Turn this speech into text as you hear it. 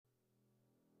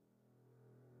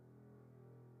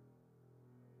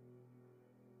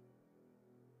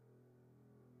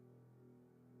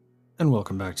And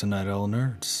welcome back to Night Owl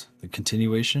Nerds, the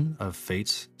continuation of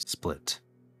Fate's Split.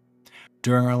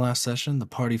 During our last session, the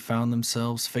party found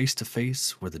themselves face to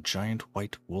face with a giant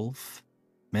white wolf,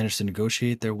 managed to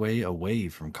negotiate their way away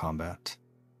from combat,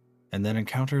 and then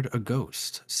encountered a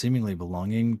ghost, seemingly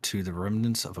belonging to the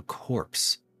remnants of a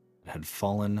corpse that had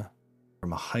fallen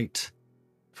from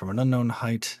an unknown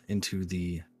height into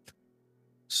the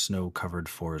snow-covered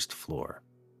forest floor.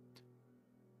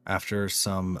 After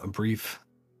some brief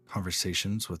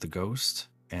conversations with the ghost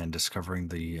and discovering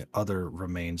the other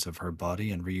remains of her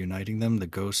body and reuniting them, the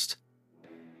ghost,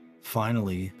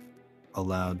 finally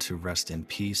allowed to rest in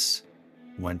peace,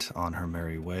 went on her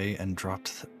merry way and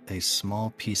dropped a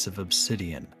small piece of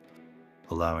obsidian,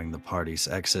 allowing the party's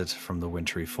exit from the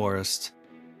wintry forest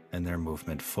and their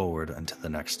movement forward into the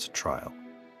next trial.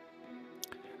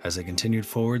 As they continued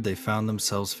forward, they found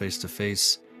themselves face to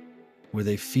face with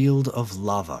a field of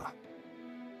lava.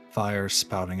 Fire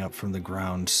spouting up from the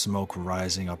ground, smoke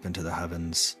rising up into the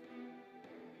heavens.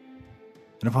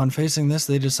 And upon facing this,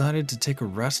 they decided to take a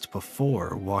rest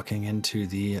before walking into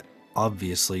the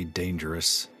obviously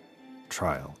dangerous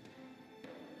trial.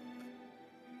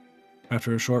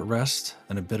 After a short rest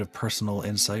and a bit of personal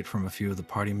insight from a few of the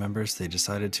party members, they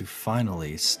decided to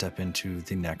finally step into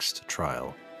the next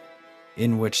trial,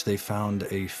 in which they found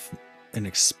an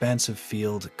expansive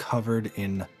field covered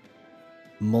in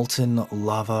molten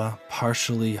lava,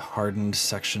 partially hardened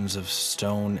sections of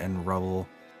stone and rubble,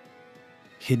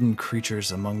 hidden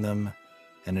creatures among them,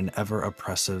 and an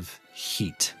ever-oppressive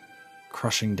heat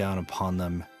crushing down upon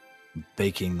them,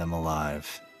 baking them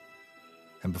alive.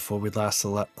 And before we left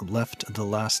the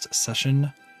last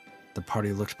session, the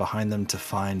party looked behind them to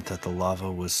find that the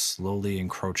lava was slowly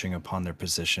encroaching upon their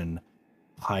position,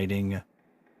 hiding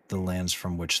the lands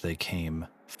from which they came,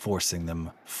 forcing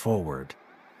them forward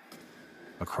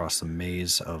across a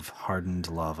maze of hardened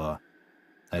lava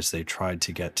as they tried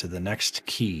to get to the next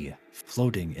key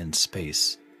floating in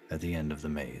space at the end of the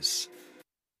maze.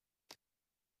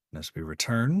 And as we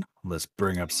return, let's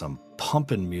bring up some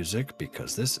pumping music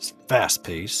because this is fast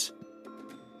pace.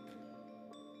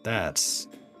 That's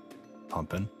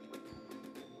pumping.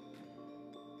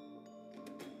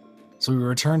 So we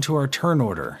return to our turn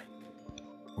order.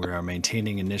 We are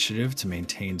maintaining initiative to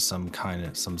maintain some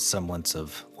semblance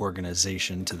of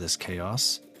organization to this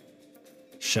chaos.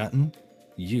 Shatton,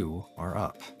 you are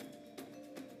up.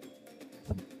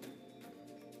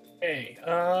 Okay,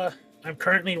 I'm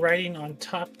currently riding on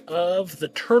top of the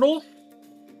turtle.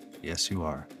 Yes, you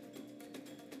are.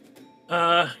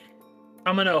 I'm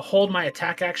gonna hold my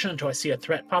attack action until I see a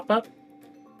threat pop up.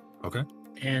 Okay.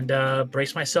 And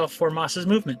brace myself for Moss's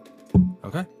movement.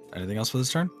 Okay. Anything else for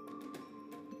this turn?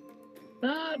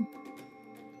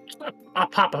 I'll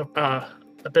pop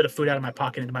a bit of food out of my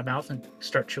pocket into my mouth and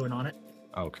start chewing on it.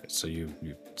 Okay, so you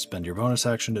spend your bonus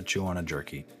action to chew on a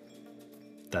jerky.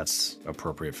 That's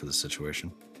appropriate for the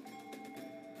situation.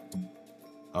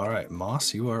 All right,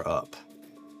 Moss, you are up.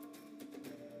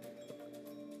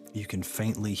 You can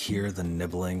faintly hear the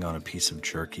nibbling on a piece of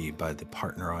jerky by the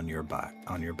partner on your back.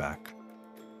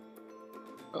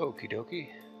 Okie dokie.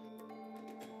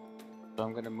 So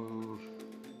I'm going to move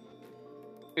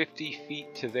 50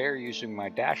 feet to there using my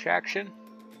dash action.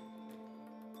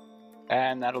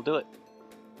 And that'll do it.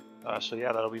 So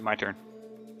yeah, that'll be my turn.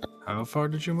 How far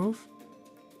did you move?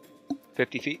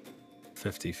 50 feet.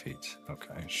 50 feet.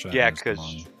 Okay. Yeah,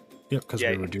 because... Yep, because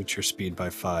we reduced your speed by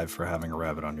 5 for having a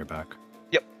rabbit on your back.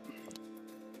 Yep.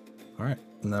 All right,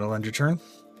 and that'll end your turn?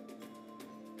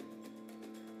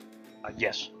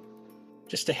 Yes.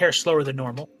 Just a hair slower than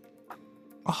normal.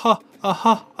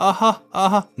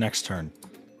 Next turn.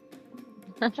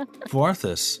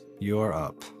 Varthus, you're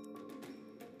up.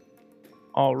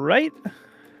 All right.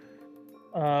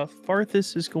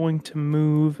 Farthus is going to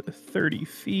move 30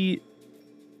 feet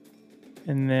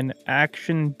and then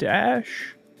action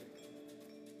dash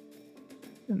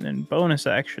and then bonus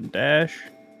action dash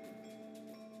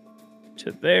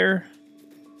to there,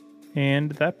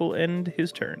 and that will end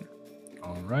his turn.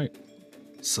 All right.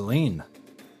 Celine.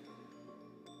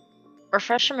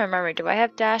 Refresh my memory. Do I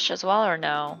have dash as well or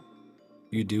no?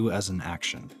 You do as an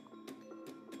action.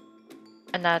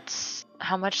 And that's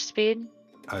how much speed?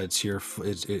 It's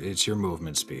your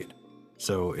movement speed.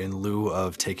 So in lieu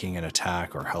of taking an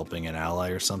attack or helping an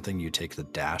ally or something, you take the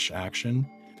dash action,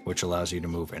 which allows you to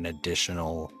move an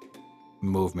additional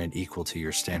movement equal to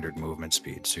your standard movement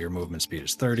speed. So your movement speed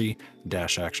is 30.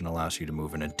 Dash action allows you to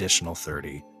move an additional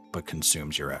 30, but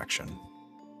consumes your action.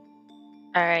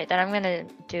 All right, then I'm going to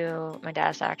do my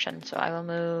dash action. So I will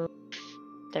move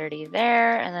 30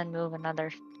 there and then move another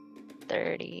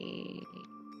 30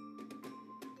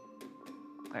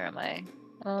 Where am I?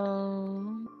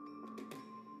 Oh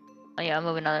yeah, I'll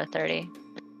move another 30.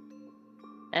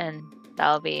 And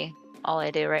that'll be all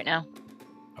I do right now.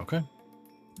 Okay.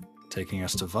 Taking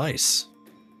us to Vice.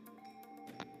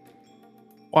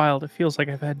 Wild. It feels like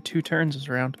I've had 2 turns this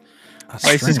round. That's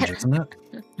Vice is- strange, isn't it?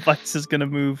 Vice is going to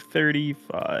move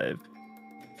 35,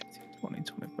 20,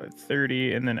 25,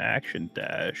 30, and then action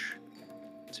dash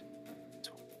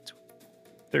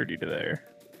 30 to there.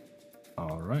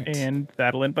 All right. And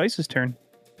that'll end Vice's turn.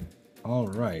 All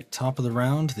right. Top of the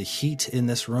round, the heat in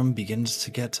this room begins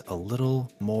to get a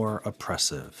little more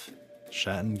oppressive.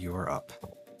 Shatton, you are up.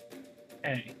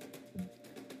 Hey.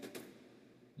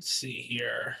 Let's see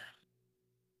here.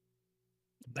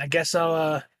 I guess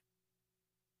I'll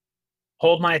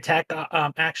hold my attack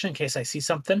action in case I see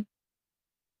something.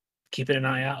 Keeping an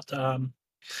eye out.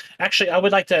 Actually, I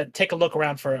would like to take a look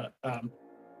around for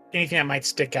anything that might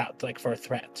stick out, like for a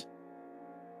threat.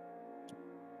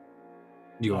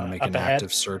 Do you want to make up an ahead?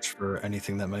 active search for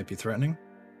anything that might be threatening?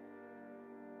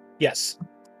 Yes.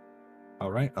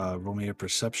 All right. Roll me a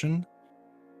perception.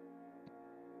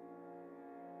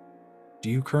 Do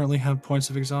you currently have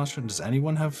points of exhaustion? Does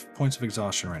anyone have points of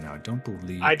exhaustion right now? I don't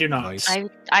believe I do not. Vice,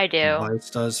 I do. Vice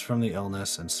does from the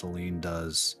illness, and Celine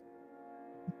does.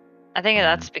 I think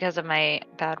that's because of my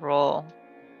bad roll.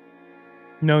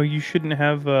 No, you shouldn't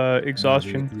have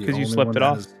exhaustion The because you only slept one it that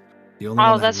off. has- the only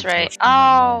one Oh, that has that's right. exhaustion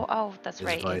right Oh, that's now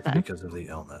right. is Yeah, Vice that. because of the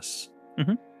illness.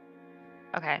 Okay.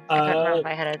 I couldn't remember if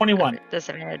I had a 21.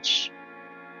 disadvantage.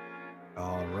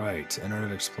 All right.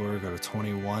 Internet Explorer got a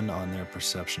 21 on their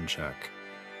perception check.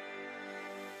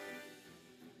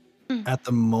 At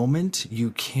the moment, you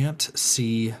can't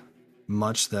see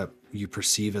much that you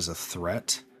perceive as a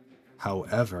threat.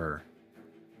 However,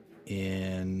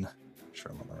 I'm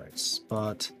on the right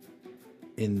spot.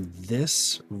 In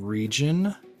this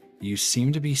region, you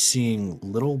seem to be seeing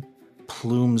little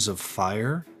plumes of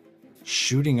fire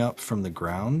shooting up from the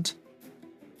ground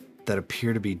that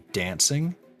appear to be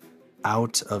dancing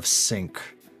out of sync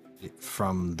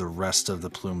from the rest of the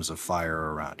plumes of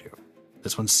fire around you.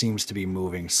 This one seems to be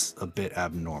moving a bit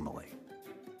abnormally.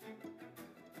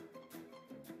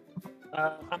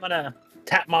 I'm gonna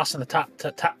tap Moss on the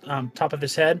top of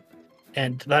his head,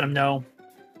 and let him know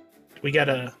we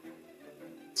got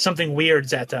something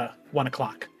weird's at 1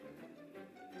 o'clock.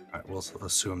 All right, we'll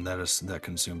assume that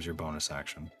consumes your bonus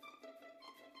action.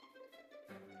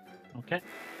 Okay.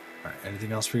 All right,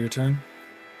 anything else for your turn?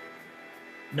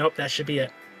 Nope, that should be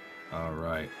it. All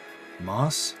right,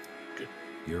 Moss, Good.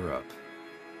 You're up.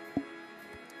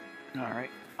 All right.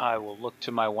 I will look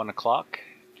to my 1 o'clock.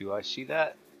 Do I see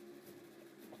that?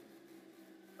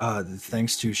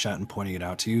 Thanks to Shatton pointing it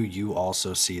out to you, you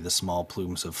also see the small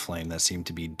plumes of flame that seem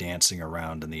to be dancing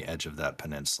around on the edge of that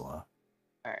peninsula.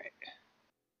 All right.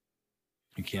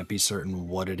 You can't be certain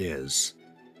what it is,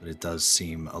 but it does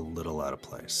seem a little out of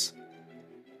place.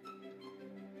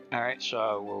 All right. So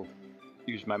I will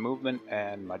use my movement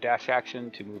and my dash action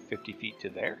to move 50 feet to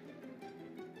there.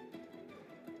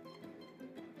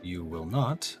 You will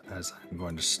not, as I'm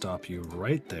going to stop you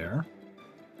right there,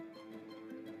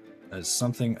 as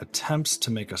something attempts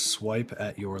to make a swipe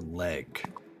at your leg.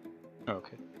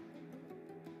 Okay.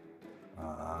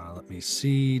 Let me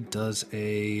see. Does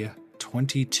a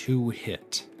 22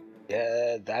 hit?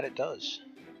 Yeah, that it does.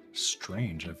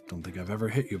 Strange. I don't think I've ever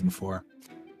hit you before.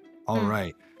 All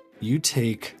right. You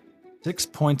take 6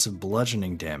 points of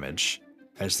bludgeoning damage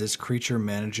as this creature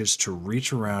manages to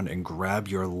reach around and grab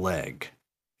your leg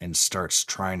and starts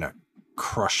trying to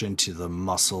crush into the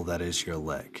muscle that is your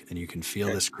leg. And you can feel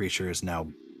this creature is now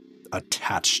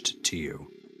attached to you.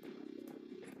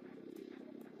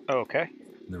 Okay.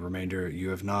 The remainder, you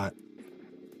have not...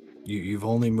 You've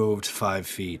only moved 5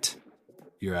 feet.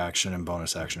 Your action and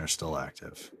bonus action are still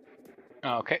active.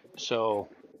 Okay. So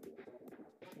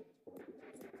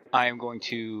I am going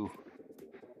to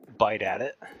bite at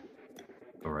it.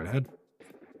 Go right ahead.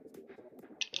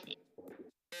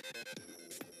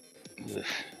 Ugh,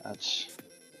 that's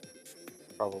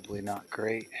probably not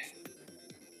great.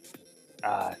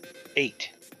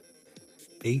 8.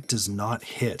 8 does not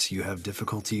hit. You have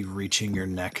difficulty reaching your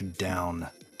neck down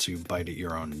to bite at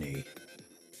your own knee,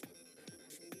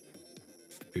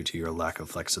 due to your lack of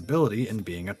flexibility in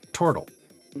being a turtle.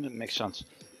 That makes sense.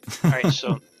 All right,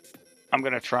 so I'm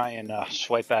going to try and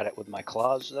swipe at it with my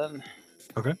claws then.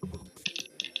 Okay.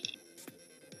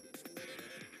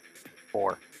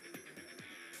 4.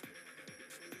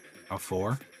 A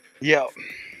 4? Yep.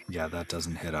 Yeah, that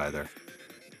doesn't hit either.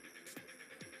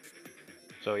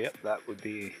 So, yep, that would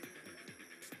be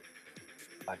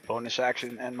my bonus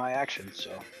action and my action,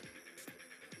 so.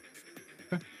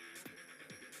 Okay.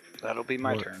 That'll be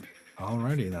my Well, turn.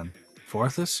 Alrighty then.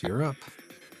 Forthus, you're up.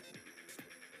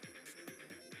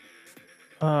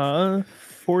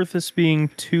 Forthus being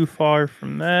too far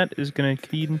from that is going to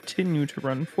continue to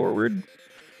run forward.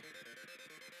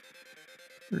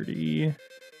 30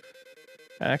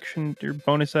 action, your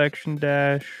bonus action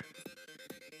dash,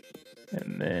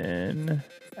 and then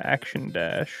action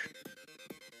dash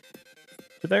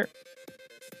to there.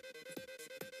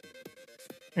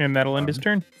 And that'll end his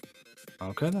turn.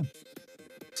 Okay then.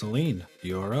 Celine,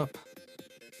 you're up.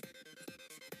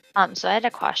 So I had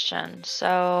a question.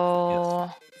 So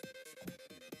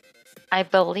I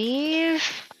believe,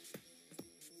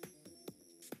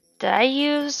 did I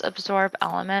use absorb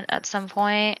element at some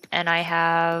point? And I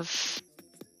have,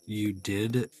 You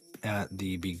did at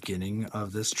the beginning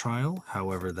of this trial,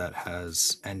 however, that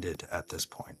has ended at this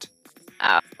point.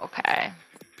 oh, okay.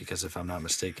 Because if I'm not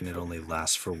mistaken, it only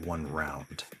lasts for 1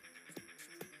 round.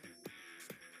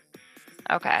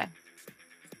 Okay.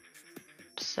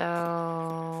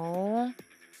 So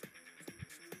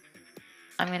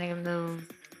I'm gonna move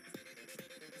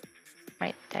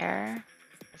right there.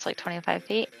 It's like 25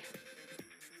 feet.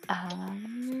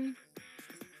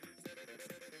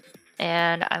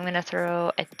 And I'm gonna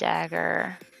throw a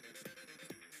dagger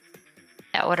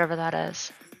at whatever that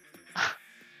is.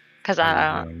 Because Are I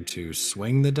you don't. going to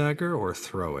swing the dagger or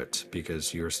throw it?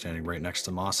 Because you're standing right next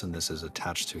to Moss and this is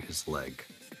attached to his leg.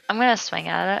 I'm gonna swing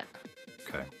at it.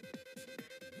 Okay.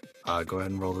 Go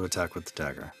ahead and roll to attack with the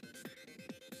dagger.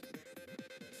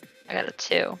 I got a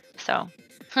 2, so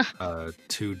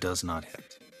 2 does not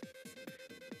hit.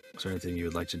 Is there anything you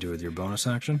would like to do with your bonus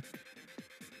action?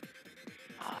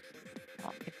 I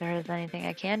don't think there is anything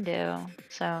I can do.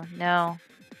 So no.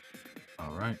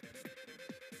 All right.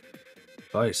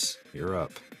 Vice, you're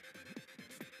up.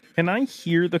 Can I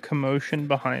hear the commotion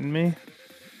behind me?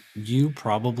 You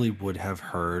probably would have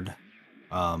heard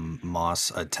Moss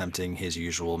attempting his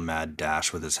usual mad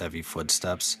dash with his heavy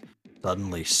footsteps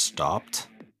suddenly stopped,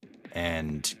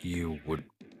 and you would...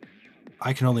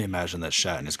 I can only imagine that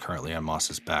Shatton is currently on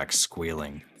Moss's back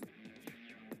squealing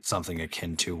something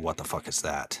akin to, "What the fuck is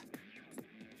that?"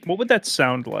 What would that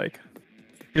sound like?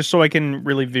 Just so I can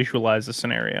really visualize the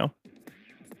scenario.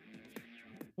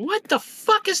 What the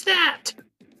fuck is that?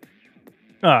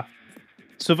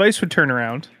 So Vice would turn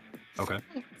around. Okay.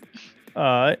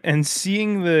 And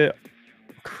seeing the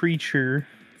creature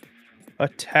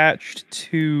attached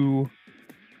to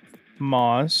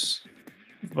Moss,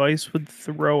 Vice would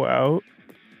throw out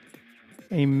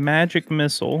a magic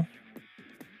missile.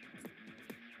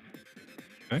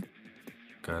 Go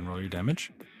ahead and roll your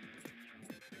damage.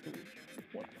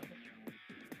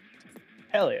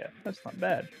 Hell yeah, that's not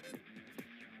bad.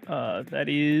 That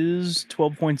is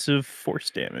 12 points of force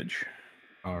damage.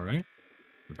 All right.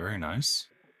 Very nice.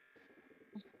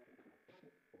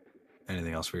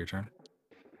 Anything else for your turn?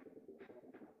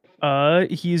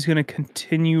 He's gonna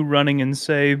continue running and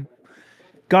say,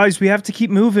 "Guys, we have to keep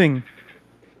moving."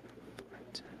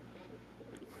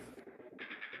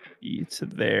 It's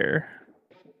there.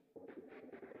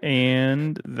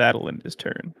 And that'll end his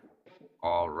turn.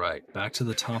 All right. Back to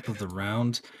the top of the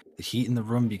round. The heat in the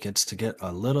room begins to get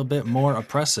a little bit more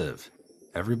oppressive.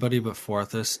 Everybody but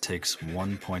Forthus takes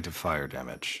 1 point of fire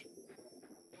damage.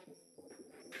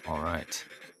 All right.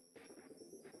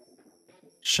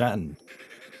 Shatton,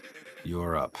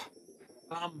 you're up.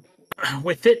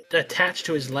 With it attached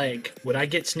to his leg, would I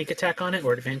get sneak attack on it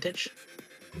or advantage?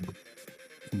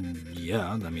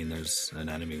 Yeah, I mean, there's an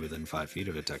enemy within 5 feet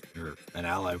of it, or an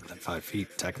ally within 5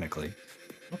 feet, technically.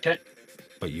 Okay.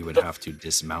 But you would have to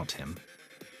dismount him.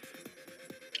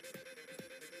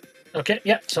 Okay,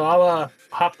 yeah, so I'll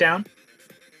hop down.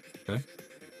 Okay.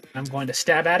 I'm going to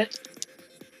stab at it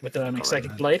with my psychic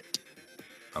ahead. blade.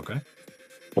 Okay.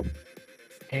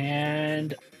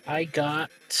 And I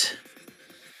got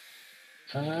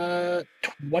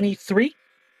 23.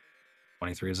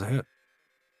 23 is a hit.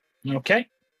 Okay.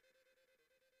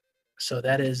 So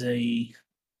that is a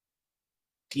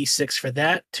D6 for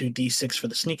that, 2d6 for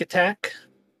the sneak attack.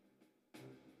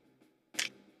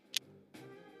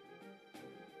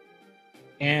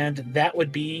 And that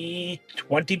would be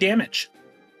 20 damage.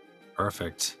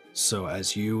 Perfect. So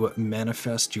as you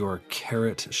manifest your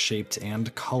carrot-shaped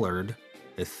and colored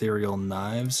ethereal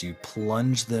knives, you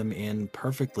plunge them in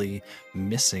perfectly,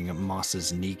 missing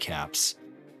Moss's kneecaps.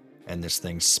 And this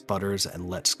thing sputters and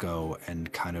lets go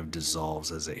and kind of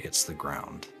dissolves as it hits the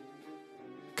ground.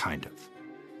 Kind of.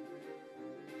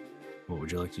 What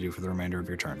would you like to do for the remainder of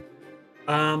your turn?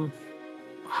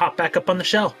 Hop back up on the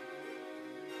shell.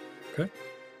 Okay.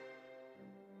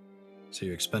 So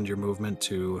you expend your movement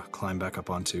to climb back up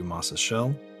onto Moss's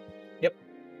shell. Yep.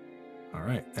 All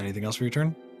right. Anything else for your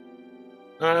turn?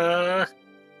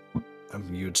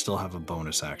 You would still have a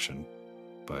bonus action,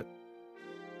 but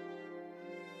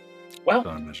Well,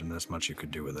 don't imagine there's much you could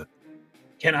do with it.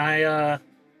 can I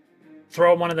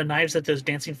throw one of the knives at those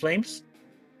dancing flames?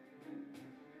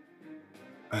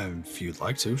 If you'd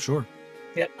like to, sure.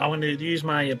 Yep, I want to use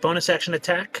my bonus action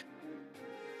attack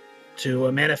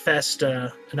to manifest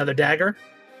another dagger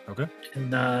Okay.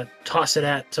 and toss it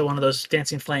at one of those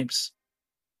dancing flames.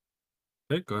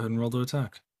 Okay, go ahead and roll to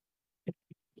attack.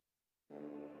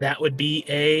 That would be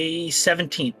a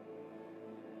 17.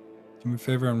 Do me a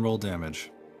favor and roll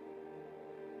damage.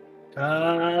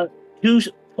 2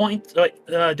 points.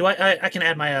 Do I can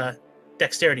add my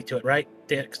dexterity to it, right?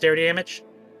 Dexterity damage.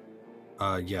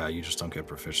 Yeah, you just don't get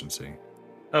proficiency.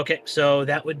 Okay, so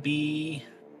that would be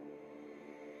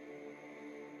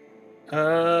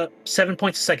 7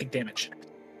 points of psychic damage.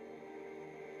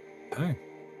 Okay.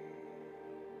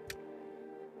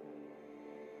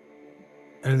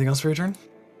 Anything else for your turn?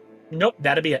 Nope,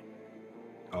 that'd be it.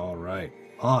 All right.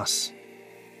 Os,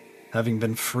 having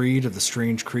been freed of the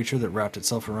strange creature that wrapped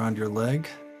itself around your leg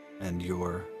and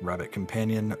your rabbit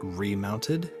companion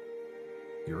remounted,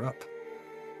 you're up.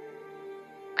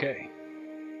 Okay.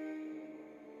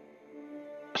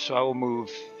 So I will move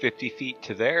 50 feet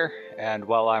to there, and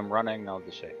while I'm running, I'll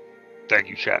just say, "Thank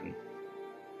you, Shatton."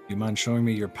 Do you mind showing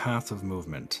me your path of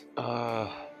movement? I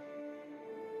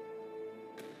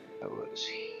was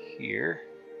here.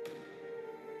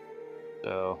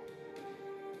 So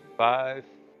 5,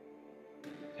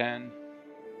 10,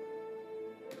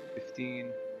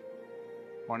 15,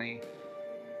 20,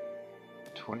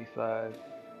 25,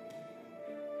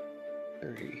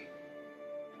 30,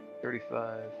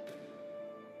 35,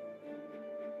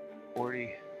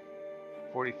 40,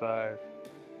 45,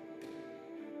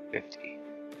 50.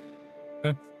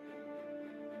 Okay.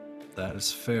 That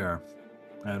is fair.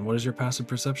 And what is your passive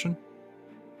perception?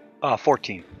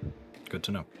 14. Good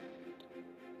to know.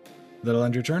 That'll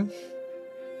end your turn?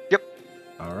 Yep.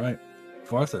 All right.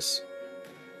 Farthus.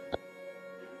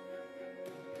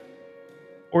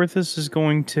 Orthus is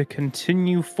going to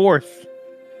continue forth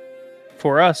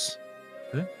for us.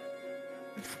 Okay.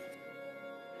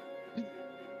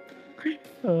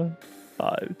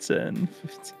 5, 10,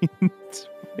 15,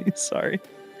 20, sorry.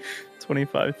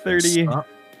 25, 30. Stop.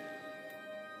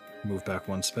 Move back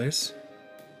one space.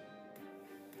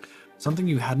 Something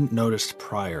you hadn't noticed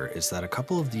prior is that a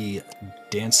couple of the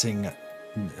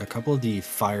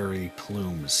fiery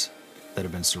plumes that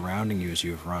have been surrounding you as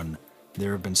you've run,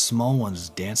 there have been small ones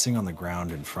dancing on the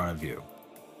ground in front of you.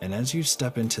 And as you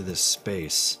step into this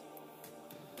space,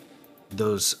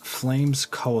 those flames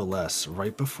coalesce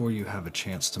right before you have a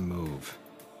chance to move.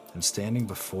 And standing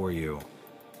before you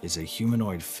is a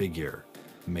humanoid figure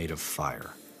made of fire,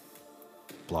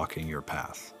 blocking your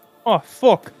path. Oh,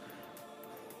 fuck.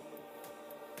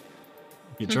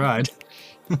 You tried.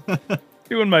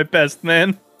 Doing my best,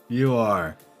 man. You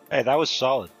are. Hey, that was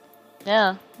solid.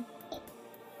 Yeah.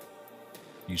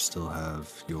 You still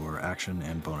have your action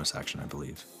and bonus action, I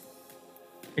believe.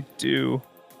 I do.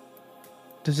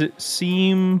 Does it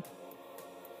seem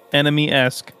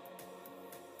enemy-esque?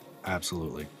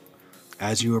 Absolutely.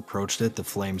 As you approached it, the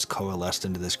flames coalesced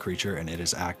into this creature, and it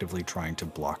is actively trying to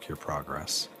block your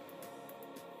progress.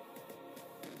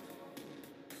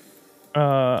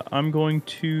 I'm going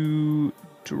to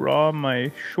draw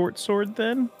my short sword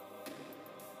then.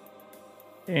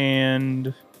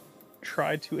 And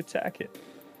try to attack it.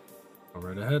 Go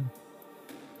right ahead.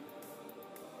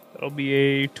 That'll be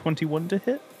a 21 to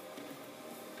hit.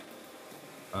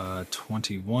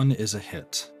 21 is a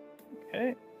hit.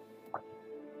 Okay.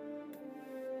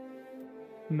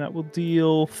 And that will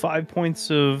deal 5 points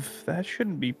of... That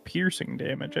shouldn't be piercing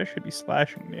damage. That should be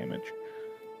slashing damage.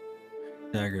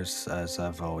 Daggers, as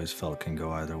I've always felt, can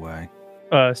go either way.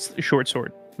 Short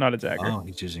sword, not a dagger. Oh,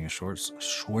 he's using a short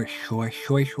sword. Short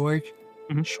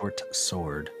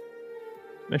sword.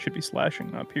 That should be slashing,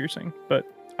 not piercing. But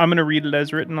I'm gonna read it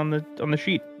as written on the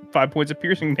sheet. 5 points of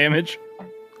piercing damage.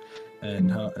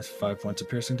 And it's 5 points of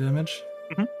piercing damage?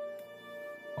 Mhm.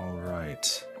 All right.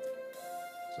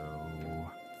 So...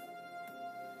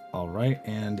 All right,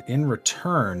 and in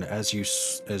return, as you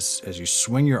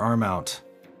swing your arm out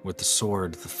with the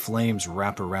sword, the flames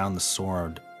wrap around the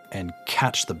sword and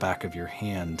catch the back of your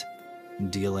hand,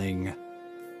 dealing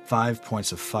 5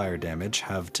 points of fire damage,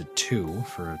 halved to 2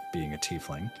 for being a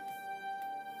tiefling.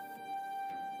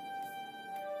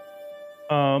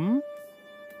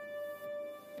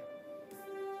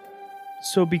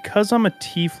 So because I'm a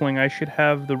tiefling, I should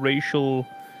have the racial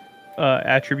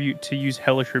attribute to use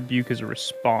Hellish Rebuke as a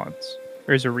response,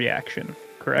 or as a reaction,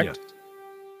 correct? Yes.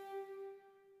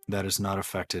 That is not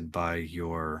affected by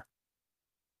your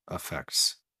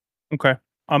effects. Okay.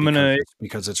 I'm gonna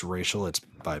Because it's racial, it's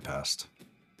bypassed.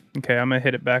 Okay, I'm gonna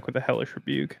hit it back with a Hellish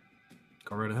Rebuke.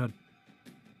 Go right ahead.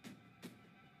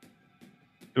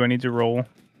 Do I need to roll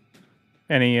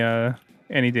any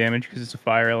damage because it's a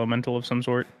fire elemental of some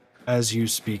sort? As you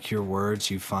speak your words,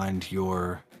 you find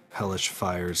your hellish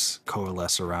fires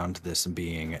coalesce around this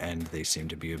being, and they seem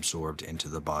to be absorbed into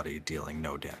the body, dealing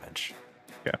no damage.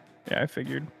 Yeah, I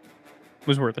figured.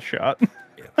 Was worth a shot.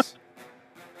 Yes.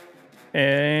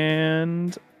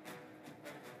 And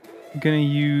I'm gonna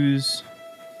use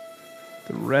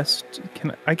the rest.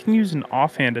 I can use an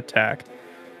offhand attack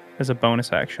as a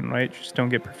bonus action, right? Just don't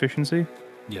get proficiency.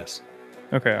 Yes.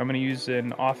 Okay, I'm gonna use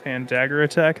an offhand dagger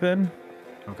attack then.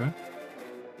 Okay.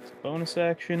 It's a bonus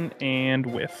action and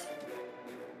with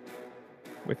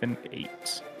an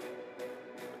 8.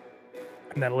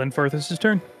 And that'll end Farthus'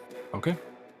 turn. Okay.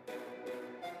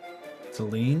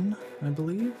 Celine, I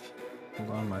believe.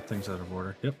 Hold on, my thing's out of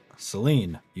order. Yep.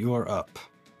 Celine, you are up.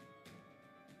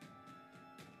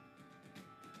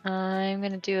 I'm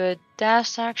gonna do a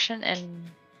dash action and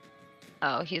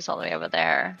oh, he's all the way over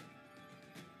there.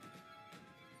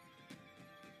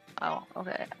 Oh,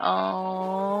 okay.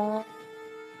 Oh,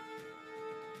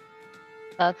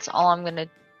 that's all I'm gonna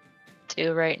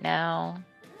do right now.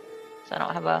 So I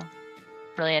don't have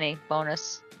really any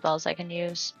bonus spells I can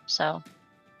use. So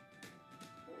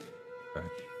Okay.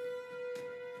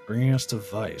 Bringing us to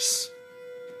Vice.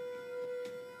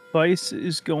 Vice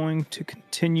is going to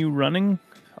continue running.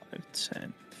 5,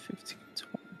 10, 15,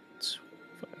 20,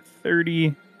 25,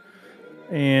 30.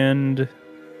 And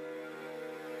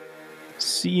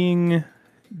seeing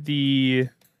the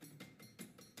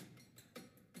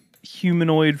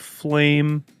humanoid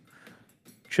flame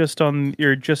just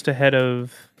ahead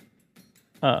of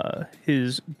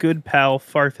his good pal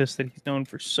Farthus that he's known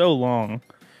for so long,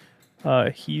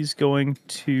 he's going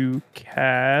to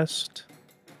cast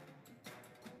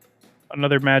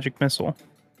another magic missile.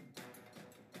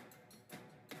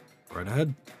 Right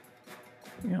ahead.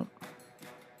 Yep.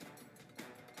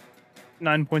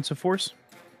 9 points of force.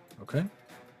 Okay.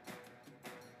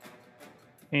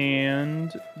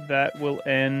 And that will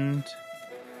end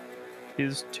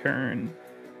his turn.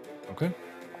 Okay.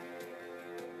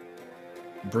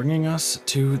 Bringing us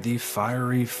to the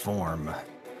fiery form.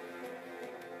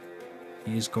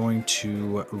 He's going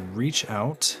to reach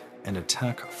out and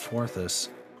attack Farthus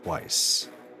twice.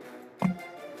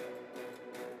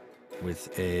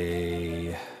 With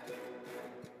a...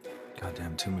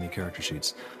 Goddamn, too many character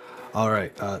sheets.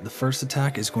 Alright, the first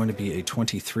attack is going to be a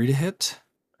 23 to hit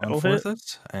on That'll hit.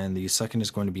 Farthus, and the second is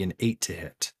going to be an 8 to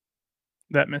hit.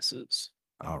 That misses.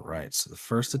 Alright, so the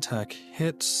first attack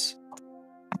hits,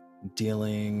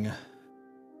 dealing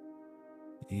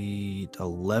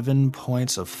 11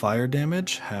 points of fire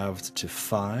damage, halved to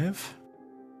 5.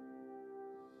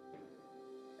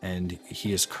 And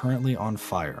he is currently on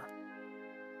fire.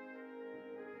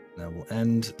 That will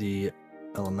end the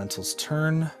elemental's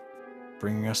turn,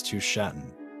 bringing us to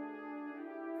Shatton.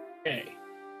 Okay.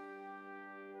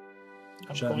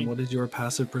 Shatton, what is your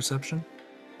passive perception?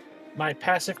 My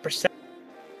passive perception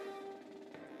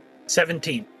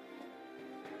 17.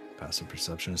 Passive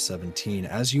perception is 17.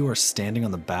 As you are standing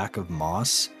on the back of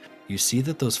Moss, you see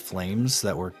that those flames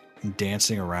that were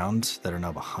dancing around that are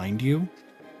now behind you,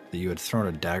 that you had thrown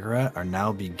a dagger at, are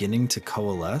now beginning to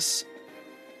coalesce,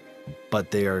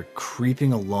 but they are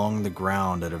creeping along the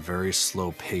ground at a very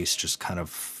slow pace, just kind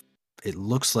of, it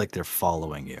looks like they're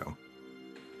following you.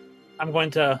 I'm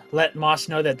going to let Moss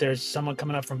know that there's someone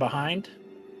coming up from behind.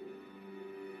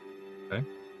 Okay.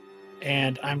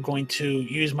 And I'm going to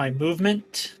use my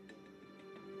movement.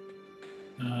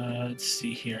 Let's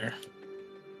see here.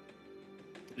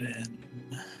 Then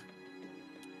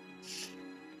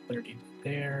 30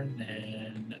 there,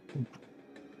 then...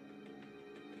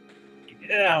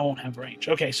 Yeah, I won't have range.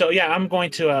 Okay, so yeah, I'm going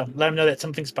to let him know that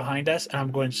something's behind us, and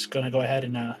I'm just going to go ahead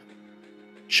and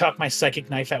chuck my psychic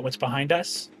knife at what's behind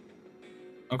us.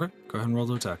 Okay, go ahead and roll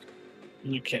the attack.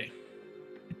 Okay.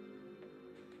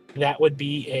 That would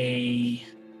be a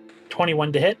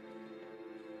 21 to hit.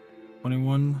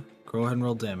 21, go ahead and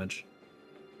roll damage.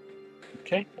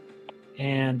 Okay.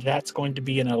 And that's going to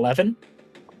be an 11.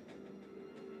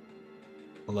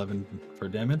 11 for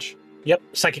damage. Yep,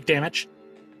 psychic damage.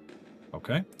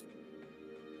 Okay.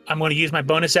 I'm going to use my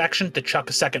bonus action to chuck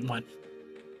a second one.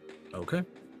 Okay.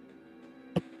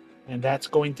 And that's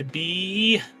going to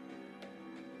be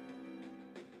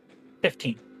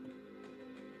 15.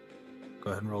 Go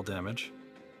ahead and roll damage.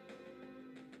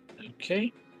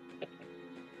 Okay.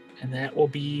 And that will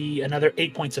be another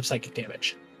 8 points of psychic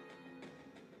damage.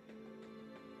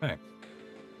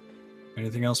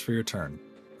 Anything else for your turn,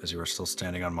 as you are still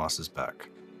standing on Moss's back?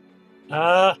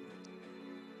 Let's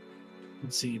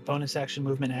see. Bonus action,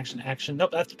 movement, action. Nope,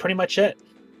 that's pretty much it.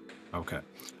 Okay.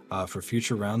 For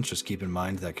future rounds, just keep in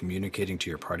mind that communicating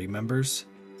to your party members,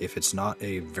 if it's not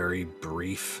a very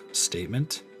brief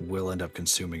statement, will end up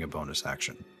consuming a bonus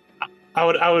action. I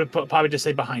would probably just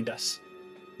say behind us.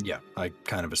 Yeah, I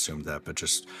kind of assumed that, but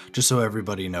just so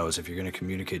everybody knows, if you're going to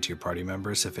communicate to your party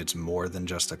members, if it's more than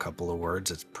just a couple of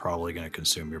words, it's probably going to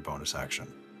consume your bonus action.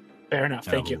 Fair enough.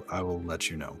 Thank you. I will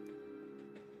let you know.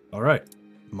 All right,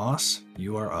 Moss,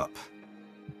 you are up.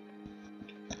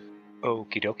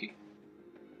 Okie dokie.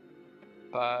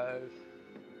 5.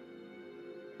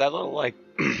 That little, like,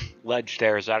 ledge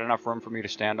there, is that enough room for me to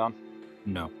stand on?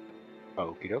 No.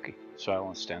 Okie dokie. So I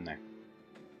won't stand there.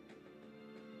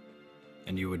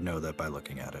 And you would know that by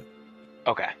looking at it.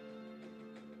 Okay.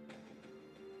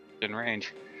 In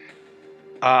range.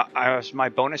 As my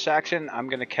bonus action, I'm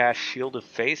going to cast Shield of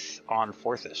Faith on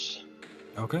Forthus.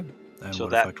 Okay. And So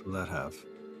what that- effect will that have?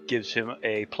 Gives him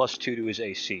a +2 to his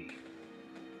AC,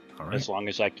 All right. as long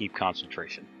as I keep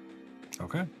concentration.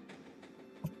 Okay.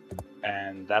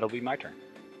 And that'll be my turn.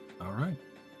 All right.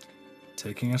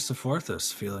 Taking us to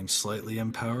Forthus, feeling slightly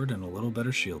empowered and a little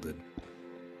better shielded.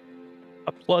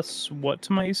 A plus what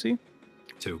to my AC?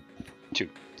 2. 2.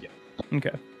 Yeah. Okay.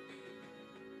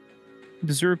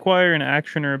 Does it require an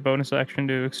action or a bonus action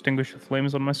to extinguish the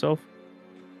flames on myself?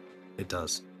 It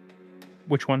does.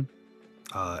 Which one?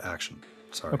 Action.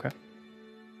 Sorry. Okay.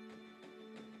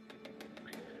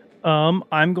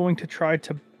 I'm going to try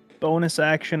to bonus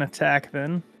action attack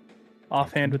then.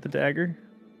 Offhand with the dagger.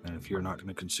 And if you're not going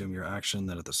to consume your action,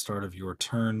 then at the start of your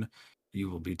turn,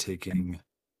 you will be taking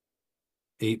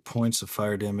 8 points of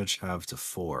fire damage, halved to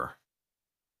 4.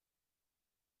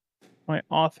 My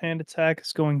offhand attack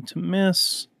is going to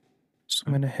miss. So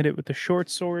I'm going to hit it with the short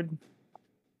sword.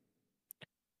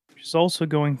 Which is also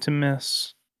going to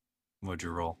miss. What'd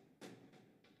you roll?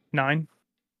 9.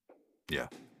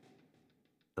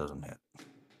 Doesn't hit.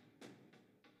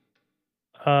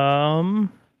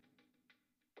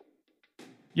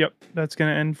 Yep, that's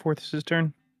going to end Forthus'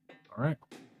 turn. All right.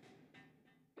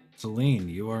 Celine,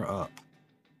 you are up.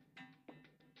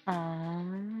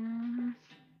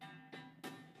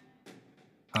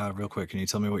 Real quick, can you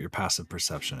tell me what your passive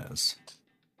perception is?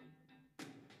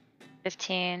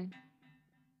 15.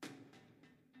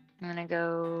 I'm gonna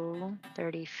go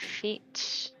 30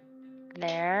 feet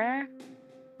there.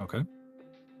 Okay.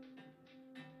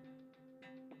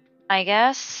 I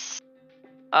guess.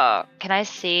 Can I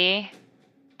see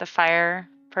the fire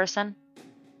person?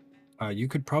 You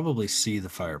could probably see the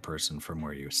fire person from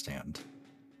where you stand.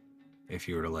 If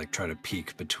you were to like try to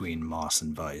peek between Moss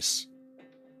and Vice.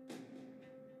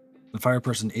 The fire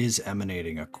person is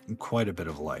emanating quite a bit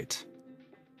of light.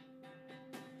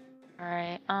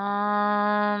 Alright,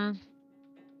 I'm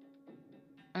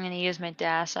gonna use my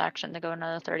dash action to go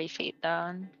another 30 feet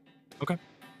down. Okay.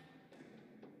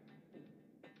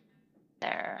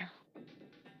 There.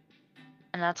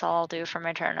 And that's all I'll do for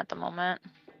my turn at the moment.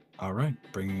 All right,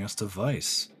 bringing us to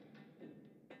Vice.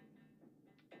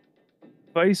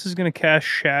 Vice is going to cast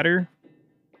Shatter.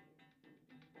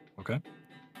 Okay.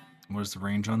 What is the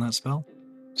range on that spell?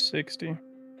 60.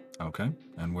 Okay.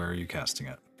 And where are you casting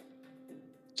it?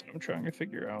 That's what I'm trying to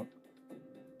figure out.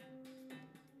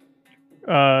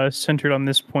 Centered on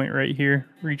this point right here.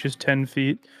 Reaches 10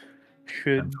 feet. 10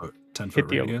 Should foot hit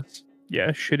the radius?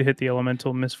 yeah, should hit the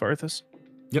elemental Miss Varthus.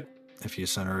 Yep. If you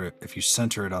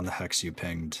center it on the hex you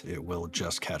pinged, it will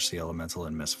just catch the elemental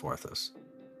and miss Forthus.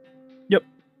 Yep.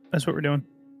 That's what we're doing.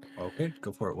 Okay,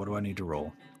 go for it. What do I need to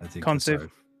roll? I think Con it's save. a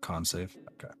con save.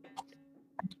 Okay.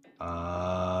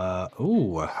 How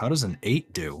does an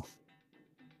 8 do?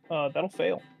 That'll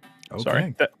fail. Okay.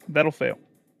 Sorry, that'll fail.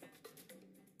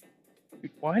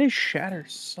 Dude, why does Shatter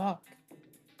suck?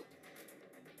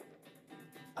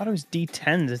 I thought it was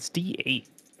D10s. It's D8.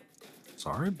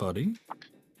 Sorry, buddy.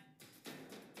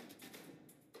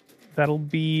 That'll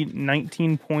be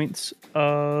 19 points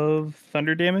of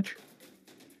thunder damage.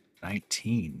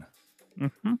 19.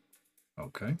 Mm-hmm.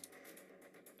 Okay.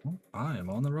 Well, I am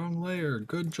on the wrong layer.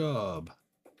 Good job.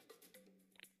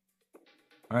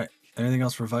 All right. Anything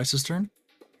else for Vice's turn?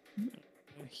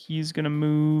 He's going to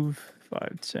move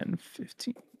 5, 10,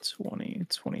 15, 20,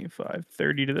 25,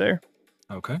 30 to there.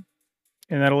 Okay.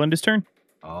 And that'll end his turn.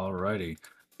 All righty.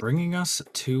 Bringing us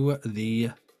to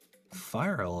the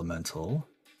fire elemental.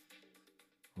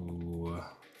 Ooh,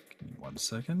 give me 1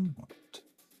 second.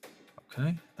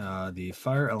 Okay. The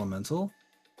fire elemental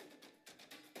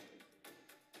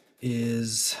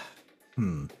is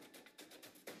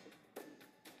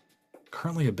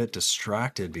currently a bit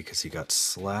distracted because he got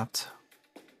slapped.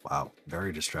 Wow,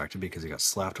 very distracted because he got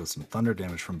slapped with some thunder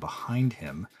damage from behind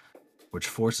him, which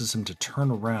forces him to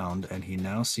turn around, and he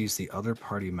now sees the other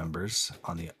party members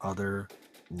on the other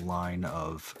line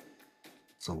of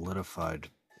solidified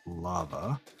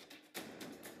lava.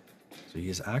 So he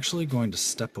is actually going to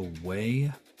step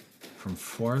away from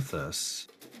Forthus,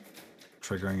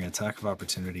 triggering an attack of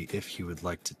opportunity if he would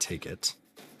like to take it.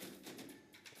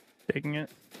 Taking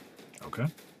it. Okay.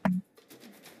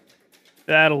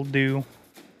 That'll do.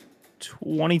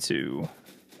 22.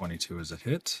 22 is a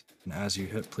hit. And as you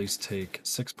hit, please take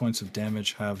 6 points of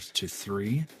damage halved to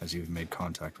 3 as you've made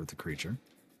contact with the creature.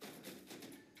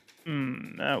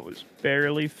 That was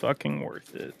barely fucking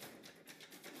worth it.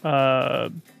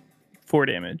 4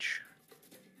 damage.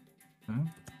 Okay.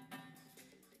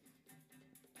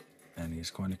 And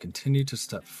he's going to continue to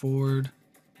step forward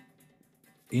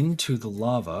into the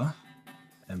lava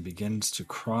and begins to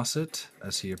cross it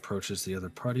as he approaches the other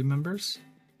party members.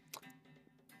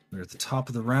 We're at the top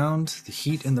of the round. The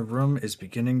heat in the room is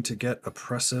beginning to get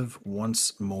oppressive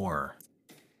once more.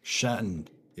 Shatton,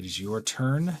 it is your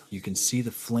turn. You can see the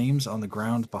flames on the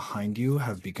ground behind you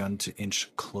have begun to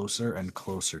inch closer and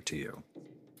closer to you.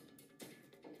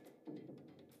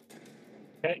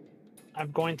 Okay.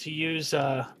 I'm going to use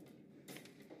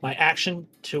my action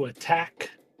to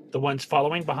attack the ones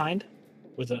following behind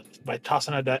by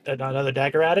tossing another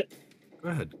dagger at it. Go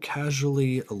ahead.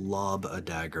 Casually lob a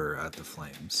dagger at the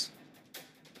flames.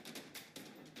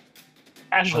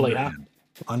 Casually, huh?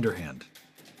 Underhand.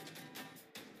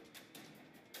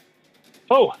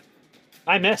 Oh,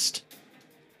 I missed.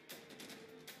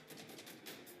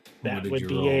 What That did would you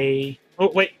be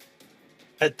roll?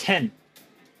 a 10.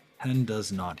 10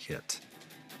 does not hit.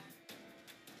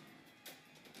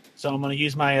 So I'm going to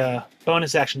use my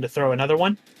bonus action to throw another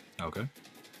one. Okay.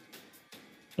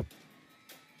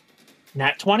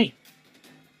 Nat 20.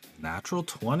 Natural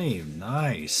 20.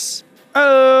 Nice.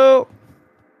 Oh!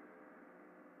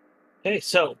 Okay,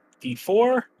 so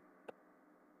D4.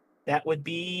 That would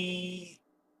be...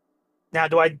 Now,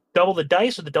 do I double the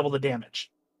dice or double the damage?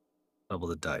 Double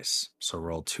the dice. So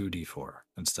roll 2d4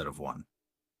 instead of 1.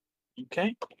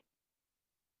 Okay.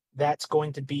 That's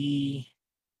going to be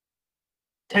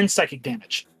 10 psychic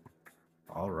damage.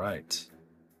 All right.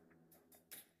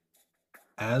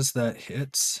 As that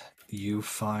hits, you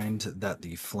find that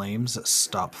the flames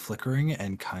stop flickering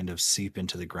and kind of seep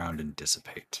into the ground and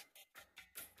dissipate.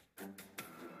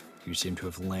 You seem to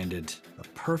have landed a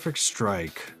perfect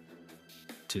strike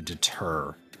to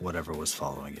deter whatever was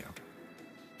following you.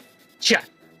 Yeah.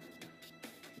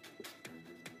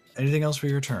 Anything else for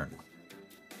your turn?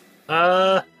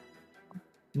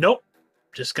 Nope.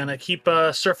 Just gonna keep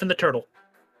surfing the turtle.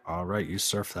 All right, you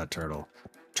surf that turtle.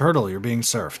 Turtle, you're being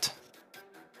surfed.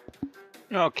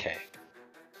 Okay.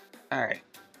 Alright.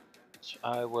 So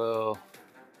I will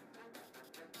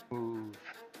move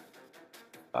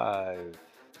 5,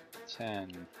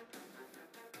 10,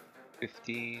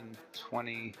 15,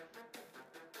 20,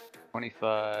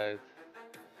 25,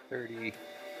 30,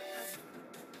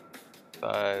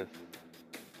 5,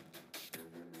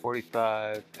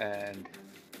 45, and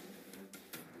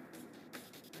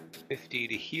 50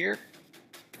 to here.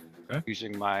 Okay.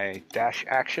 Using my dash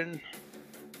action.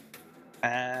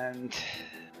 And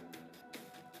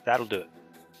that'll do it.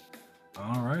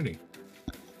 Alrighty.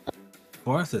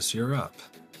 Barthus, you're up.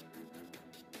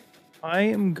 I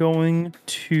am going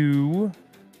to,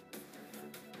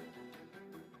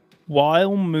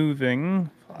 while moving,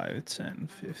 5, 10,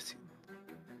 15,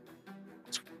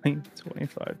 20,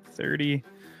 25, 30,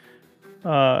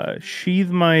 sheathe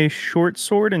my short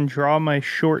sword and draw my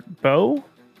short bow,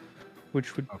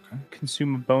 which would Okay.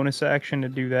 consume a bonus action to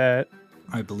do that.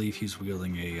 I believe he's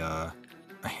wielding a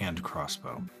hand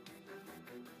crossbow.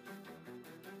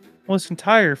 Well, his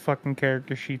entire fucking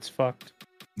character sheet's fucked.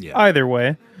 Yeah. Either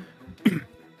way,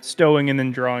 stowing and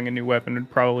then drawing a new weapon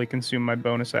would probably consume my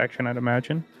bonus action, I'd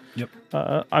imagine. Yep.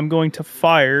 I'm going to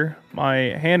fire my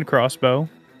hand crossbow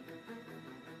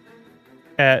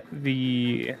at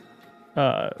the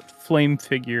flame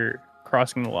figure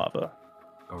crossing the lava.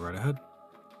 Go right ahead.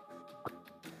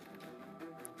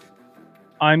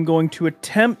 I'm going to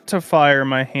attempt to fire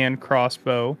my hand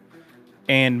crossbow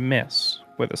and miss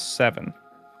with a 7.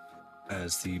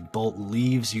 As the bolt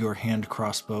leaves your hand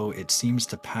crossbow, it seems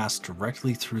to pass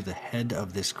directly through the head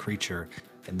of this creature.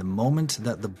 And the moment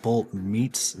that the bolt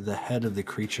meets the head of the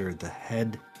creature, the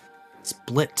head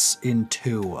splits in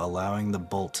two, allowing the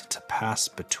bolt to pass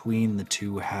between the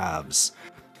two halves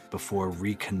before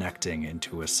reconnecting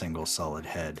into a single solid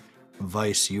head.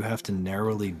 Vice, you have to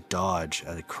narrowly dodge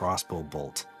a crossbow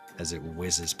bolt as it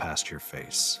whizzes past your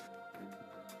face.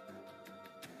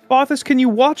 Barthas, can you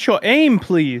watch your aim,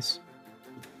 please?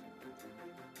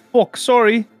 Fuck,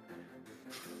 sorry.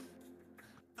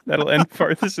 That'll end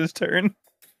Barthas's turn.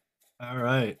 All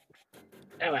right.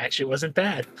 That actually wasn't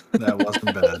bad. That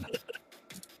wasn't bad.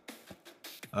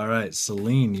 All right,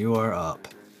 Celine, you are up.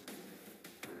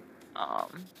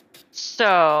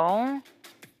 So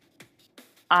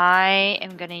I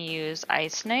am gonna use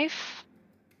Ice Knife.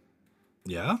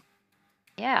 Yeah?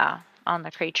 Yeah, on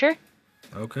the creature.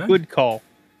 Okay. Good call.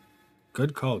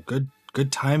 Good call. Good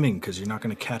timing, because you're not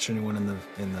going to catch anyone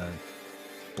in the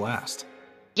blast.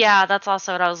 Yeah, that's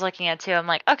also what I was looking at too. I'm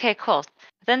like, okay, cool.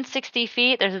 Within 60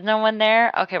 feet, there's no one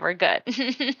there. Okay, we're good.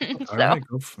 All right,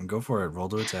 go for it. Roll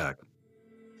to attack.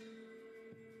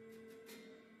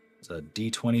 It's a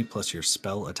d20 plus your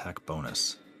spell attack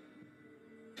bonus.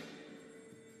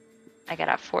 I got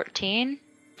a 14.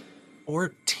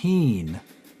 14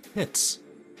 hits.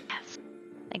 Yes.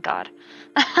 Thank God.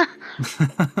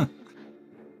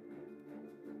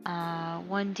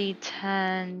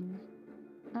 1d10.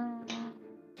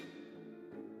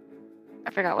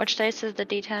 I forgot which dice is the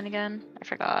d10 again. I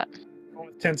forgot.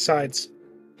 10 sides.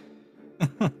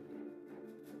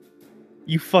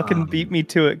 You fucking beat me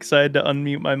to it because I had to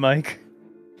unmute my mic.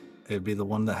 It'd be the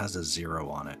one that has a 0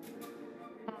 on it.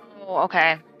 Oh,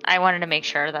 okay. I wanted to make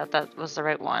sure that that was the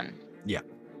right one. Yeah.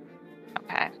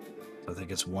 Okay. So I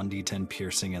think it's 1d10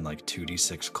 piercing and like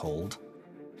 2d6 cold.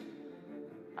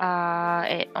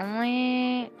 It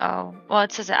only. Oh, well,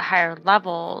 it says at higher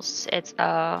levels, it's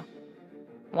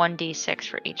 1d6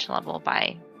 for each level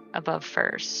by above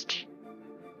first.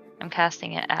 I'm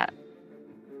casting it at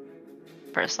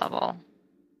first level,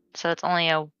 so it's only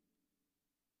a.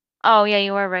 Oh yeah,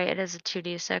 you are right. It is a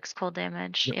 2d6 cold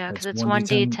damage. Yep, Yeah, because it's it's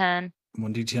 1d10.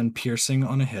 1d10 piercing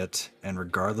on a hit, and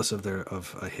regardless of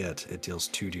a hit, it deals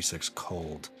 2d6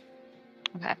 cold.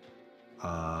 Okay.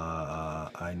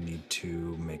 I need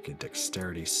to make a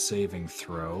dexterity saving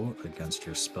throw against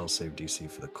your spell save DC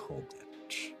for the cold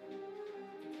damage.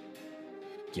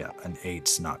 Yeah, an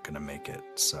 8's not going to make it.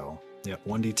 So, yeah,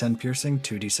 1d10 piercing,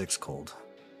 2d6 cold.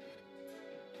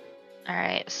 All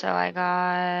right. So I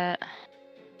got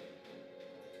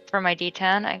for my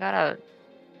d10, I got a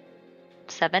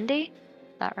 70. Is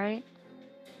that right?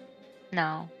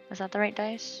 No, is that the right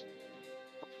dice?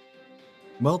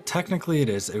 Well, technically it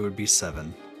is. It would be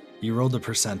 7. You rolled a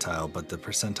percentile, but the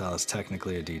percentile is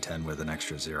technically a d10 with an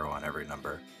extra 0 on every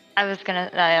number. I was gonna.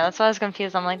 Yeah, that's why I was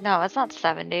confused. I'm like, no, it's not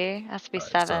 70. It has to be All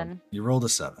right, 7. So you rolled a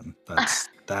 7.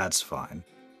 That's fine.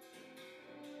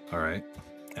 All right.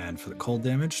 And for the cold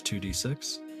damage,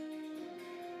 2d6.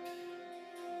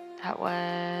 That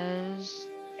was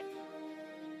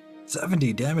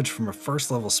 70 damage from a first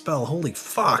level spell. Holy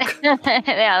fuck. yeah,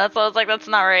 that's what I was like, that's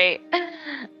not right.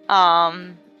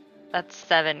 That's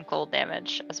 7 cold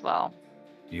damage as well.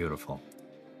 Beautiful.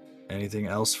 Anything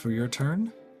else for your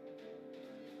turn?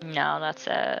 No, that's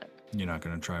it. You're not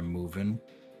going to try moving?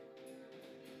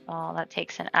 Well, that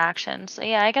takes an action. So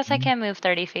yeah, I guess I can move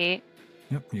 30 feet.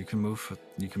 Yep, you can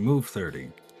move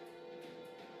 30.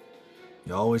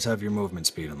 You always have your movement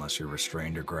speed unless you're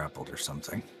restrained or grappled or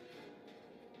something.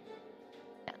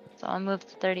 Yeah, so I'll move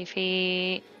 30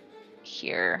 feet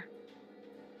here.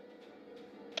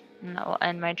 And that will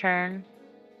end my turn.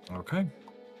 Okay.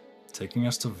 Taking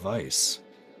us to Vice.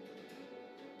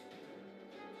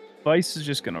 Vice is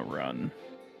just gonna run.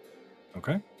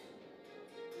 Okay.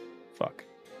 Fuck.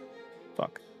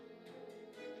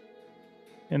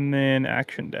 And then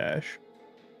action dash.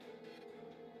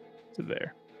 To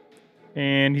there.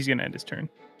 And he's gonna end his turn.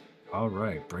 All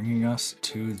right, bringing us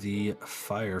to the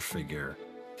fire figure.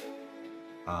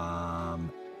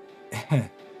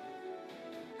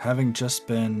 Having just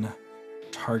been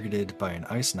targeted by an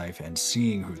ice knife and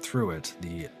seeing who threw it,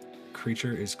 the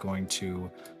creature is going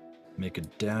to make a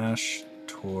dash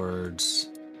towards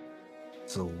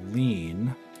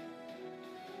Celine,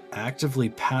 actively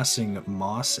passing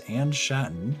Moss and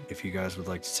Shatton, if you guys would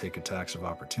like to take attacks of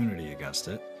opportunity against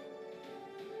it.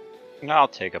 I'll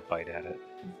take a bite at it.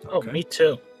 Oh, Okay. me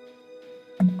too.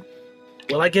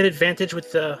 Will I get advantage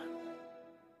with the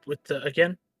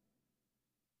again?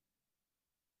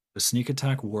 Does sneak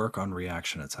attack work on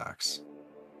reaction attacks?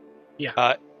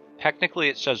 Technically,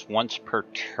 it says once per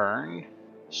turn,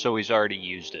 so he's already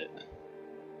used it.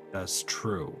 That's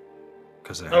true,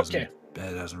 because it Okay.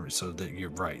 hasn't. So that you're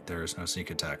right. There is no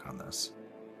sneak attack on this.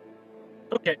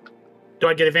 Okay. Do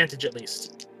I get advantage at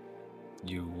least?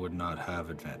 You would not have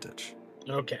advantage.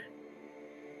 Okay.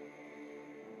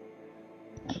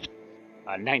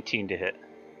 19 to hit.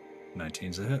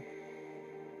 19's a hit.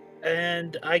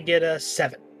 And I get a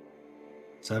 7.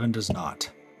 7 does not.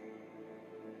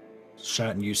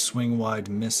 Shatton, you swing wide,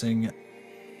 missing.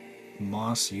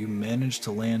 Moss, you manage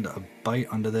to land a bite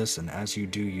onto this, and as you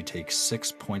do, you take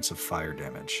 6 points of fire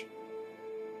damage.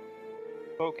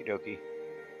 Okie dokie.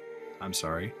 I'm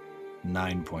sorry,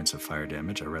 9 points of fire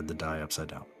damage. I read the die upside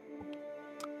down.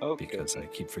 Okay. Because I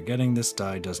keep forgetting this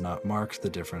die does not mark the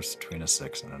difference between a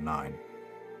 6 and a 9.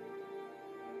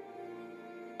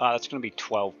 That's going to be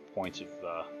 12 points of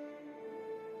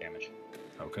damage.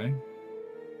 Okay.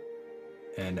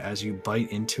 And as you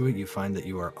bite into it, you find that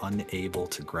you are unable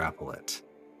to grapple it,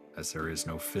 as there is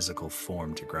no physical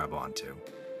form to grab onto.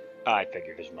 I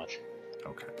figured as much.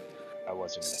 Okay. I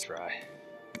wasn't going to try.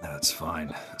 That's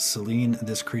fine. Celine,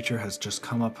 this creature has just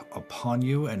come up upon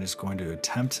you and is going to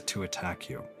attempt to attack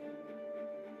you.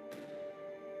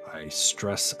 I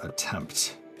stress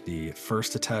attempt. The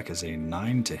first attack is a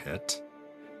 9 to hit.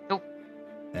 Nope.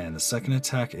 And the second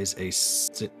attack is a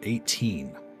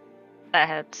 18. That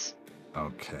hits.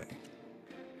 Okay.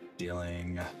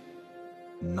 Dealing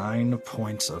 9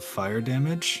 points of fire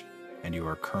damage, and you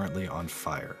are currently on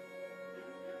fire.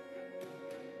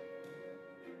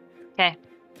 Okay.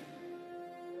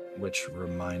 Which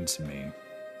reminds me,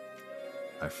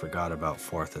 I forgot about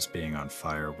Forthus being on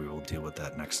fire. We will deal with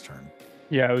that next turn.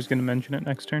 Yeah, I was going to mention it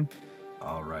next turn.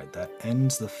 All right, that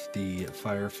ends the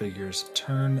fire figure's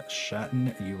turn.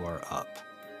 Shatton, you are up.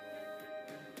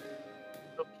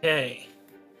 Okay.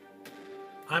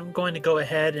 I'm going to go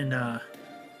ahead and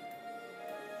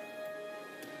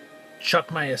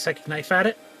chuck my psychic knife at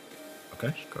it.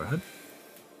 Okay, go ahead.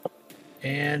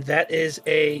 And that is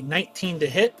a 19 to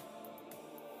hit.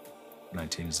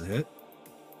 19 is a hit.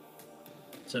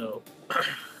 So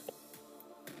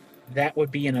that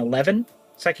would be an 11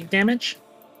 psychic damage.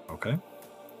 Okay.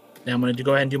 Now I'm going to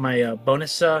go ahead and do my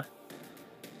bonus Okay.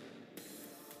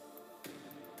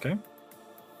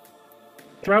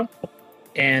 throw.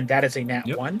 And that is a nat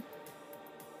Yep. 1.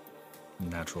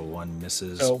 Natural 1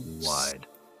 misses So- wide.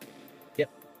 Yep.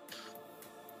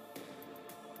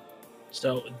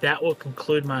 So that will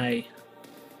conclude my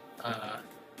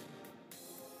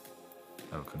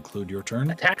That'll conclude your turn.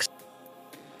 attacks.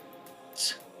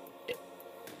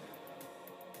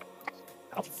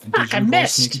 Oh, And fuck, I roll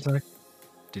missed! sneak attack?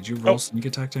 Did you roll Oh. sneak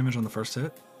attack damage on the first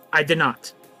hit? I did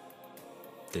not.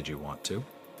 Did you want to?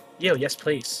 Yes,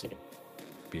 please.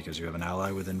 Because you have an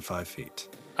ally within 5 feet.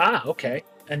 Ah, okay.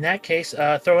 In that case,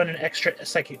 throw in an extra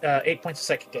psychic, 8 points of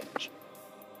psychic damage.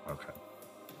 Okay.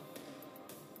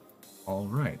 All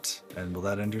right. And will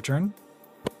that end your turn?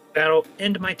 That'll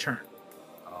end my turn.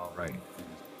 All right.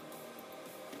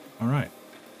 All right.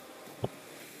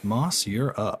 Moss,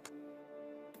 you're up.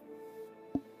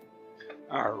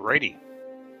 Alrighty.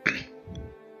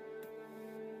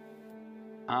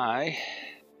 I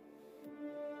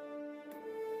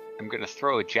am going to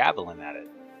throw a javelin at it.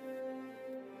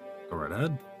 Go right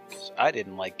ahead. 'Cause I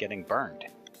didn't like getting burned.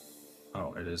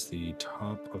 Oh, it is the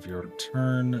top of your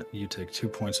turn. You take 2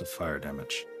 points of fire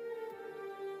damage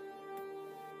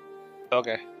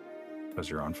Okay. because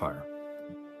you're on fire.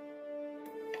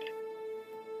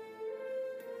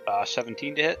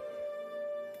 17 to hit.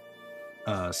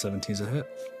 17's a hit.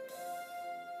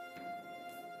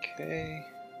 Okay.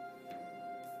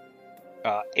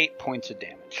 8 points of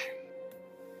damage.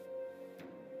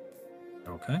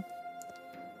 Okay.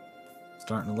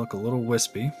 Starting to look a little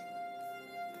wispy.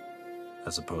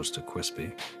 As opposed to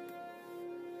quispy.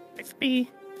 Crispy.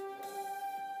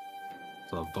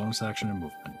 So bonus action and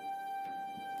movement.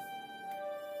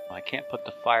 Well, I can't put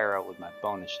the fire out with my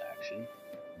bonus action.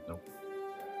 Nope.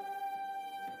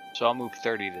 So I'll move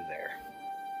 30 to there.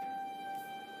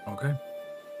 Okay.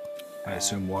 I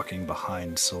assume walking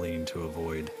behind Celine to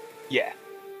avoid Yeah.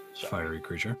 Sorry. fiery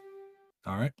creature.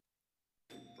 All right.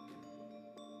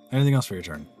 Anything else for your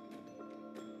turn?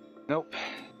 Nope.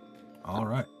 All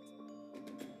right.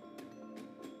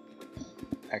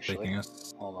 Actually, Taking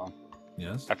us. hold on.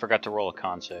 Yes. I forgot to roll a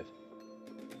con save.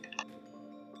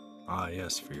 Ah,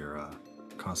 yes, for your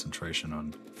concentration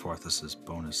on Forthus's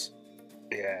bonus.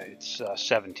 Yeah, it's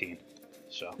 17.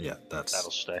 So Yeah, that's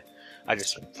that'll stay. I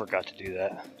just forgot to do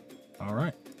that. all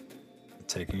right.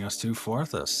 Taking us to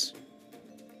Forthus.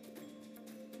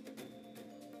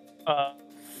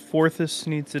 Forthus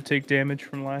needs to take damage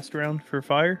from last round for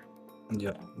fire.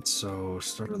 Yeah. So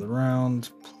start of the round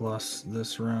plus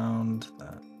this round.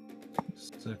 That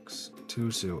 6,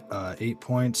 2, so 8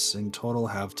 points in total.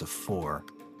 Have to 4.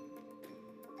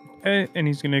 Okay, and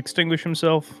he's going to extinguish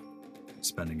himself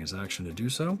Spending his action to do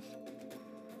so.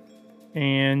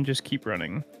 and just keep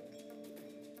running.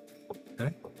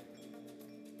 Okay.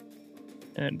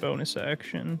 And bonus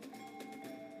action.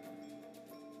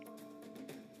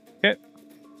 Okay.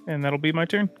 And that'll be my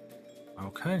turn.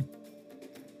 Okay.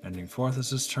 Ending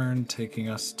Forthus' turn, taking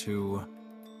us to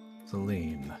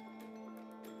Celine.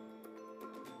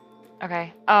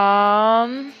 Okay.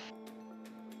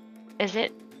 Is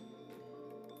it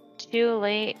too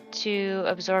late to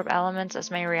absorb elements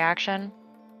as my reaction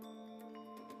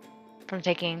from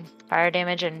taking fire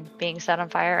damage and being set on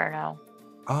fire, or no?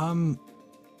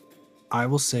 I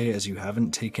will say, as you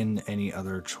haven't taken any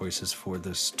other choices for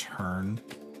this turn,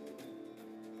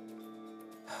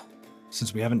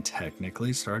 since we haven't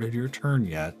technically started your turn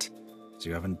yet, so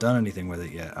you haven't done anything with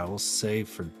it yet, I will say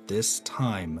for this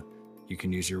time, you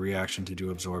can use your reaction to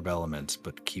do absorb elements,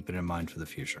 but keep it in mind for the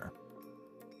future.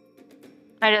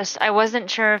 I wasn't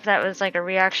sure if that was like a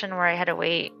reaction where I had to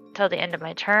wait till the end of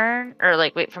my turn, or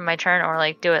like wait for my turn, or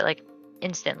like do it like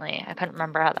instantly. I couldn't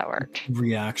remember how that worked.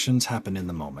 Reactions happen in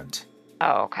the moment.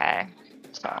 Oh, okay.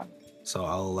 So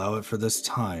I'll allow it for this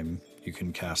time. You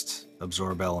can cast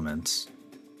absorb elements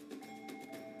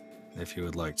if you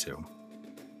would like to.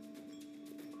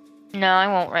 No, I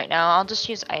won't right now. I'll just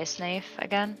use Ice Knife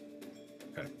again.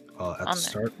 Okay. Well, at On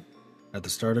the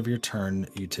start of your turn,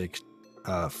 you take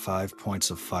 5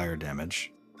 points of fire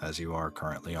damage, as you are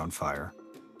currently on fire.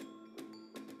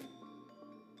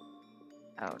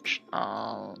 Ouch.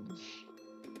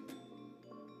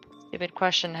 Stupid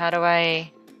question. How do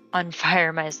I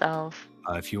unfire myself?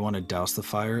 If you want to douse the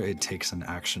fire, it takes an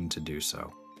action to do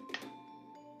so.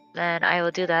 Then I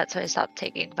will do that so I stop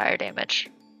taking fire damage.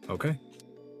 Okay.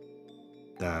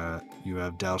 You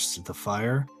have doused the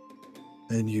fire,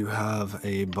 and you have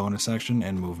a bonus action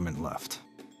and movement left.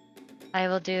 I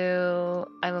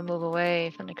will move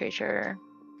away from the creature.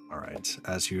 All right.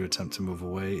 As you attempt to move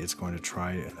away, it's going to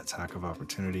try an attack of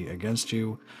opportunity against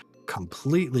you,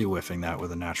 completely whiffing that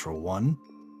with a natural 1.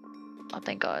 Oh,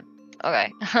 thank God.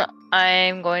 Okay.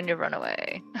 I'm going to run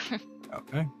away.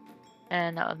 Okay.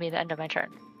 And that will be the end of my turn.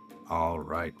 All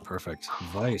right. Perfect.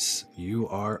 Vice, you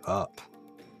are up.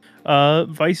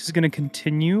 Vice is going to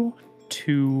continue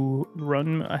to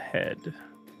run ahead.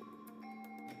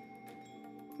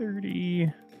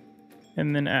 30,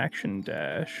 and then action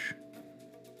dash.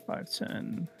 5,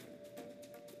 10,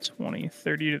 20,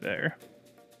 30 to there.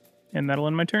 And that'll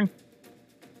end my turn.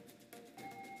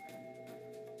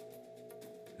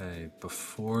 Okay,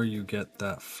 before you get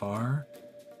that far,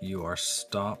 you are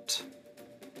stopped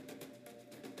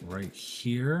right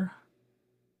here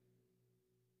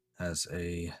as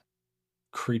a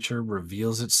creature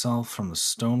reveals itself from the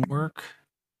stonework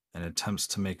and attempts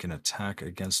to make an attack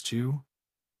against you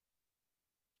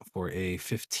for a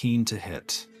 15 to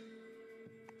hit.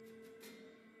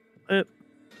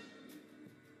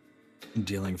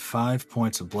 Dealing 5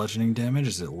 points of bludgeoning damage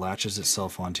as it latches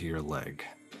itself onto your leg.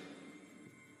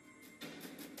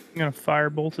 I'm going to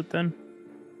firebolt it then.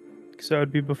 Because that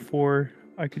would be before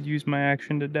I could use my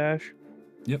action to dash.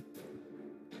 Yep.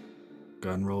 Go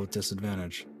ahead and roll with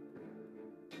disadvantage.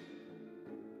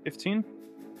 15.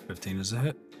 15 is a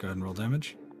hit. Go ahead and roll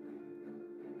damage.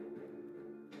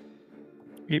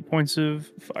 8 points of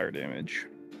fire damage.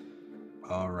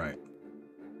 All right.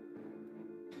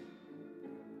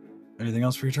 Anything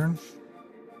else for your turn?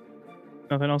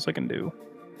 Nothing else I can do.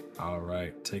 All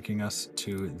right. Taking us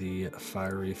to the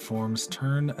fiery form's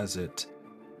turn. As it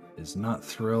is not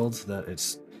thrilled that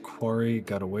its quarry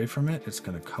got away from it, it's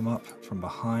going to come up from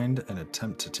behind and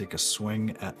attempt to take a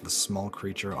swing at the small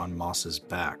creature on Moss's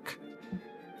back.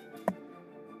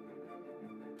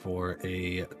 For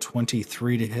a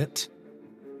 23 to hit.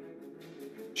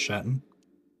 Shatton.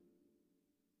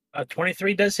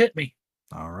 23 does hit me.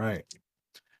 All right.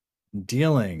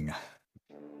 Dealing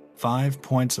 5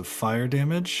 points of fire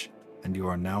damage, and you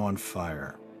are now on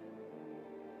fire.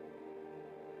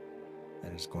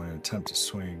 And is going to attempt to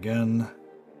swing again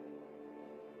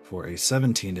for a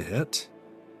 17 to hit.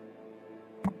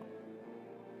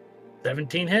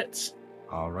 17 hits.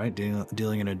 All right,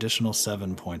 dealing an additional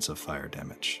 7 points of fire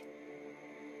damage.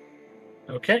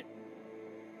 Okay.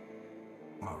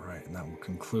 All right, and that will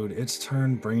conclude its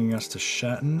turn, bringing us to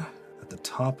Shatton. At the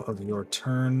top of your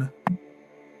turn,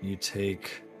 you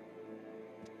take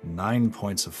 9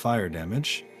 points of fire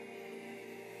damage.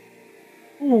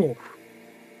 Ooh.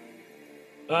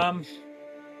 Oh.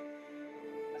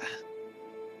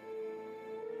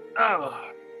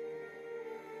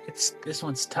 This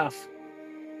one's tough.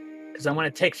 Because I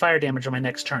want to take fire damage on my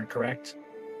next turn, correct?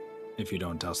 If you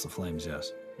don't douse the flames,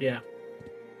 yes. Yeah.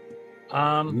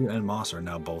 You and Moss are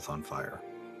now both on fire.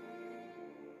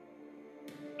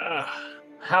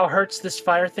 How hurts this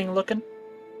fire thing looking?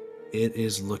 It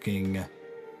is looking...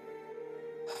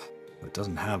 It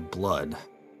doesn't have blood.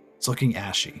 It's looking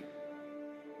ashy.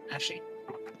 Ashy.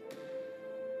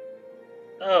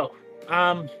 Oh,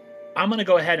 I'm gonna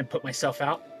go ahead and put myself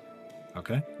out.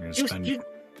 Okay. You're gonna You- spend. you-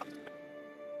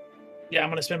 Yeah, I'm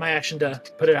gonna spend my action to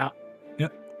put it out.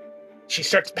 Yep. She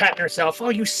starts patting herself. Oh,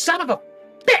 you son of a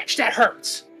bitch! That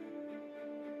hurts.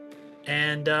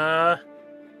 And I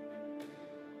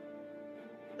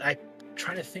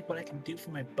try to think what I can do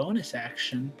for my bonus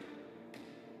action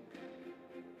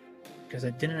because I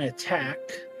didn't attack.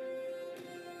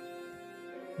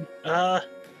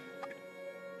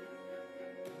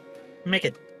 Make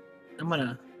it. I'm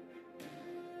gonna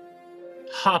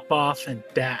hop off and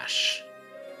dash.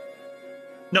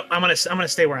 No, I'm gonna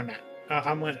stay where I'm at.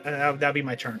 That'll be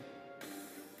my turn.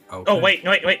 Okay. Oh wait,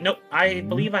 no. I Mhm.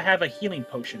 believe I have a healing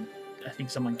potion. I think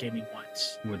someone gave me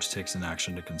once. Which takes an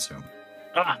action to consume.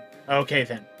 Okay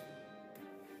then.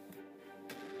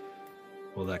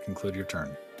 Will that conclude your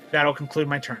turn? That'll conclude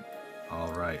my turn.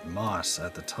 All right, Moss.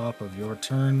 At the top of your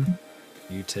turn,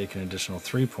 you take an additional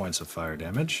 3 points of fire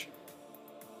damage.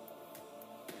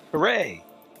 Hooray!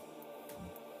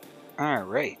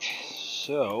 Alright,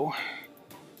 so...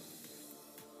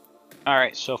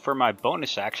 Alright, so for my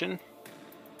bonus action,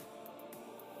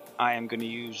 I am going to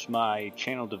use my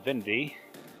Channel Divinity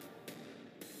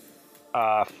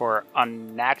for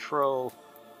Unnatural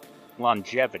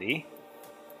Longevity.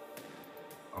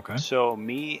 Okay. So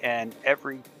me and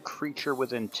every creature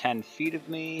within 10 feet of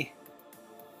me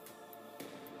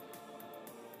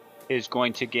is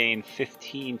going to gain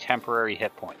 15 temporary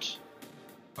hit points.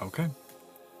 Okay.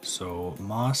 So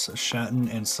Moss,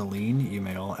 Shatton, and Celine, you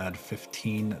may all add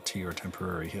 15 to your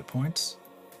temporary hit points.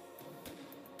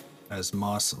 As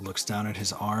Moss looks down at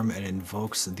his arm and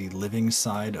invokes the living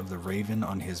side of the raven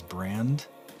on his brand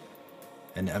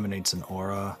and emanates an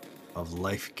aura of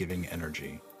life-giving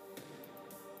energy.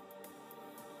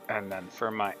 And then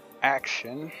for my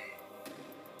action,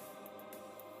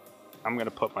 I'm going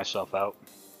to put myself out.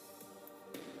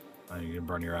 You can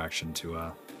burn your action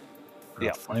to put Yeah.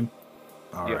 out the flame.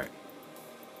 All Yeah. right.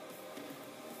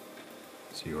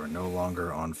 So you are no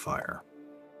longer on fire.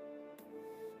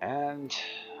 And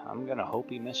I'm going to hope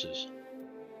he misses.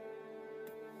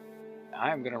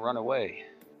 I'm going to run away.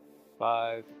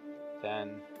 5,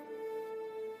 10,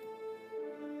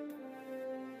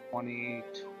 20,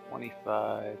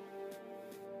 25,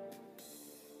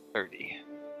 30.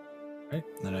 Right.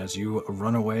 And as you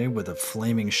run away with a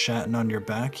flaming Shatton on your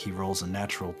back, he rolls a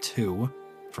natural 2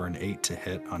 for an 8 to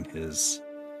hit on his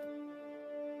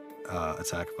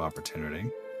attack of opportunity.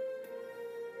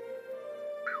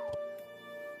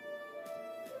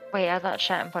 Wait, I thought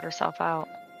Shatton put herself out.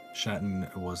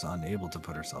 Shatton was unable to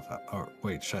put herself out. Oh,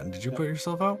 wait, Shatton, did you Yeah. put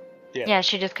yourself out? Yeah. Yeah,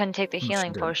 she just couldn't take the she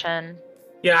healing did. potion.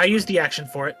 Yeah, I used the action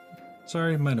for it.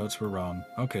 Sorry, my notes were wrong.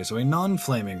 Okay, so a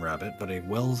non-flaming rabbit, but a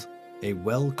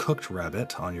well-cooked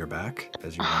rabbit on your back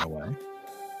as you run away.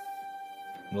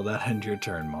 Will that end your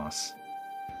turn, Moss?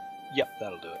 Yep,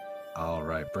 that'll do it. All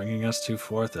right, bringing us to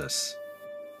Forthus.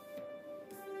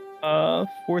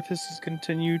 Forthus is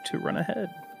continue to run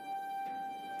ahead.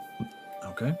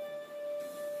 Okay.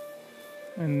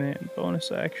 And then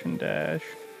bonus action dash.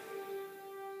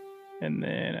 And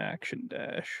then action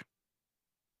dash.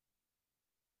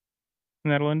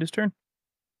 And that'll end his turn.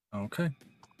 Okay.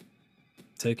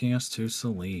 Taking us to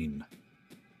Celine.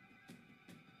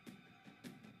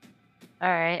 All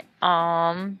right.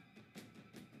 I'm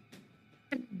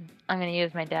gonna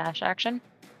use my dash action.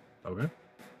 Okay.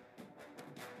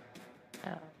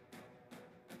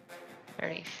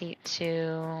 30 feet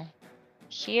to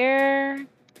here.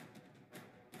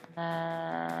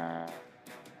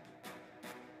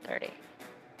 30.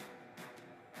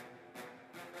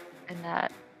 And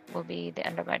that will be the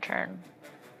end of my turn.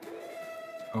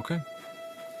 Okay.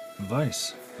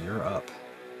 Vice, you're up.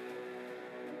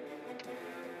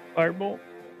 Firebolt.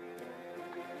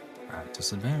 At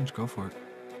disadvantage, go for it.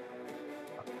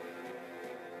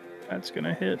 That's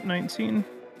gonna hit 19.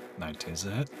 19's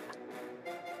a hit.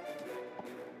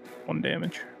 1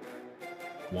 damage.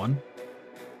 1.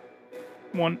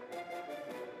 1.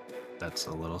 That's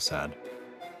a little sad.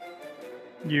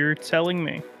 You're telling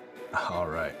me. All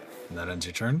right. And that ends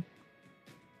your turn?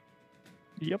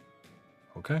 Yep.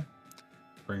 Okay.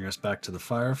 Bringing us back to the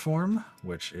fire form,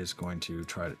 which is going to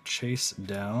try to chase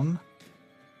down.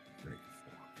 3, 4,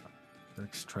 5,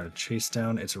 6. Try to chase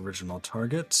down its original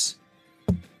targets.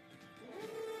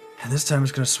 And this time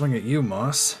it's going to swing at you,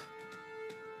 Moss.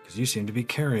 Because you seem to be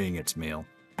carrying its meal.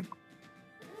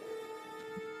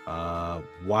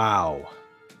 Wow.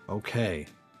 Okay.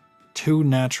 2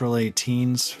 natural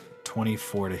 18s,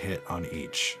 24 to hit on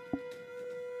each.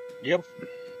 Yep.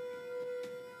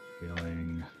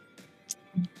 Feeling.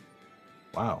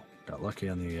 Wow. Got lucky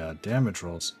on the damage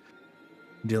rolls.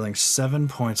 dealing 7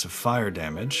 points of fire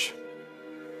damage.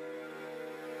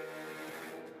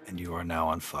 And you are now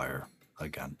on fire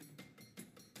again.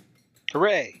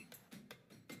 Hooray!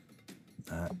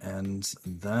 That ends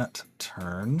that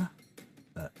turn.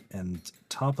 That ends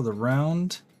top of the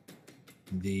round.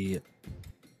 The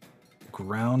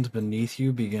ground beneath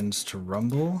you begins to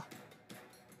rumble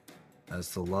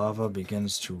as the lava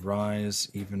begins to rise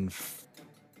even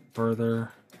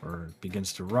further, or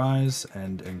begins to rise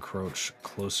and encroach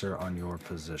closer on your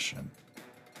position.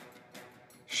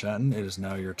 Shatton, it is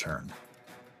now your turn.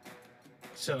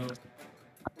 So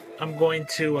I'm going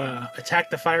to attack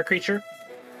the fire creature.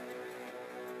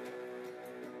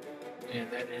 And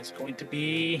that is going to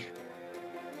be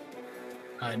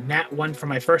a nat 1 for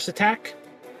my first attack.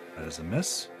 That is a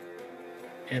miss.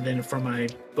 And then for my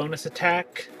bonus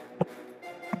attack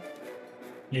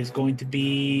is going to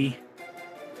be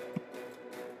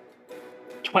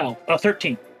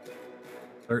 13.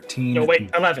 13. No, wait,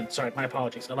 11. Sorry, my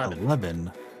apologies. 11.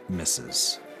 11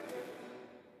 misses.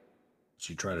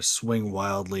 So you try to swing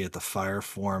wildly at the fire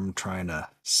form, trying to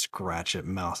scratch at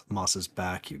Moss's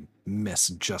back. You miss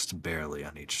just barely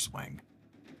on each swing.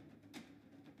 I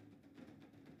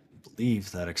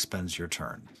believe that expends your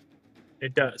turn.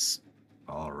 It does.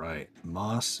 All right.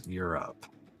 Moss, you're up.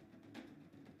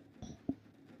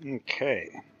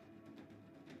 Okay.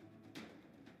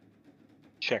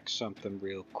 Check something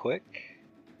real quick.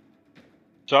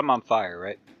 So I'm on fire,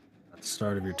 right? At the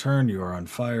start of your turn, you are on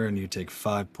fire and you take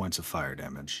 5 points of fire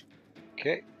damage.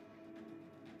 Okay.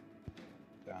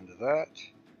 Down to that.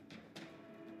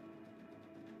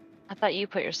 I thought you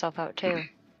put yourself out too.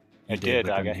 I You did,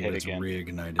 but I then got he hit was again.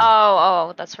 Reignited.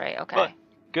 Oh, that's right. Okay. But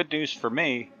good news for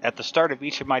me, at the start of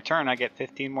each of my turn, I get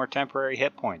 15 more temporary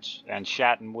hit points, and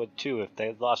Shatton would too if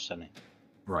they lost any.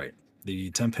 Right.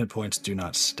 The temp hit points do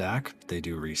not stack, they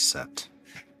do reset.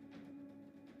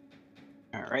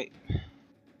 All right.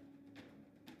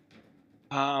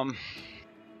 I'm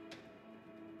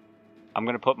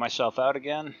gonna put myself out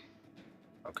again.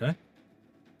 Okay.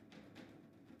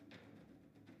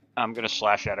 I'm gonna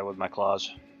slash at it with my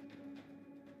claws.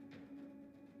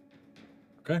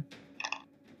 Okay.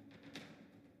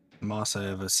 Moss, I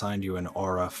have assigned you an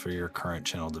aura for your current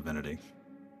channel divinity.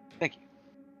 Thank you.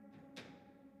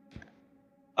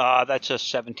 That's a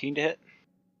 17 to hit.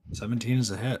 17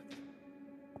 is a hit.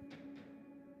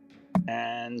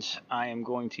 And I am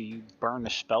going to burn a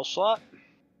spell slot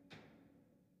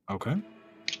Okay.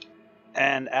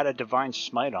 and add a divine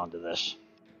smite onto this.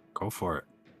 Go for it.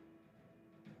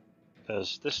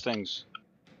 Because this thing's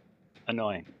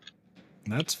annoying.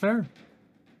 That's fair.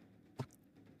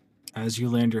 As you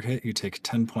land your hit, you take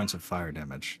 10 points of fire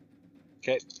damage.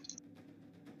 Okay.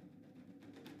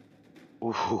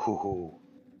 Ooh.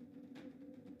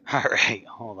 Alright,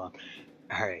 hold on.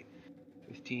 Alright.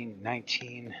 15,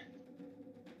 19.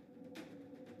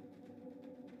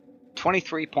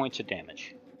 23 points of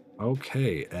damage.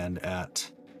 Okay, and at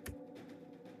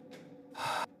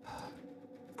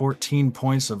 14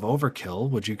 points of overkill,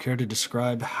 would you care to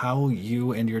describe how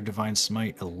you and your divine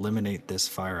smite eliminate this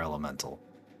fire elemental?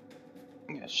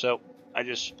 Yeah, so I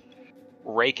just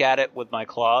rake at it with my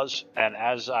claws, and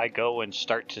as I go and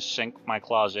start to sink my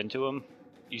claws into him,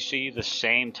 you see the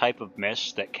same type of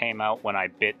mist that came out when I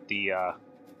bit the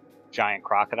giant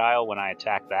crocodile when I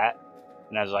attacked that.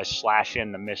 And as I slash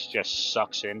in, the mist just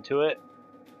sucks into it.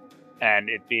 And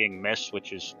it being mist,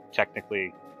 which is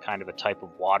technically kind of a type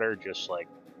of water, just like,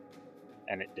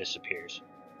 and it disappears.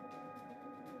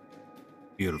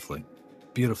 Beautifully.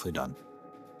 Beautifully done.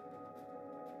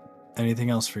 Anything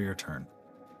else for your turn?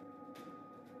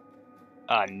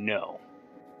 No.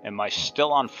 Am I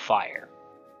still on fire?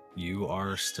 You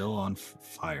are still on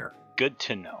fire. Good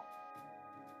to know.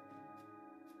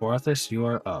 Porthos, you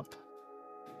are up.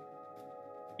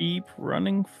 Keep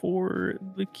running for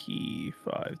the key.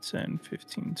 5, 10,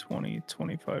 15, 20,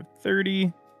 25,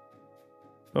 30.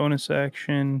 Bonus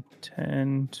action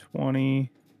 10,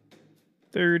 20,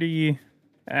 30.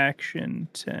 Action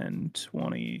 10,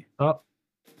 20. Up.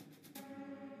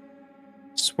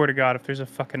 Swear to God, if there's a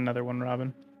fucking another one,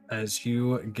 Robin. As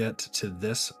you get to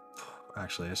this,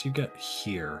 actually, as you get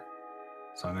here,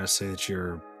 so I'm going to say that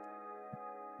your,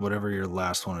 whatever your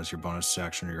last one is, your bonus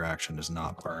action or your action is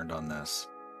not burned on this.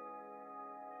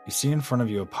 You see in front of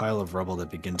you a pile of rubble that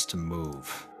begins to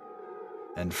move.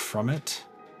 And from it,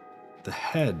 the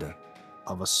head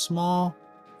of a small,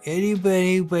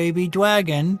 itty-bitty baby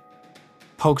dragon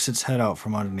pokes its head out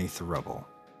from underneath the rubble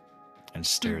and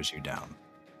stares you down.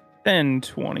 10,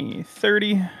 20,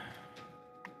 30.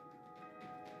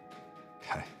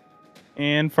 Okay.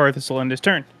 And Farthus will end his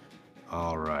turn.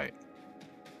 All right.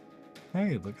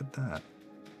 Hey, look at that.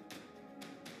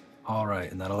 All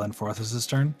right, and that'll end Forthus'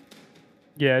 turn.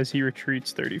 Yeah, as he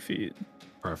retreats 30 feet.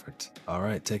 Perfect. All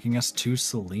right, taking us to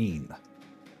Celine.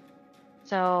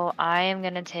 So I am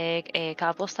gonna take a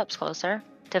couple steps closer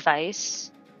to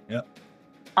Vice. Yep.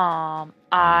 Keep your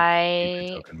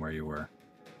I token where you were.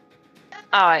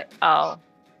 oh.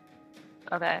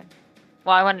 Okay.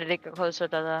 Well, I wanted to get closer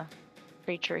to the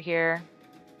creature here.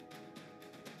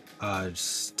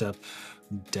 Step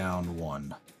down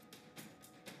 1.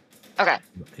 Okay.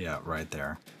 Yeah, right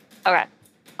there. Okay.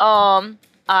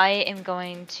 I am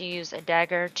going to use a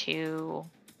dagger to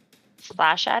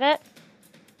slash at it.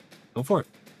 Go for it.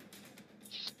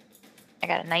 I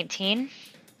got a 19.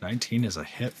 19 is a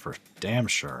hit for damn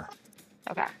sure.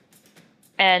 Okay.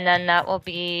 And then that will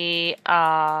be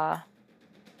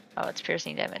it's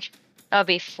piercing damage. That'll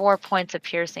be 4 points of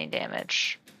piercing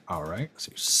damage. All right,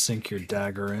 so you sink your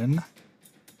dagger in.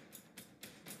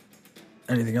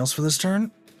 Anything else for this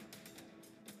turn?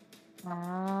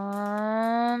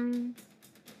 No,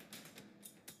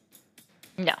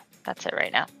 that's it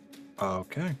right now.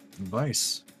 Okay,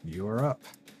 Vice, you are up.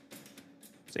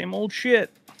 Same old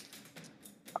shit.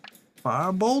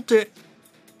 Firebolt it.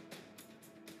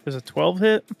 There's a 12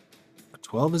 hit.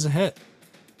 12 is a hit.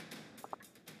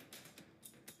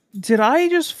 Did I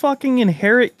just fucking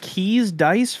inherit Key's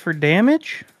dice for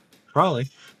damage? Probably.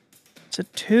 It's a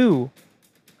 2.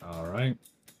 All right.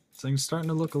 This thing's starting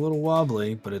to look a little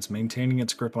wobbly, but it's maintaining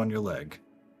its grip on your leg.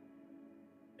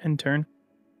 End turn.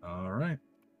 All right.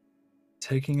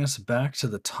 Taking us back to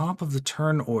the top of the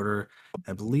turn order,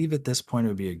 I believe at this point it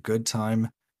would be a good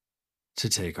time to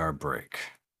take our break.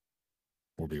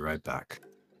 We'll be right back.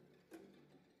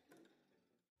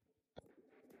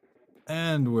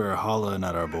 And we're hollering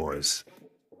at our boys.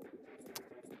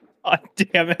 God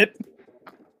damn it.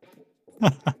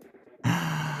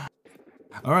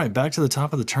 All right, back to the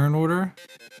top of the turn order.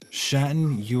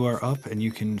 Shatton, you are up, and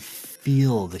you can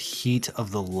feel the heat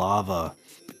of the lava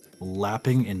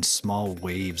lapping in small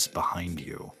waves behind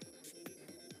you.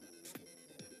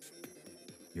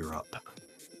 You're up.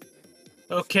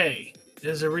 Okay.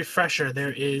 As a refresher,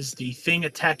 there is the thing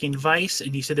attacking Vice,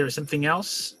 and you said there was something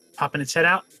else popping its head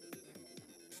out?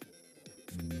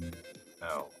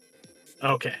 No.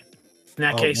 Okay. In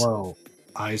that case... Well,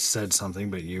 I said something,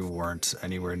 but you weren't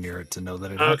anywhere near it to know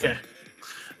that it Okay. happened.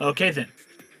 Okay, then.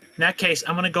 In that case,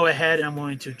 I'm going to go ahead and I'm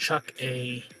going to chuck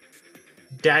a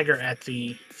dagger at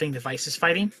the thing the Vice is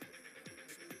fighting.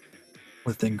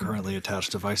 The thing currently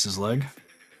attached to Vice's leg.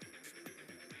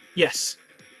 Yes.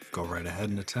 Go right ahead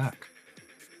and attack.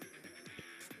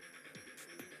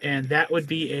 And that would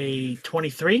be a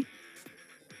 23.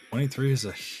 23 is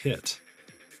a hit.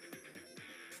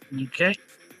 Okay.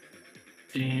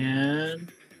 And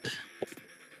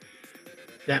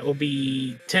that will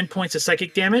be 10 points of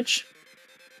psychic damage.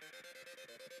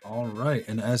 All right,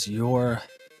 and as your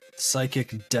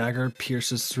psychic dagger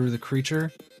pierces through the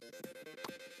creature,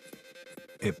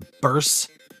 it bursts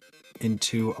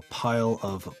into a pile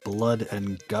of blood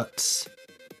and guts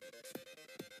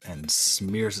and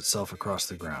smears itself across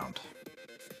the ground.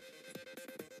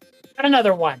 Got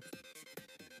another one.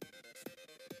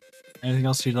 Anything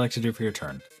else you'd like to do for your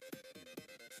turn?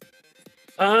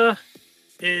 I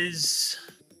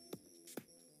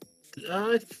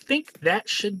think that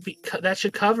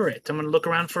should cover it. I'm going to look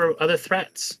around for other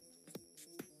threats.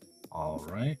 All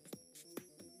right.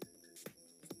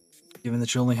 Given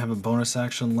that you only have a bonus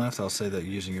action left, I'll say that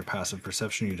using your passive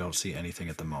perception, you don't see anything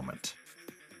at the moment.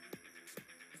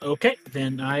 Okay,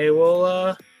 then I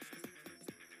will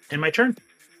end my turn.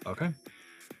 Okay.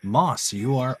 Moss,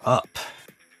 you are up.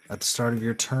 At the start of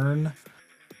your turn,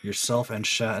 yourself and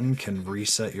Shatton can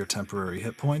reset your temporary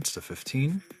hit points to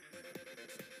 15.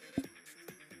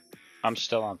 I'm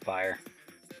still on fire.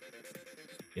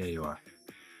 Yeah, you are.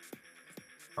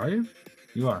 Are you?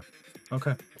 You are.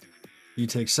 Okay. You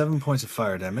take 7 points of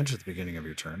fire damage at the beginning of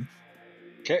your turn.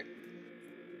 Okay.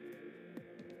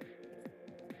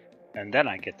 And then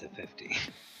I get to 50.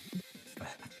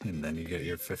 And then you get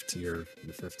your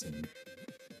 15.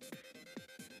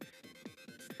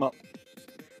 Well.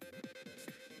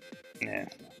 Yeah.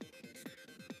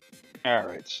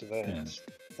 Alright, so that's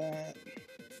that.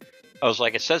 I was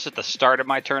like, it says at the start of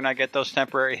my turn I get those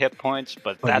temporary hit points,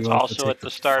 but that's you also also take at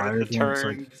the start fire of the damage,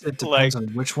 turn. like, it depends on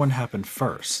which one happened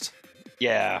first.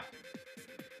 Yeah.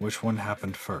 Which one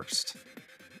happened first?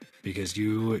 Because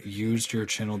you used your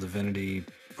channel divinity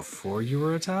before you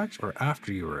were attacked or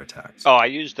after you were attacked? Oh, I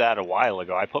used that a while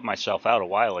ago. I put myself out a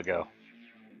while ago.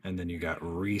 And then you got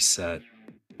reset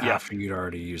after you'd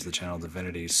already used the channel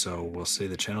divinity. So we'll say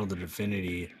the channel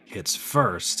divinity hits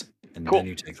first, and Cool. then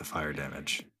you take the fire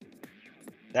damage.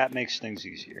 That makes things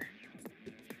easier.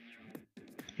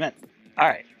 Man. All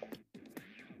right.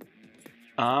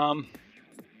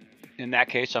 In that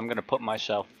case, I'm gonna put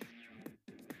myself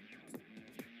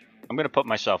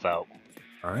out.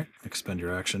 All right. Expend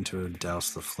your action to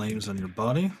douse the flames on your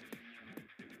body.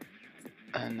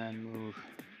 And then move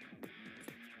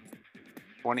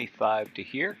 25 to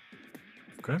here.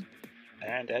 Okay.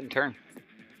 And end turn.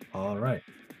 All right.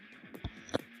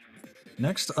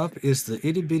 Next up is the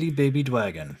itty bitty baby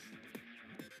dwagon.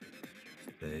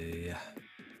 The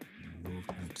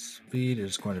movement speed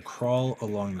is going to crawl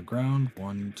along the ground.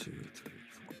 1, 2, 3,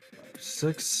 4, 5,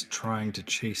 6. Trying to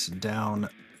chase down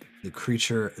the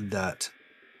creature that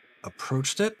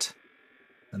approached it.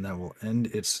 And that will end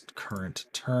its current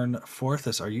turn.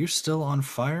 Forthus, are you still on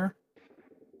fire?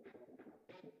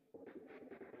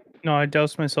 No, I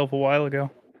doused myself a while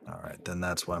ago. All right, then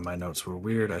that's why my notes were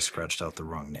weird. I scratched out the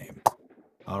wrong name.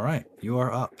 All right, you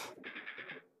are up.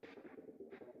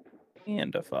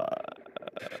 And a 5,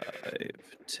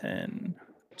 10,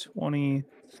 20,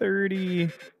 30.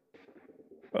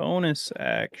 Bonus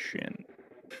action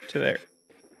to there.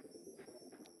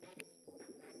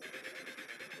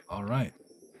 All right.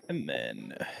 And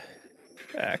then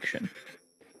action.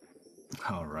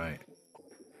 All right.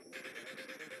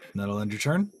 That'll end your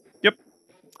turn? Yep.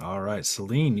 All right,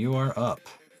 Celine, you are up.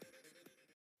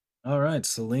 All right,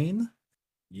 Celine,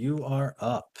 you are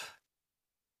up.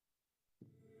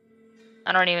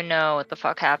 I don't even know what the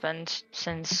fuck happened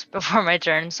since before my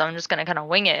turn, so I'm just gonna kind of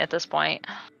wing it at this point.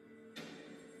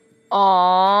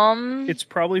 It's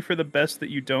probably for the best that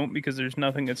you don't, because there's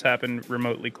nothing that's happened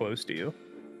remotely close to you.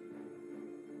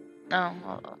 No,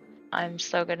 well, I'm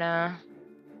still gonna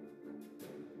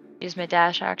use my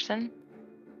dash action.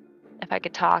 If I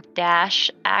could talk, dash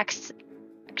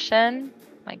action.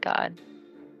 My God.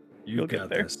 You'll get got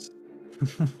there. this.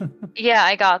 Yeah,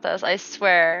 I got this. I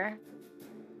swear.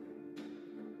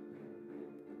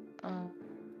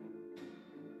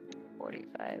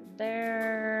 45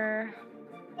 there.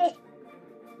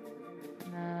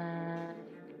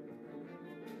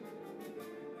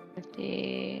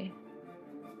 50.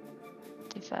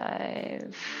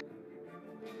 55.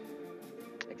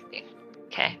 60.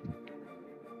 Okay.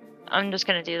 I'm just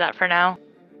gonna do that for now.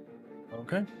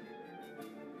 Okay.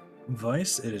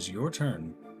 Vice, it is your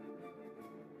turn.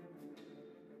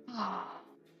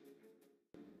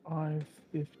 5,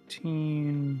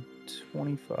 15,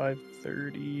 25,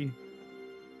 30,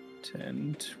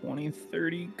 10, 20,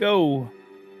 30, go!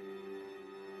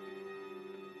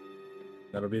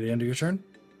 That'll be the end of your turn?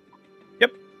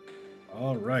 Yep.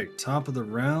 All right, top of the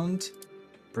round.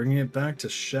 Bringing it back to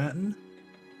Shatton.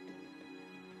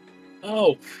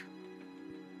 Oh.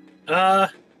 I'm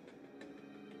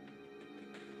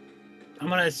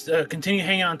gonna continue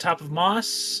hanging on top of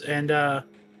Moss and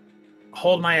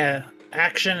hold my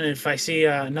action. And if I see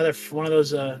another one of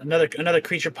those another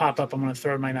creature pop up, I'm gonna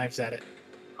throw my knives at it.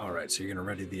 All right, so you're going to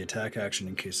ready the attack action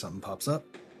in case something pops up?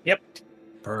 Yep.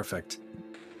 Perfect.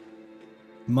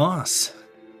 Moss,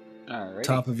 All right.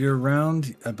 top of your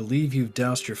round. I believe you've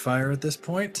doused your fire at this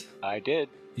point. I did.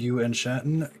 You and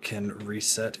Shatton can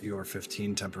reset your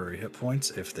 15 temporary hit points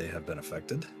if they have been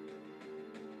affected.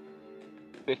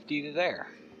 50 to there.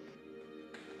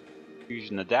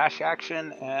 Using the dash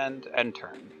action and end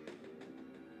turn.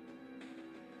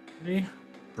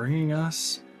 Bringing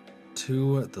us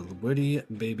to the witty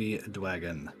baby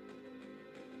dwagon,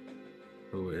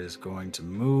 who is going to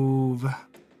move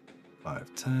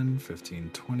 5, 10, 15,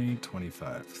 20,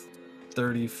 25,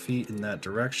 30 feet in that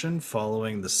direction,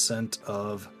 following the scent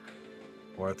of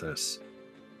Forthus.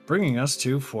 Bringing us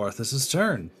to Forthus's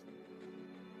turn.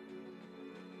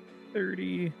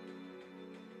 30,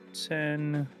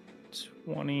 10,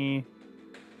 20,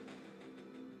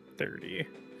 30.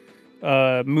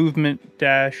 Movement,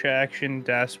 dash action,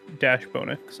 dash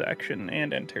bonus action,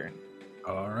 and end turn.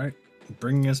 All right.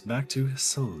 Bringing us back to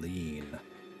Celine.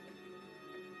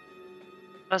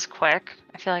 That was quick.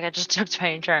 I feel like I just took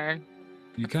my turn.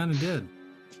 You kind of did.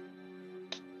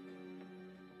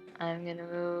 I'm gonna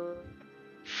move.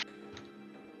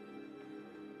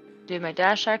 Do my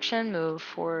dash action, move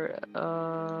for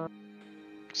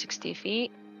 60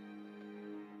 feet.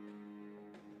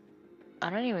 I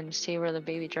don't even see where the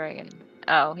baby dragon.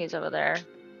 Oh, he's over there.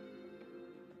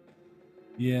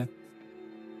 Yeah.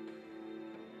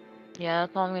 Yeah,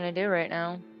 that's all I'm gonna do right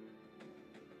now.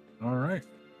 All right.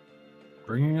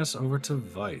 Bringing us over to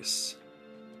Vice.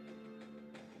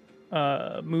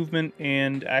 Movement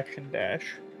and action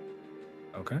dash.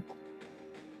 Okay.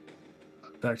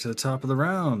 Back to the top of the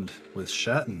round with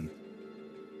Shatton.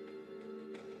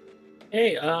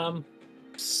 Hey,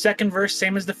 second verse,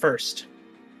 same as the first.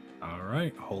 All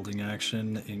right. Holding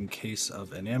action in case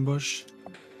of an ambush.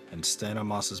 and stand on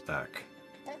Moss's back.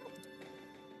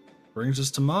 Brings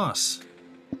us to Moss.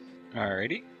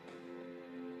 Alrighty.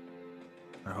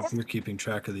 I hope you're keeping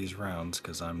track of these rounds,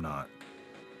 because I'm not.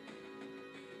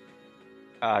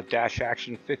 Dash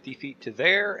action 50 feet to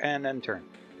there, and then turn.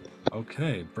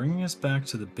 Okay, bringing us back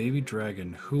to the baby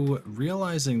dragon, who,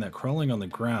 realizing that crawling on the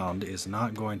ground is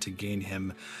not going to gain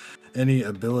him any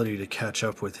ability to catch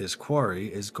up with his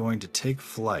quarry, is going to take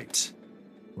flight,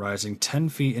 rising 10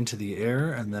 feet into the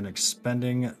air and then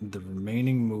expending the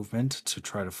remaining movement to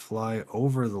try to fly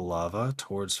over the lava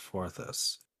towards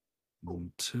Forthus.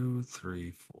 1, 2,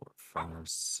 3, 4, 5,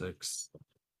 6,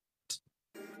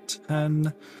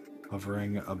 10.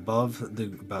 Hovering above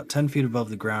about 10 feet above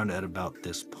the ground at about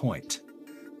this point.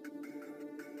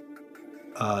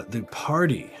 The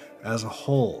party as a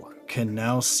whole can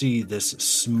now see this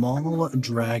small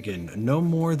dragon, no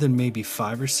more than maybe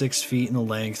 5 or 6 feet in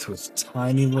length, with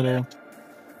tiny little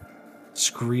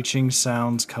screeching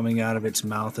sounds coming out of its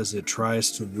mouth as it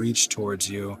tries to reach towards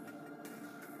you.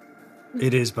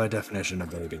 It is by definition a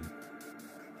baby.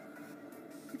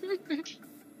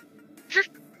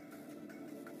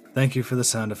 Thank you for the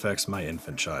sound effects, my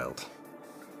infant child.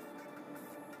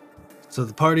 So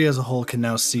the party as a whole can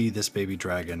now see this baby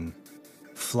dragon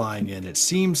flying in. It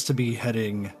seems to be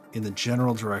heading in the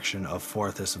general direction of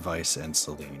Forthus, Vice, and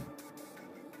Celine.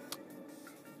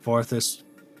 Forthus,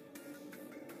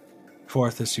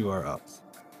 you are up.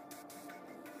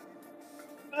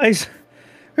 Guys,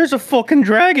 there's a fucking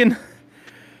dragon.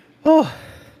 Oh.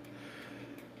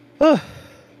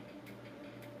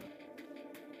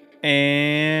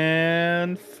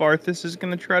 And Farthus is going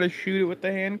to try to shoot it with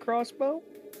the hand crossbow.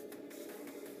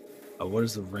 What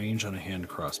is the range on a hand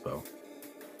crossbow?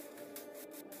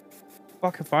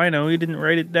 Fuck if I know. He didn't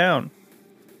write it down.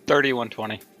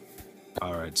 3120.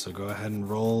 All right, so go ahead and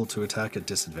roll to attack at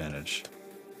disadvantage.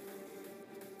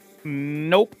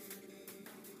 Nope.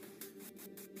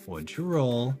 What'd you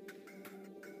roll?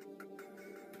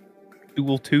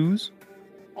 Dual twos.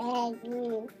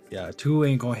 Yeah, 2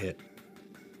 ain't gonna hit.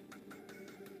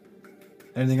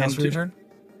 Anything else for your turn?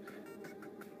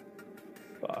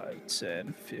 5,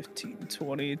 10, 15,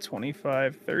 20,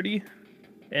 25, 30.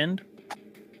 End.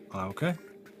 Okay.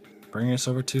 Bring us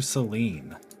over to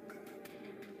Celine.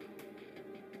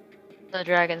 The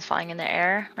dragon's flying in the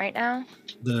air right now.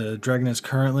 The dragon is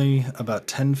currently about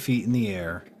 10 feet in the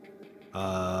air.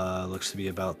 Looks to be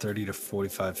about 30 to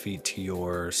 45 feet to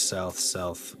your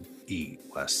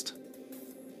south-southeast.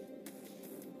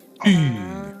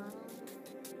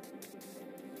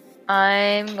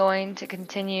 I'm going to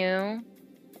continue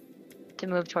to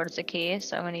move towards the key,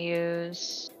 so I'm going to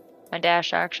use my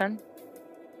dash action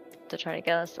to try to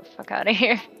get us the fuck out of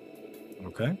here.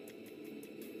 Okay.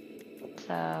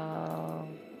 So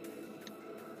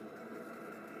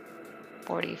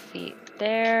 40 feet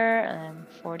there, and then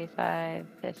 45,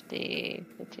 50,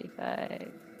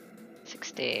 55,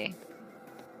 60.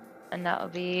 And that will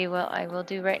be what I will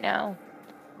do right now.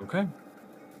 Okay.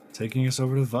 Taking us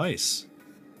over to Vice.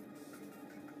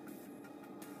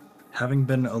 Having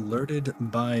been alerted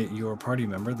by your party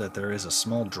member that there is a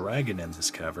small dragon in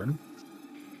this cavern.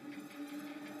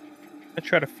 I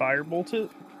try to firebolt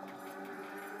it.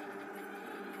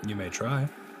 You may try.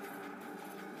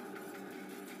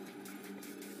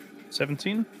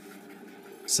 17.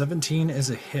 17 is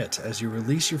a hit. As you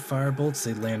release your firebolts,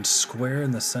 they land square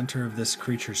in the center of this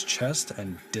creature's chest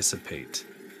and dissipate.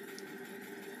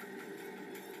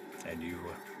 And you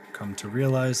come to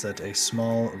realize that a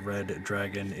small red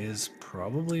dragon is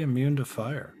probably immune to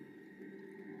fire.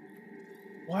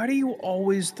 Why do you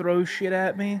always throw shit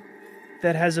at me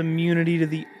that has immunity to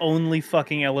the only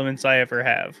fucking elements I ever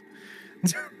have?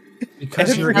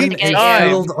 Because you're Every in a time.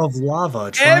 field of lava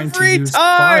trying to use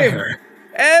time! fire.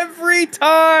 Every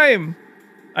time!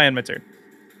 I end my turn.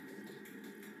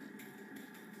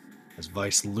 As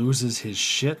Vice loses his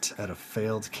shit at a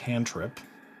failed cantrip,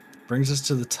 brings us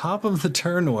to the top of the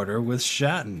turn order with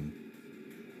Shatton.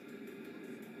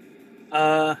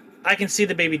 I can see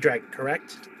the baby dragon,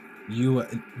 correct? You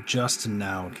just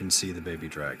now can see the baby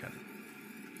dragon.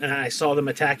 And I saw them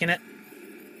attacking it.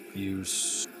 You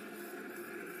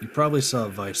probably saw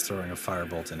Vice throwing a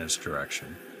firebolt in its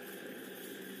direction.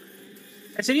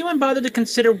 Has anyone bothered to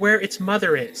consider where its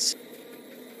mother is?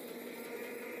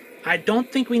 I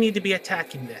don't think we need to be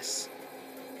attacking this.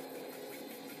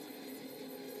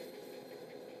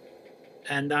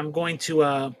 And I'm going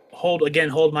to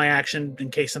hold my action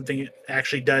in case something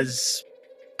actually does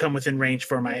come within range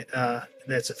for my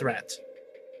that's a threat.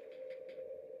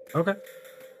 Okay.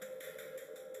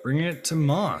 Bringing it to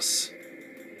Moss.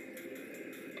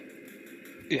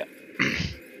 Yeah.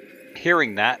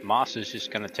 Hearing that, Moss is just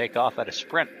going to take off at a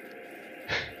sprint.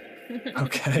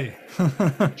 Okay.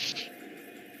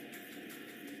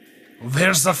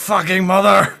 There's the fucking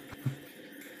mother!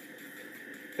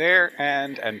 There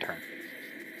and turn.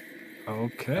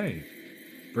 Okay.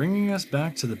 Bringing us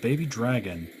back to the baby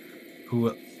dragon,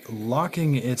 who,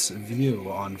 locking its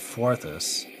view on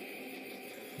Forthus.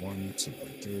 1, 2,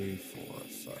 3, 4,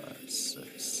 5,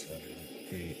 6, 7,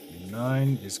 8,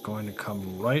 9 is going to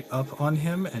come right up on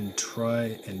him and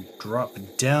try and drop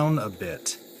down a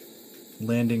bit,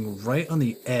 landing right on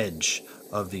the edge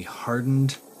of the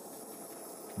hardened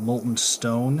molten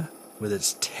stone with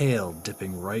its tail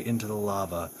dipping right into the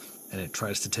lava, and it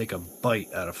tries to take a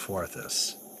bite out of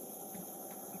Forthus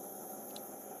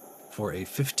for a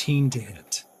 15 to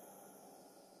hit.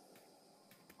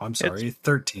 I'm sorry,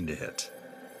 13 to hit.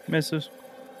 Misses.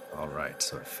 All right,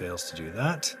 so it fails to do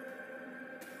that,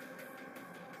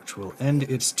 which will end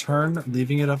its turn,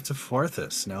 leaving it up to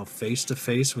Forthus, now face to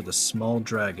face with a small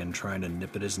dragon trying to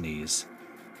nip at his knees.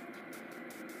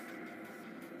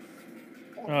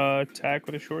 Attack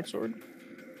with a short sword.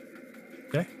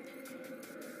 Okay,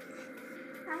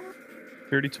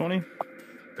 30-20.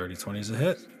 30-20 is a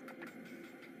hit.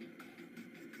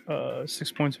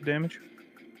 6 points of damage.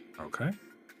 Okay.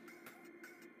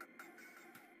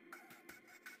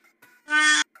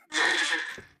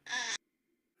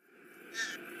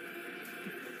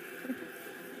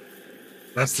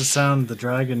 That's the sound the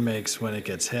dragon makes when it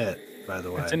gets hit, by the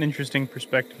way. That's an interesting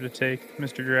perspective to take,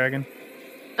 Mr. Dragon.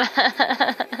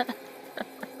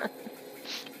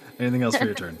 Anything else for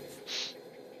your turn?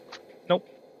 Nope.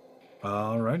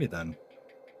 Alrighty then.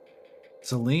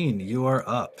 Celine, you are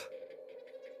up.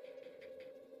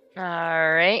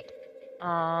 Alright.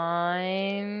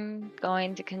 I'm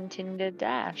going to continue to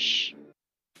dash.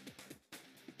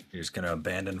 You're just gonna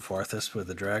abandon Forthus with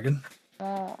the dragon?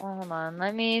 Well, hold on.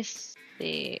 Let me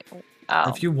see. Oh,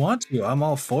 If you want to, I'm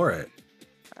all for it.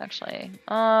 actually.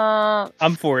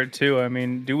 I'm for it too. I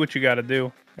mean, do what you gotta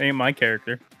do. It ain't my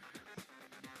character.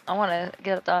 I want to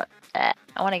get the. I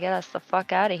want to get us the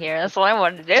fuck out of here. That's what I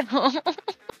wanted to do.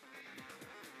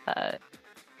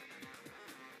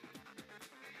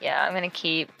 Yeah, I'm gonna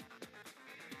keep.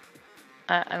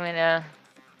 I'm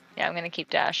gonna keep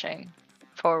dashing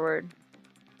forward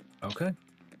Okay.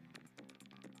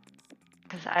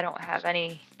 because I don't have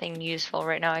anything useful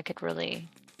right now I could really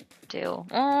do.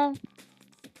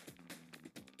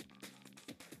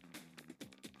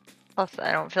 Plus,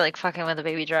 I don't feel like fucking with a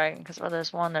baby dragon because where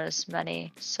there's one, there's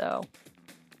many. So,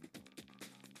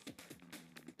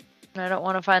 and I don't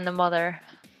want to find the mother.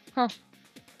 Huh.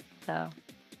 So.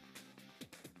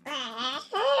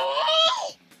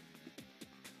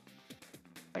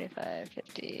 45,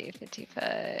 50,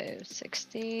 55,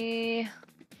 60.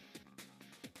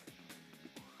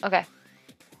 Okay.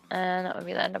 And that would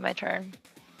be the end of my turn.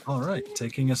 Alright,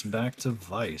 taking us back to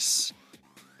Vice.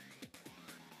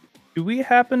 Do we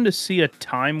happen to see a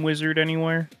time wizard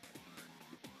anywhere?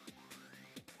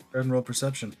 Go ahead and roll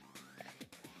perception.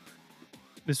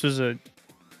 This was a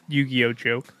Yu-Gi-Oh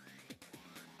joke.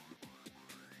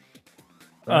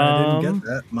 I didn't get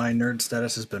that. My nerd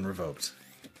status has been revoked.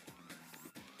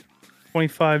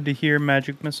 25 to hear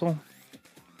magic missile.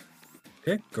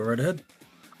 Okay, go right ahead.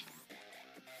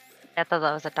 I thought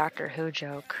that was a Doctor Who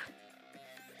joke.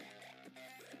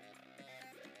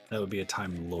 That would be a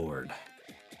Time Lord.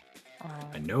 Oh.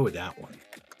 I know that one.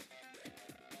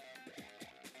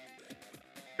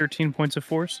 13 points of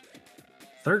force.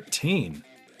 13.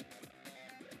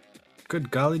 Good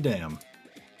golly damn.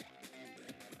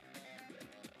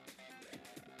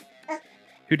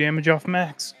 2 damage off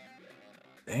max.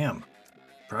 Damn.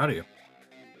 Proud of you.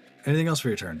 Anything else for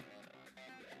your turn?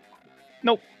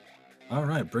 Nope. All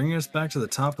right, bringing us back to the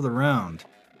top of the round.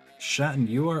 Shatton,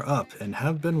 you are up and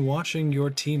have been watching your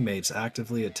teammates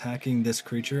actively attacking this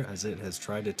creature as it has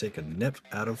tried to take a nip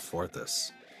out of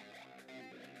Forthus.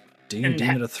 Do you And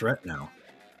deem it a threat now?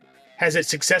 Has it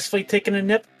successfully taken a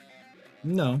nip?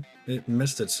 No, it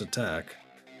missed its attack.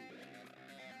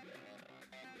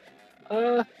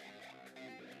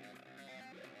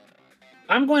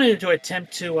 I'm going to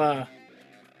attempt to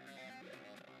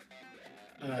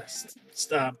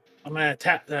I'm going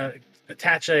to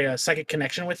attach a psychic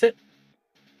connection with it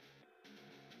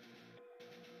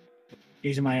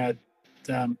using my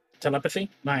telepathy,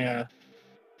 my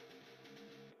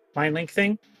mind link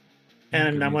thing,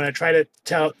 and I'm going to try to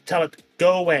tell it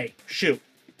go away, shoot.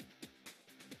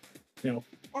 You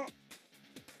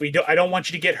know, I don't want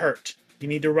you to get hurt. You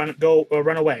need to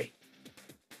run away.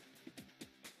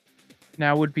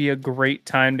 Now would be a great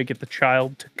time to get the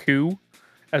child to coo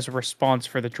as a response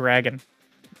for the dragon.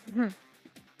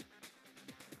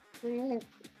 Okay,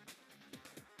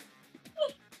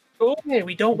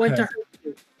 we don't want to Okay. hurt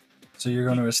you. So you're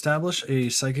going to establish a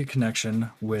psychic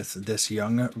connection with this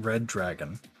young red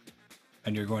dragon,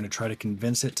 and you're going to try to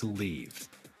convince it to leave.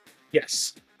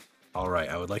 Yes. All right,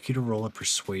 I would like you to roll a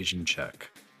persuasion check.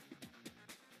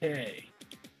 Okay.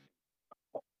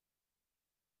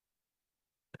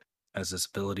 As this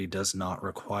ability does not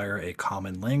require a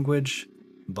common language,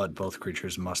 but both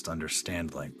creatures must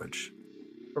understand language.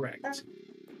 Correct.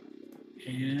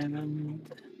 And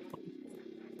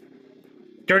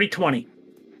dirty 20.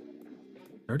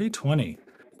 Dirty 20.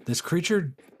 This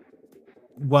creature,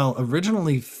 while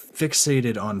originally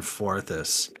fixated on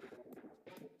Forthus,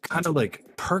 kind of like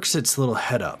perks its little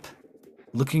head up,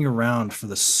 looking around for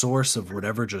the source of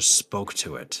whatever just spoke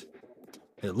to it.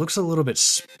 It looks a little bit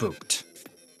spooked.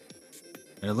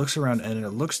 And it looks around and it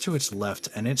looks to its left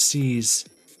and it sees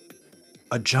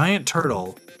a giant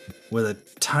turtle with a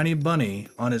tiny bunny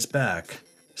on its back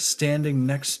standing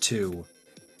next to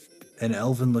an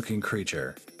elven-looking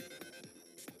creature.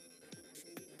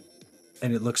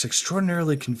 And it looks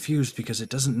extraordinarily confused because it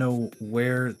doesn't know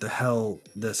where the hell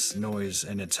this noise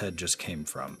in its head just came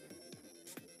from.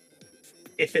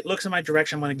 If it looks in my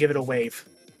direction, I'm going to give it a wave.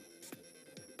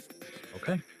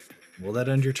 Okay. Will that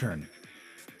end your turn?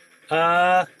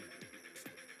 That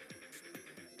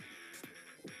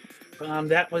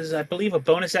was, I believe, a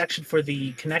bonus action for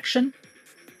the connection.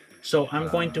 So I'm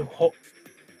going to hold.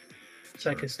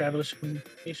 So I can establish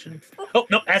communication. Oh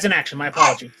no, as an action. My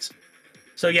apologies.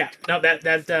 So yeah, no, that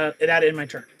it added in my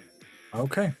turn.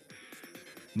 Okay.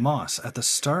 Moss, at the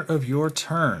start of your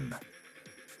turn,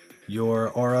 your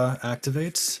aura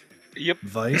activates. Yep.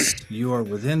 Vice, you are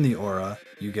within the aura.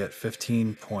 You get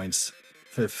 15 points,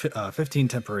 15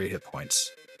 temporary hit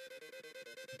points.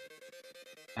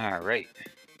 All right.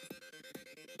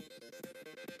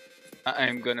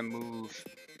 I'm gonna move.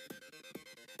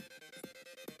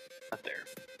 Not there.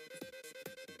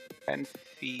 10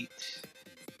 feet.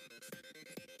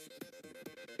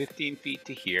 15 feet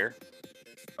to here.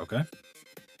 Okay.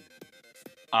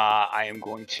 I am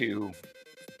going to.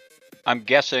 I'm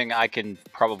guessing I can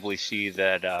probably see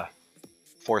that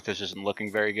Forthus isn't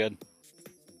looking very good.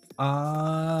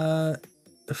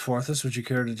 Forthus, would you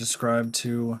care to describe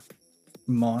to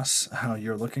Moss how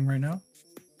you're looking right now?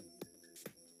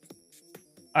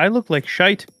 I look like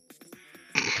shite.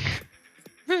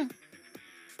 All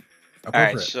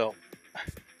right, so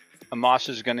Moss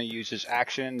is going to use his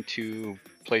action to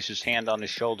place his hand on his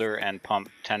shoulder and pump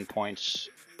 10 points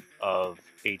of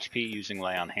HP using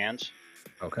Lay on Hands.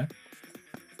 Okay.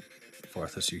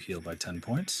 Forthus, you heal by 10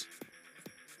 points.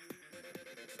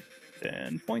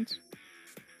 10 points.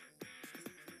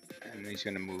 And he's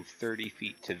going to move 30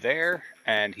 feet to there,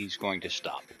 and he's going to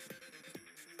stop.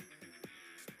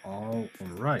 All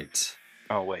right.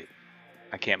 Oh, wait.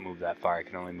 I can't move that far. I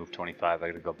can only move 25. I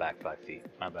got to go back 5 feet.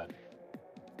 My bad.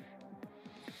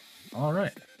 All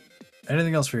right.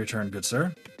 Anything else for your turn, good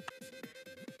sir?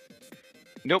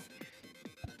 Nope.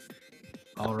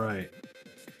 All right.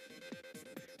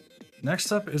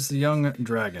 Next up is the young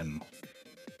dragon,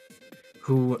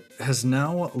 who has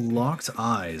now locked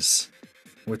eyes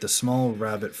with the small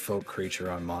rabbit folk creature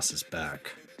on Moss's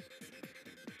back.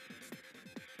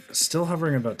 Still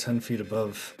hovering about 10 feet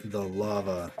above the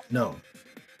lava. No,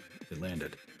 it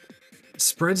landed. It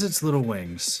spreads its little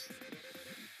wings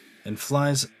and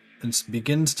flies and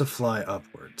begins to fly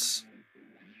upwards.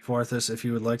 Forthus, if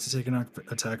you would like to take an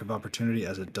attack of opportunity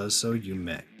as it does so, you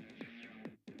may.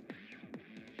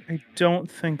 I don't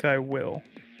think I will.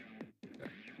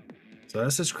 So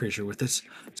that's this creature with this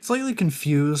slightly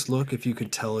confused look, if you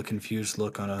could tell a confused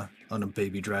look on a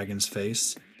baby dragon's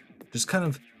face. Just kind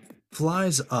of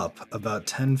flies up about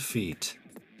 10 feet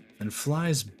and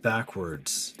flies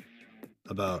backwards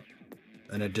about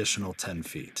an additional 10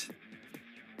 feet.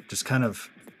 Just kind of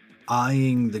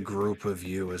eyeing the group of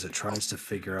you as it tries to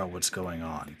figure out what's going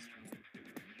on.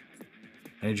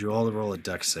 I need you all to roll a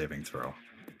dex saving throw,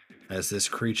 as this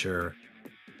creature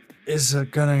is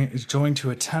going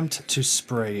to attempt to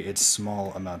spray its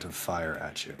small amount of fire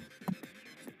at you.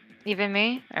 Even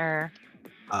me? Or.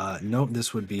 No,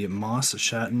 this would be Moss,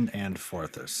 Shatton, and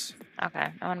Forthus.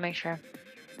 Okay, I want to make sure.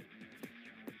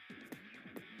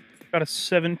 Got a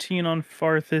 17 on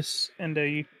Farthus and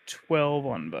a 12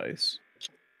 on Vice.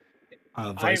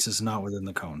 Vice is not within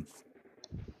the cone.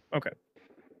 Okay.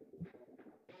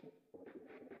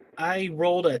 I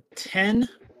rolled a 10,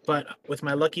 but with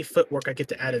my lucky footwork, I get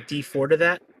to add a D4 to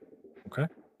that. Okay.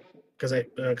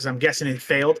 Because I'm guessing it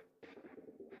failed.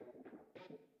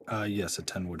 Yes, a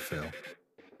 10 would fail.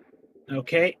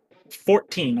 Okay,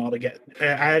 14 altogether.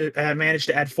 I managed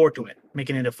to add 4 to it,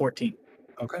 making it a 14.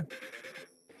 Okay.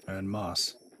 And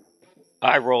Moss.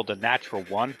 I rolled a natural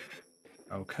 1,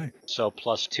 Okay. so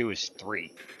 +2 is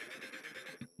 3.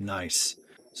 Nice.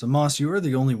 So, Moss, you are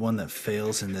the only one that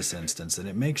fails in this instance, and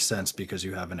it makes sense because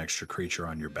you have an extra creature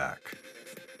on your back.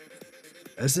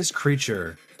 As this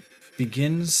creature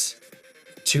begins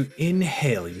to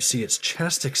inhale, you see its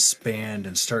chest expand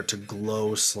and start to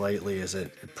glow slightly as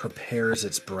it prepares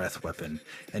its breath weapon.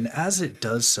 And as it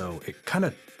does so, it kind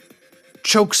of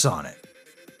chokes on it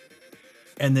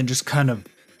and then just kind of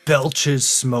belches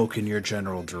smoke in your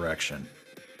general direction.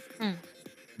 Hmm.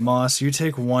 Moss, you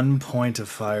take 1 point of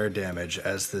fire damage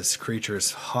as this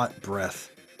creature's hot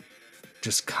breath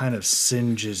just kind of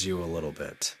singes you a little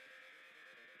bit.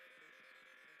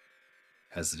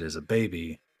 As it is a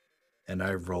baby, and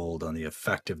I rolled on the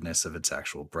effectiveness of its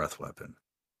actual breath weapon.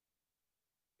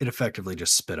 It effectively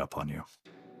just spit up on you.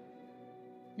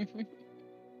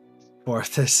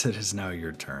 Porthos, it is now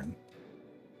your turn.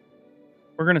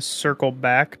 We're gonna circle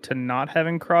back to not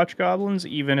having crotch goblins,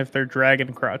 even if they're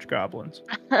dragon crotch goblins.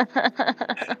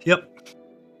 Yep.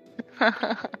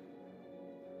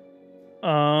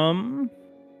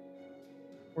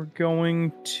 We're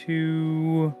going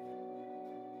to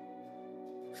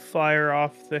fire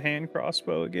off the hand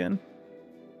crossbow again.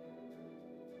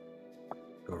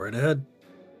 Go right ahead.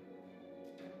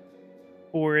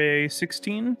 For a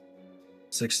 16.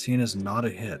 16 is not a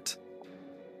hit.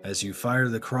 As you fire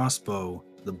the crossbow,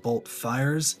 the bolt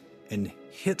fires and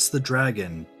hits the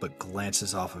dragon, but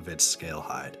glances off of its scale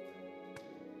hide.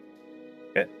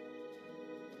 Okay.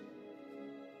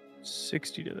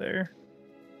 60 to there.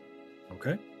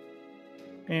 Okay.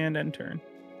 And end turn.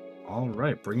 All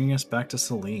right, bringing us back to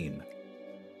Celine.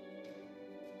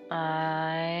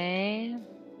 I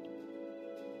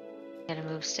gotta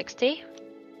move 60.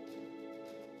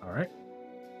 All right.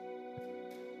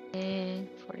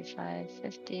 45,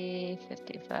 50,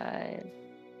 55,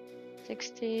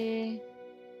 60,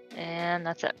 and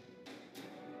that's it.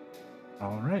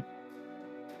 All right.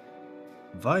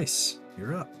 Vice,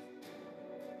 you're up.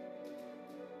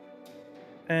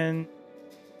 And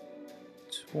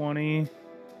 20,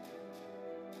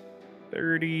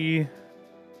 30,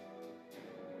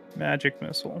 magic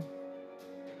missile.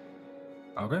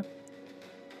 Okay.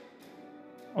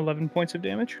 11 points of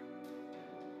damage.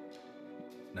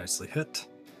 Nicely hit.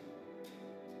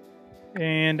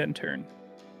 And end turn.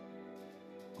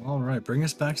 All right, bring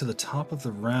us back to the top of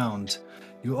the round.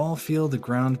 You all feel the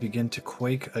ground begin to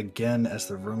quake again as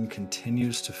the room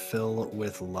continues to fill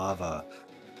with lava.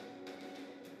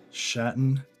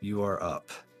 Shatton, you are up.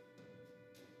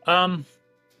 I'm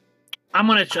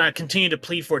gonna continue to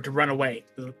plead for it to run away,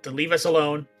 to leave us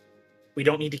alone. We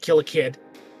don't need to kill a kid.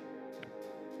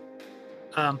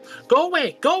 Go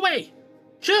away! Go away!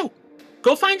 Shoo!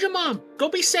 Go find your mom. Go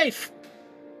be safe.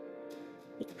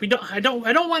 I don't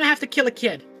want to have to kill a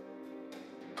kid.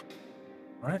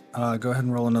 All right, go ahead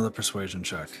and roll another persuasion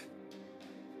check.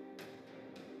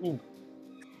 Ooh.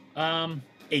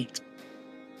 8.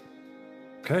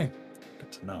 Okay,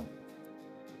 good to know.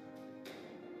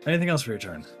 Anything else for your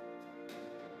turn?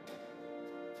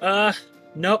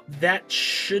 Nope. That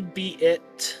should be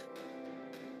it.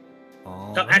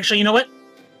 All Oh, right. actually, you know what?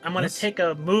 I'm gonna Yes. take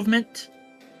a movement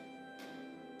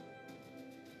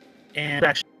and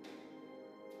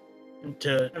I'm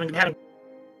gonna have him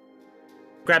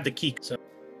grab the key. So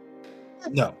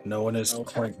No one has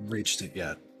Okay. quite reached it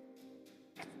yet.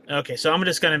 okay, so I'm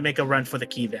just gonna make a run for the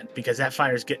key then, because that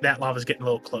lava's getting a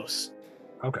little close.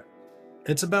 Okay.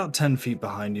 It's about 10 feet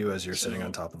behind you as you're sitting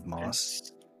on top of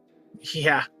moss.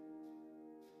 Yeah.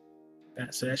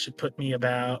 So that should put me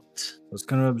about. It's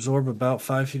going to absorb about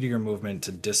 5 feet of your movement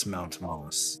to dismount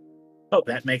moss. Oh,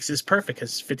 that makes this perfect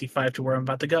because it's 55 to where I'm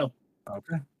about to go.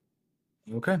 Okay.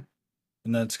 Okay.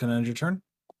 And that's going to end your turn?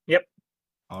 Yep.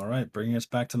 All right, bringing us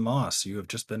back to moss. You have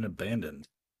just been abandoned.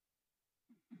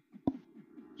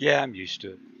 Yeah, I'm used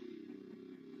to it.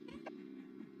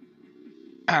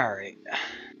 Alright.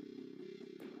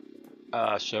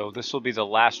 So this will be the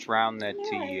last round that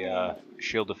the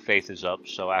Shield of Faith is up,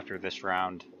 so after this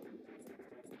round,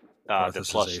 the Arthas's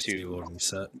plus AC 2. will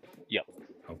reset. Yep.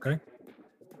 Okay.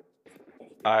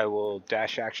 I will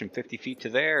dash action 50 feet to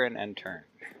there and end turn.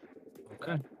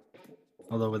 Okay.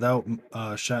 Although without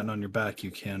Shatton on your back,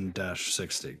 you can dash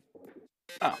 60.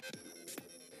 Oh.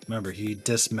 Remember, he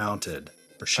dismounted.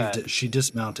 Or she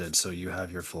dismounted, so you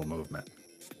have your full movement.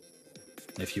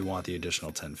 If you want the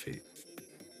additional 10 feet.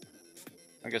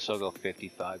 I guess I'll go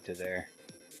 55 to there.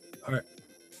 All right.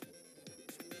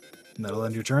 And that'll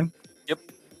end your turn? Yep.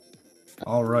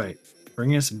 All right.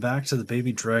 Bringing us back to the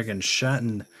baby dragon,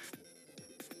 Shatton.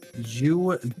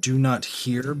 You do not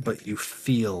hear, but you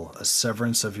feel a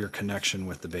severance of your connection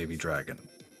with the baby dragon.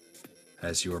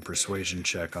 As your persuasion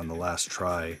check on the last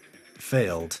try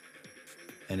failed,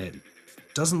 and it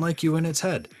doesn't like you in its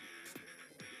head.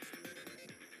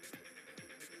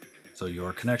 So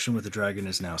your connection with the dragon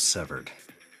is now severed.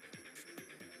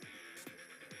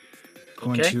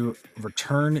 Going Okay. to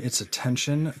return its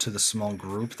attention to the small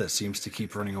group that seems to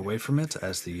keep running away from it,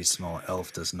 as the small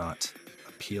elf does not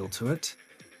appeal to it.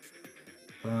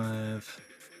 5,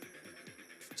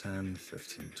 10,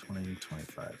 15, 20,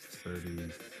 25,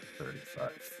 30,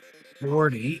 35,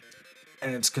 40.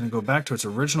 And it's going to go back to its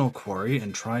original quarry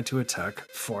and try to attack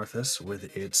Forthus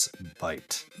with its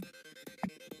bite.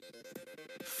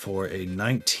 For a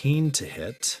 19 to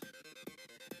hit,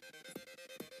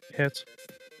 Hits.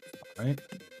 right?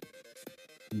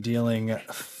 Dealing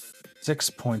 6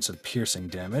 points of piercing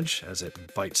damage as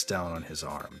it bites down on his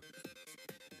arm.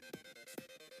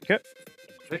 Okay.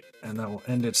 Okay, and that will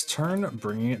end its turn,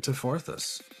 bringing it to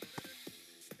Forthus.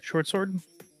 Short sword.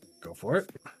 Go for it.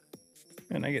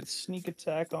 And I get sneak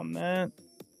attack on that.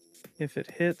 If it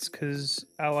hits, because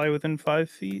ally within 5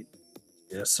 feet.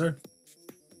 Yes, sir.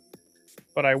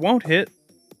 But I won't hit.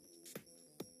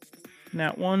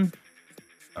 Nat 1.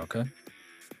 Okay.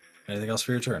 Anything else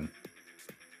for your turn?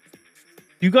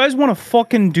 You guys want to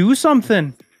fucking do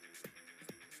something?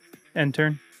 End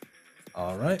turn.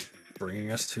 All right.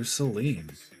 Bringing us to Celine.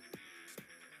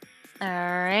 All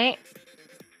right.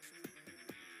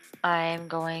 I'm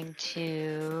going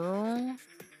to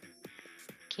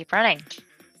keep running.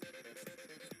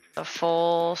 The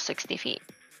full 60 feet.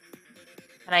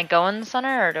 Can I go in the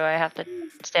center, or do I have to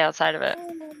stay outside of it?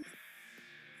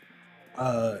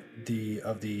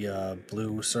 The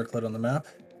blue circlet on the map.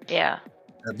 Yeah.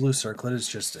 That blue circlet is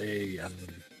just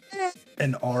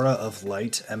an aura of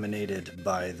light emanated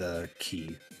by the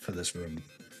key for this room.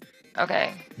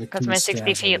 Okay. The Because key my 60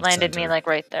 stands at feet its landed me center. like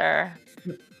right there.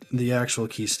 The actual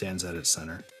key stands at its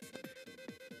center.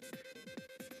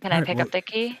 Can I Alright, pick well- up the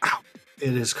key?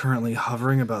 It is currently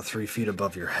hovering about 3 feet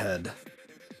above your head,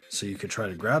 so you could try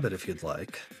to grab it if you'd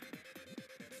like.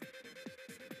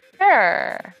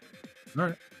 Sure. All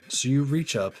right. So you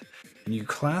reach up and you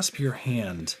clasp your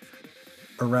hand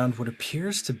around what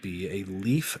appears to be a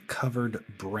leaf-covered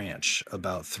branch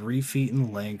about 3 feet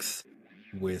in length,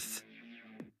 with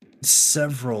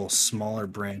several smaller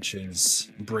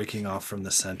branches breaking off from the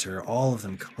center, all of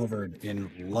them covered in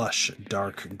lush,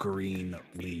 dark green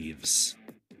leaves.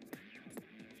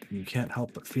 You can't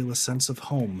help but feel a sense of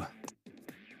home.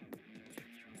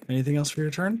 Anything else for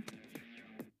your turn?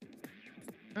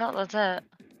 No, that's it.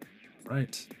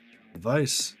 Right.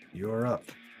 Vice, you're up.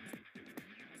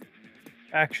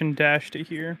 Action dash to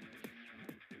here.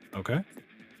 Okay.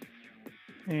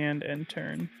 And end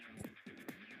turn.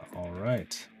 All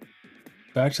right.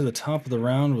 Back to the top of the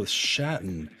round with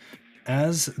Shatton.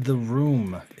 As the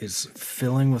room is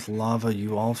filling with lava,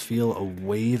 you all feel a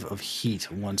wave of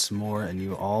heat once more, and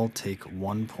you all take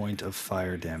 1 point of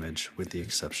fire damage, with the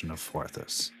exception of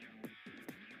Forthus.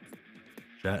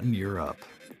 Shatton, you're up.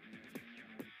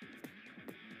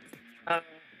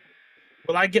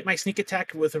 Will I get my sneak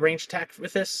attack with a range attack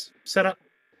with this setup?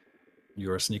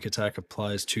 Your sneak attack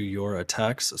applies to your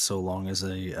attacks so long as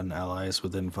an ally is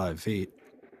within 5 feet.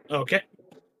 Okay.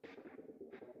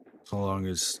 So long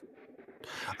as...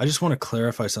 I just want to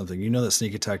clarify something. You know that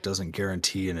sneak attack doesn't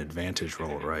guarantee an advantage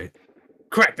roll, right?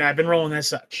 Correct. I've been rolling as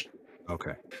such.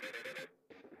 Okay.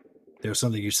 There was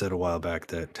something you said a while back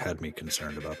that had me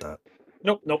concerned about that.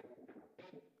 Nope. All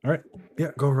right.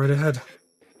 Yeah, go right ahead.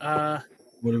 Uh,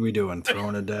 What are we doing?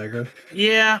 Throwing a dagger?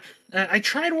 yeah. I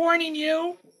tried warning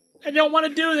you. I don't want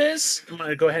to do this. I'm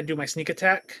gonna go ahead and do my sneak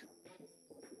attack.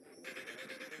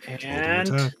 And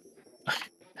attack.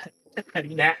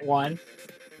 that one.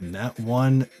 That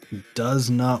one does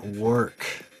not work.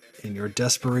 In your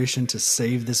desperation to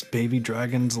save this baby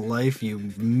dragon's life,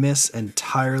 you miss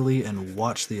entirely and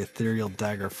watch the ethereal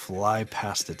dagger fly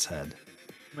past its head.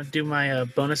 I'm gonna do my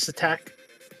bonus attack.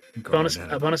 Go Bonus right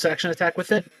ahead. bonus action attack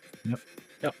with it.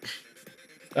 Yep.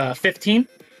 15,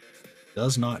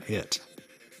 Does not hit.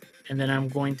 and then I'm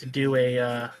going to do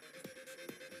a.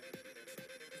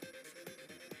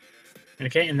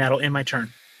 Okay, and that'll end my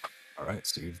turn. All right,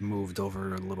 so you've moved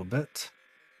over a little bit.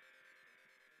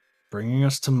 Bringing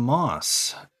us to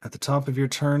Moss. At the top of your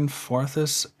turn,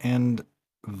 Forthus and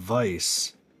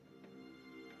Vice.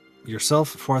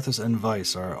 Yourself, Forthus, and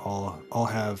Vice are all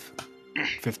have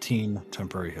 15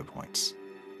 temporary hit points.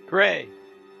 Hooray!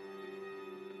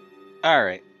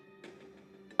 Alright.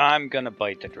 I'm gonna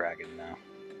bite the dragon now.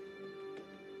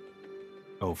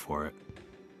 Go for it.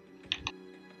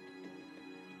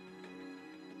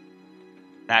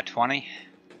 Nat 20.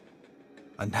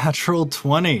 A natural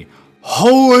 20.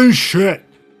 Holy shit!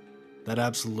 That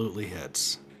absolutely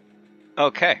hits.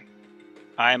 Okay.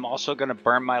 I'm also going to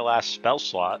burn my last spell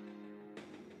slot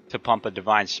to pump a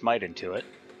Divine Smite into it.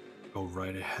 Go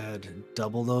right ahead.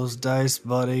 Double those dice,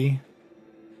 buddy.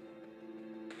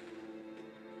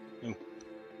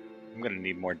 I'm going to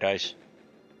need more dice.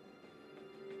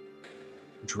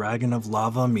 Dragon of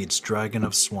Lava meets Dragon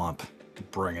of Swamp.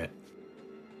 Bring it.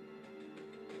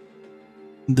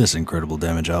 This incredible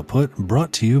damage output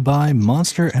brought to you by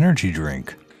Monster Energy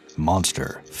Drink.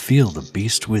 Monster, feel the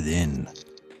beast within.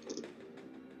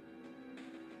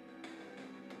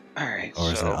 Alright, Or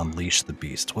is it so... Unleash the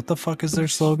Beast? What the fuck is their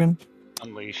slogan?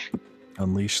 Unleash.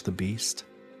 Unleash the Beast?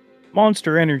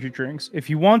 Monster energy drinks. If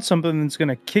you want something that's going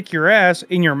to kick your ass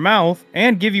in your mouth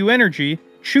and give you energy,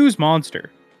 choose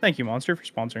Monster. Thank you, Monster, for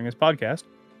sponsoring this podcast.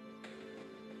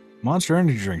 Monster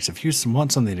Energy Drinks. If you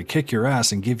want something to kick your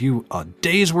ass and give you a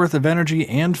day's worth of energy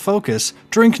and focus,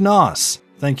 drink NOS.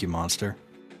 Thank you, Monster.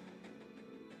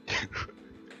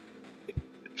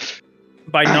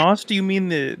 By NOS, do you mean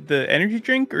the energy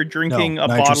drink or drinking No, a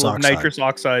nitrous bottle of oxide. nitrous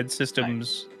oxide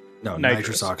systems? No, Nitrous.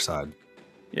 nitrous oxide.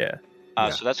 Yeah.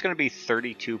 Yeah. So that's going to be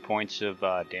 32 points of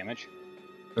damage.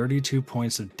 32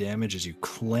 points of damage as you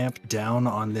clamp down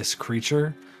on this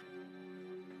creature.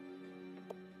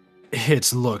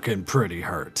 It's looking pretty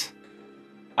hurt.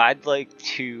 I'd like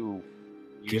to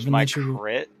use Given my that you-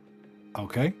 crit.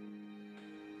 Okay.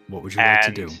 What would you like to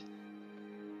And do?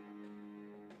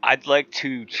 I'd like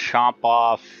to chomp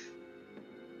off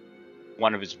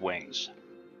one of his wings.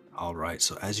 All right.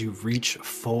 So as you reach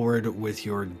forward with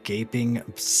your gaping,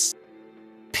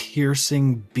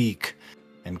 piercing beak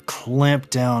and clamp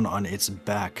down on its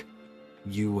back,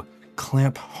 you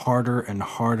clamp harder and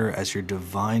harder as your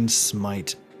divine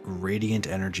smite radiant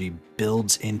energy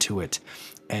builds into it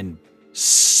and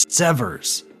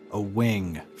severs a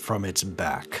wing from its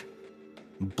back.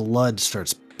 Blood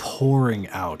starts pouring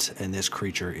out, and this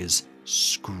creature is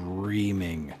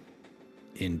screaming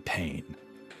in pain.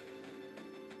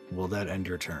 Will that end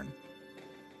your turn?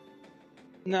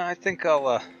 No, I think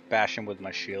I'll bash him with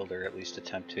my shield, or at least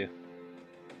attempt to.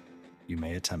 You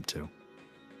may attempt to.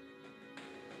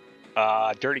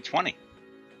 Dirty 20.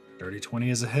 Dirty 20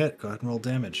 is a hit. Go ahead and roll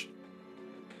damage.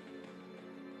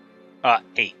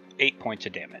 8. 8 points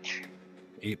of damage.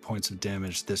 8 points of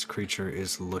damage. This creature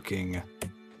is looking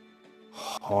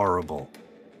horrible.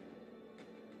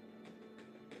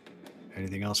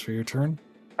 Anything else for your turn?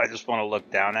 I just want to look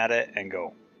down at it and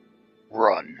go,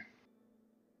 run.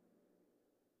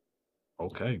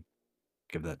 Okay.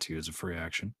 Give that to you as a free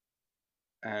action.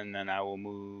 And then I will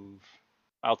move.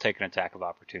 I'll take an attack of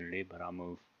opportunity, but I'll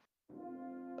move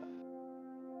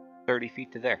 30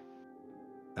 feet to there.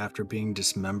 After being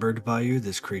dismembered by you,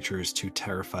 this creature is too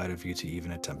terrified of you to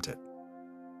even attempt it.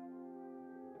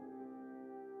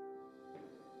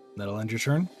 That'll end your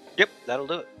turn? Yep, that'll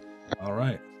do it. All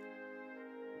right.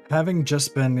 Having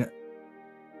just been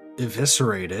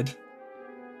eviscerated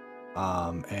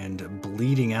and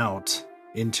bleeding out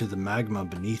into the magma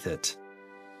beneath it,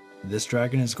 this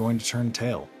dragon is going to turn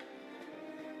tail.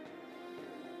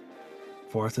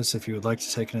 Forthus, if you would like to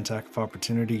take an attack of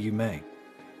opportunity, you may,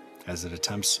 as it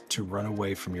attempts to run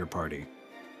away from your party.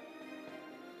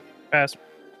 Pass.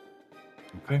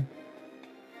 Okay.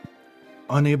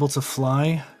 Unable to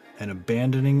fly and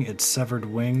abandoning its severed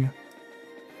wing,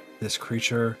 this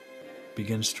creature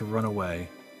begins to run away,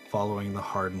 following the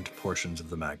hardened portions of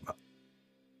the magma.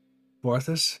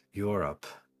 Forthus, you're up.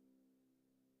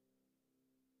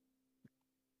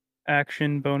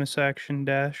 Action, bonus action,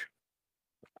 dash.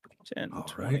 10, All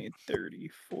 20, right. 30,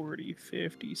 40,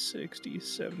 50, 60,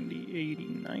 70, 80,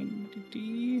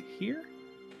 90 here.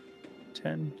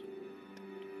 10.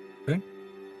 Okay.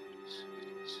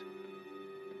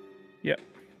 Yep.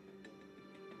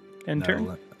 End turn.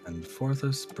 Now, and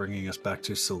Forthus, bringing us back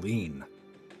to Celine.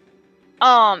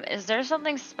 Is there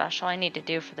something special I need to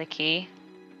do for the key?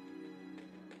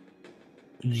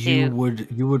 You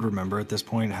would remember at this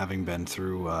point, having been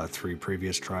through 3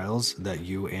 previous trials, that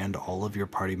you and all of your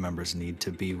party members need to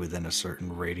be within a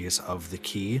certain radius of the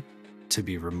key to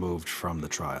be removed from the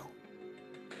trial.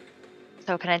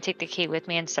 So can I take the key with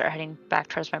me and start heading back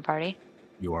towards my party?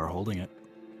 You are holding it.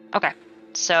 Okay.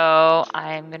 So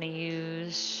I'm gonna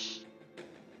use.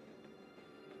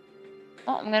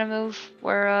 Oh, I'm gonna move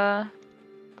where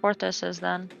Porthos is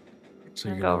then. So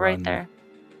I'm you're gonna going go right there.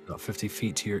 about 50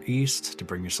 feet to your east to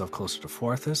bring yourself closer to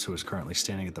Forthus, who is currently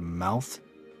standing at the mouth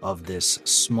of this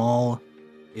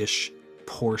small-ish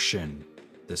portion,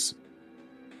 this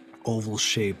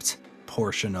oval-shaped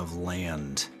portion of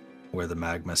land where the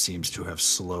magma seems to have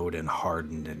slowed and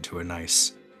hardened into a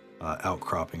nice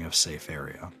outcropping of safe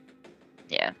area.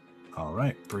 Yeah. All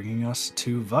right, bringing us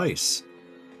to Vice.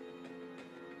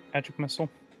 Magic missile.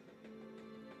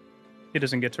 He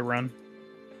doesn't get to run.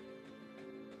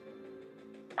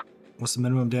 What's the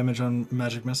minimum damage on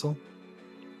magic missile?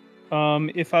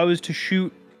 If I was to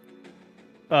shoot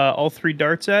all 3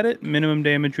 darts at it, minimum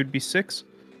damage would be 6.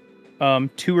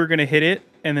 2 are gonna hit it,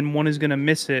 and then 1 is gonna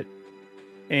miss it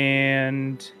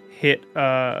and hit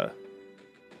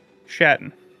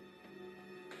Shatton.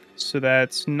 So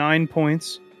that's 9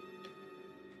 points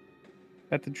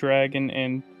at the dragon,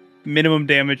 and minimum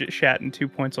damage at Shatton, 2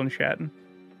 points on Shatton.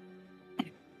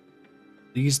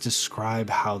 Please describe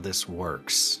how this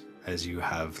works as you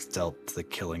have dealt the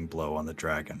killing blow on the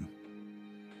dragon.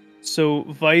 So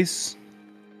Vice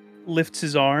lifts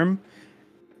his arm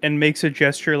and makes a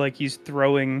gesture like he's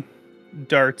throwing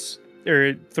darts,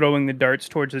 or throwing the darts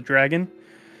towards the dragon.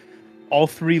 All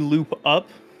 3 loop up,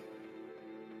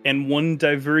 and 1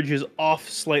 diverges off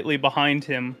slightly behind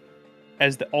him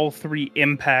as all 3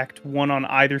 impact, 1 on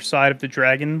either side of the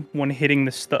dragon, 1 hitting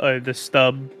the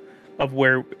stub of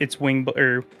where its wing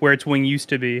where its wing used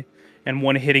to be, and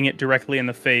 1 hitting it directly in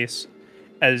the face,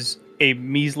 as a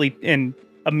measly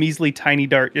tiny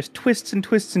dart just twists and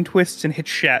twists and twists and hits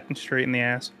Shatton straight in the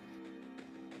ass.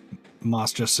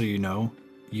 Moss, just so you know,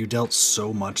 you dealt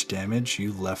so much damage,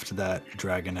 you left that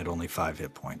dragon at only 5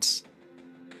 hit points.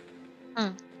 Hmm.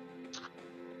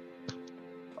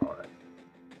 All right.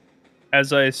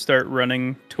 As I start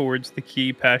running towards the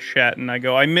key past Shatton, I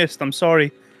go, I missed, I'm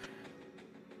sorry.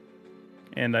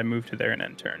 And I move to there and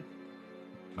end turn.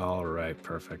 All right,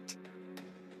 perfect.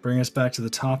 Bring us back to the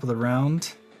top of the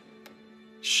round.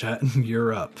 Shatton,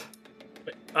 you're up.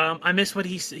 I missed what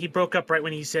he broke up right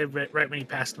when he said right when he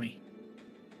passed me.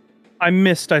 I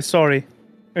missed, I sorry.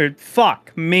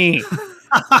 Fuck me.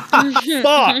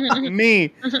 Fuck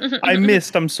me. I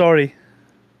missed, I'm sorry.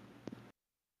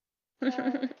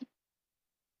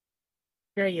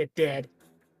 There you dead.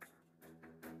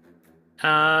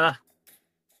 I'm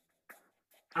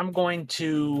going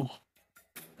to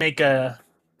make a.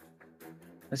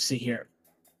 Let's see here.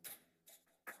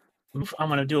 I'm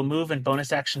going to do a move and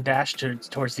bonus action dash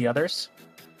towards the others.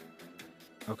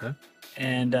 Okay.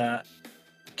 And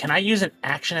can I use an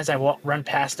action as I run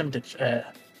past him to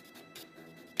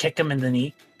kick him in the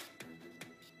knee?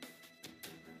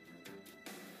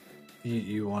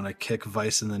 You want to kick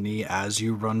Vice in the knee as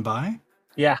you run by?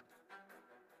 Yeah.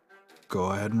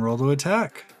 Go ahead and roll to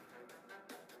attack.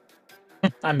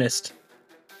 I missed.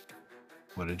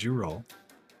 What did you roll?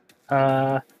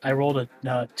 I rolled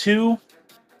a 2,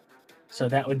 so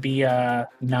that would be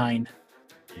 9.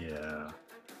 Yeah,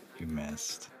 you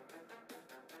missed.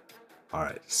 All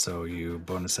right, so you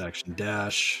bonus action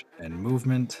dash and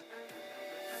movement.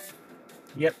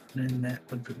 Yep, and that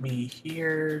would put me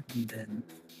here, and then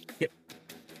yep,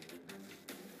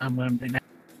 I'm going to be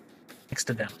next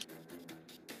to them.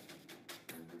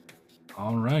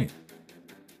 All right.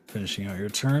 Finishing out your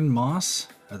turn, Moss.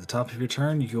 At the top of your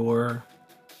turn, your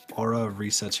aura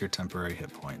resets your temporary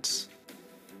hit points.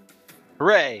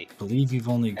 Hooray! I believe you've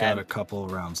only got And- a couple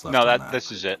rounds left. No, on that.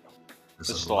 this is it. This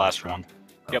This is the last one.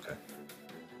 Yep. Okay.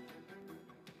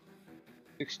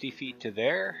 60 feet to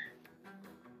there.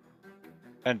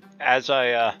 And as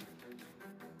I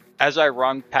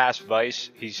run past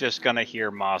Vice, he's just gonna hear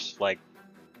Moss like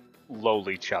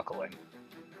lowly chuckling.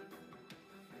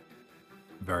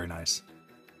 Very nice.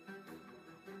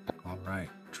 All right.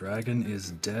 Dragon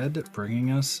is dead,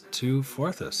 bringing us to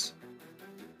Forthus.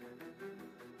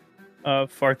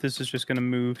 Farthus is just going to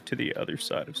move to the other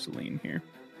side of Celine here,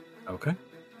 Okay.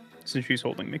 since she's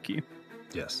holding the key.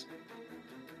 Yes.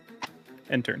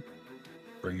 End turn.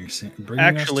 Bringing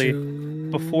Actually, us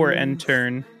to... Before end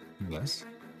turn, Yes.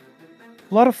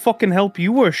 a lot of fucking help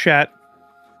you were, Shat.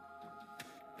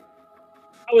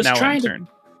 I was Now trying end to.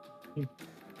 turn.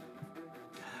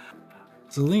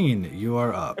 Celine, you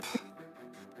are up.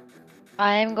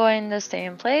 I'm going to stay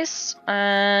in place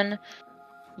and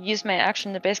use my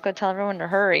action to basically tell everyone to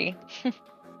hurry.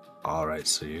 All right,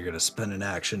 so you're going to spend an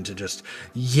action to just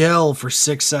yell for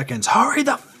 6 seconds, hurry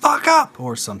the fuck up,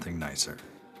 or something nicer.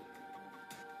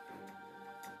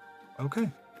 Okay.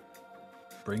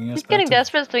 Bringing us He's back getting to...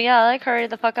 desperate, so yeah, like hurry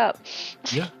the fuck up.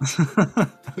 Yeah.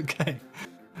 Okay.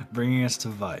 Bringing us to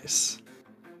Vice.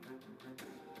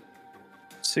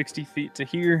 60 feet to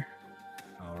here,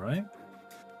 All right.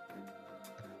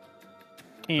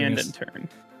 and us- end turn.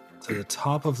 To the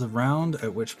top of the round,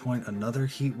 at which point another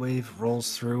heat wave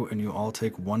rolls through and you all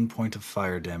take 1 point of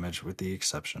fire damage with the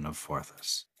exception of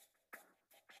Forthus.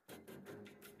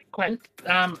 Quentin,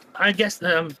 I guess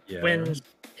when Yes.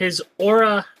 his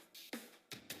aura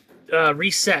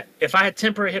reset, if I had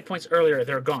temporary hit points earlier,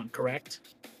 they're gone, correct?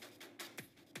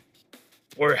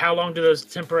 Or how long do those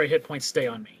temporary hit points stay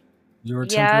on me? Your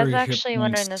Yeah, I was temporary hit actually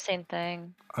wondering the points. same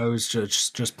thing. I was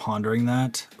just pondering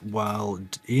that. While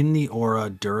in the aura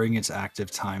during its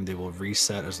active time, they will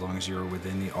reset as long as you're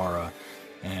within the aura.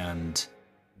 And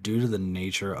due to the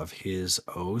nature of his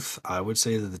oath, I would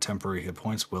say that the temporary hit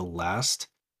points will last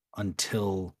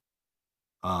until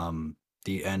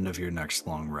the end of your next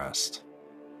long rest.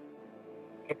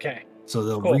 Okay. So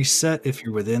they'll Cool. reset if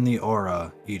you're within the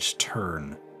aura each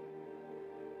turn,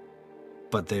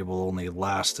 but they will only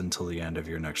last until the end of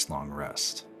your next long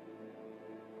rest.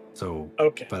 So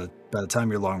Okay. by the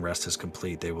time your long rest is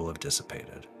complete, they will have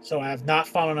dissipated. So I have not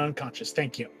fallen unconscious.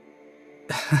 Thank you.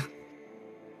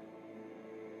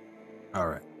 All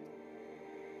right.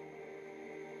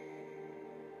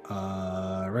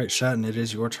 Right, Shatton, it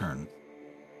is your turn.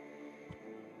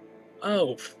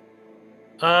 Oh.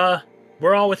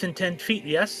 We're all within 10 feet,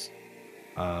 yes?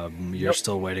 You're Nope.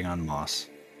 still waiting on Moss.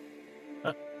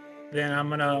 Then I'm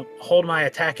gonna hold my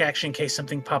attack action in case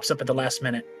something pops up at the last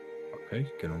minute. Okay,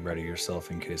 you can ready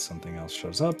yourself in case something else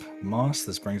shows up. Moss,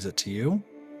 this brings it to you.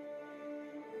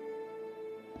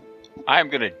 I'm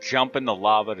gonna jump in the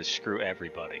lava to screw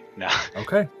everybody. No.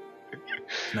 Okay.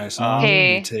 Nice and easy.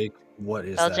 Okay. You take, what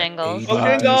is Bell that? jingles. 80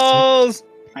 Okay. Jingles!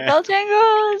 Bell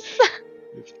jingles!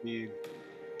 15,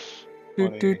 Do,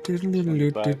 20, do, do, do,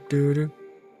 do, 25. do, do.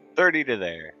 30 to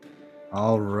there.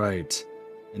 All right.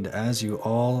 And as you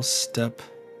all step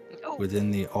Oh.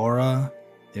 within the aura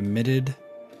emitted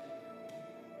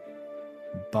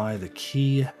by the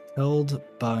key held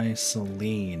by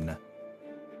Celine,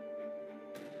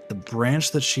 the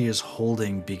branch that she is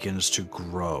holding begins to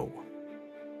grow.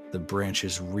 The branch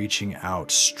is reaching out,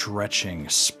 stretching,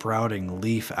 sprouting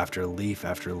leaf after leaf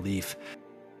after leaf.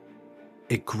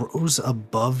 It grows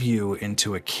above you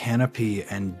into a canopy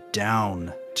and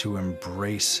down to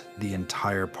embrace the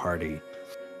entire party.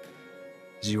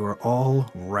 As you are all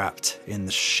wrapped in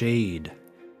the shade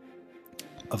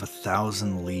of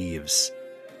 1,000 leaves,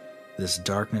 this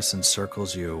darkness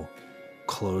encircles you,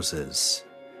 closes,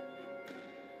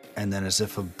 and then as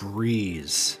if a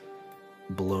breeze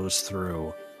blows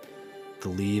through, the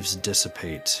leaves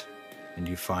dissipate, and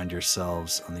you find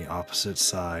yourselves on the opposite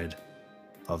side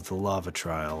of the lava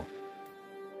trial,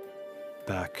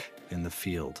 back in the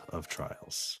field of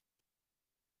trials.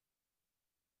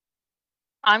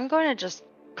 I'm going to just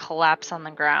collapse on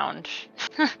the ground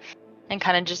and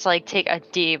kind of just like take a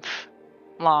deep,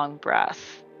 long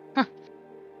breath.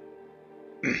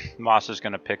 Moss is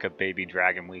gonna pick a baby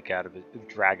dragon wing out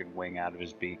of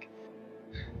his beak.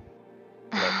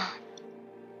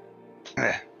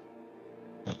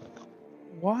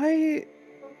 Why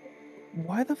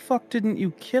the fuck didn't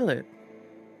you kill it?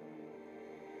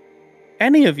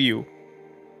 Any of you?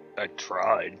 I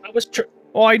tried. I was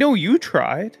Oh, I know you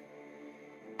tried.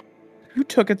 You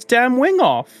took its damn wing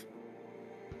off.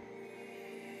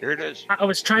 Here it is.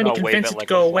 trying to I'll wave convince it it like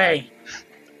to a go flag. away.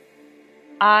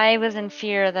 I was in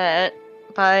fear that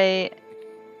by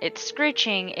it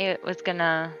screeching, it was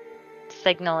gonna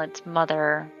signal its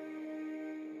mother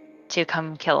to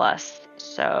come kill us.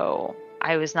 So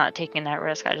I was not taking that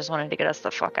risk. I just wanted to get us the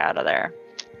fuck out of there.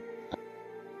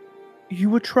 You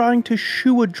were trying to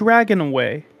shoo a dragon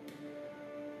away.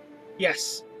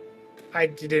 Yes. I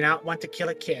did not want to kill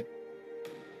a kid.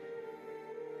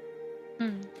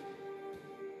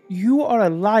 You are a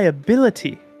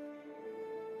liability.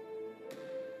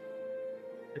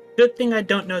 Good thing I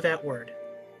don't know that word.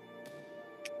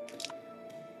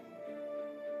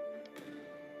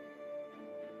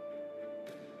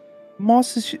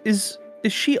 Moss, is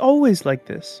she always like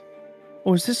this?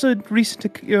 Or is this a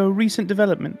recent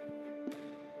development?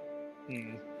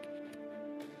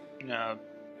 No,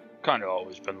 kind of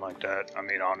always been like that. I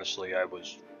mean, honestly, I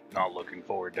was not looking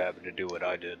forward to having to do what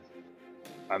I did.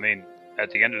 I mean,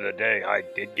 at the end of the day, I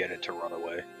did get it to run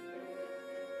away.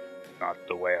 Not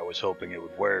the way I was hoping it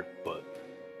would work, but...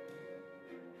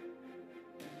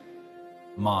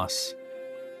 Moss,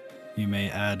 you may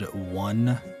add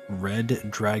 1 red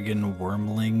dragon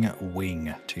wormling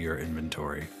wing to your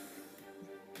inventory.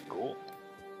 Cool.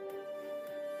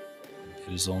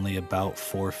 It is only about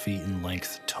 4 feet in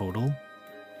length total,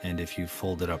 and if you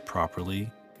fold it up properly,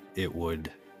 it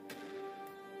would,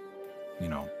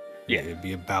 Yeah. it'd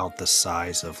be about the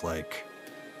size of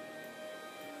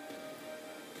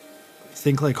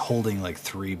think like holding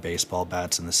 3 baseball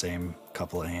bats in the same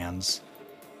couple of hands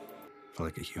for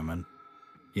a human.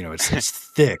 It's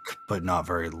thick, but not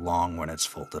very long when it's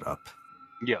folded up.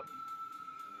 Yep.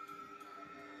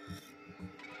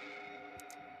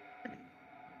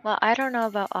 Well, I don't know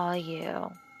about all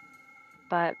you,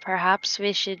 but perhaps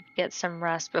we should get some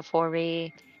rest before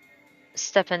we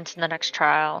step into the next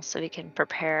trial so we can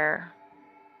prepare.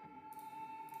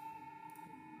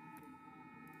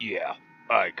 Yeah,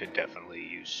 I could definitely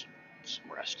use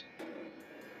some rest.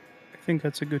 I think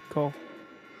that's a good call.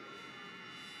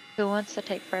 Who wants to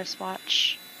take first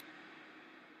watch?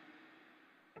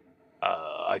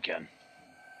 I can.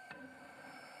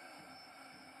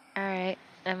 Alright,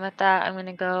 and with that, I'm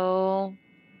gonna go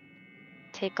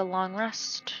take a long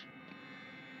rest.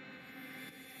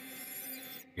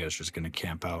 You guys just gonna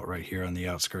camp out right here on the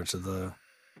outskirts of the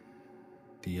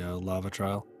lava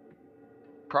trial?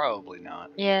 Probably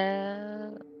not. Yeah.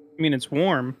 I mean, it's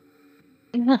warm.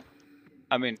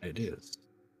 I mean, It is.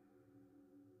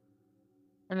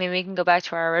 I mean, we can go back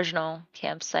to our original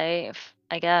campsite,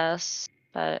 I guess,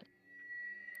 but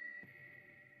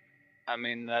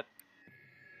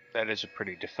that is a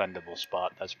pretty defendable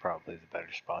spot. That's probably the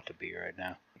better spot to be right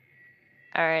now.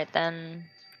 alright then.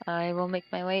 I will make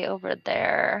my way over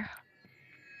there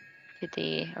to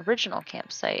the original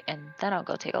campsite and then I'll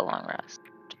go take a long rest.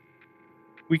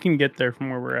 We can get there from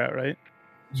where we're at, right?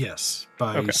 Yes.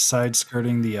 By Okay. side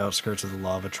skirting the outskirts of the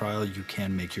lava trial, you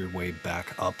can make your way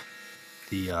back up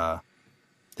the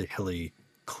hilly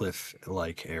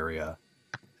cliff-like area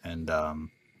and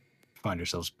find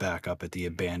yourselves back up at the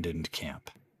abandoned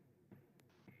camp.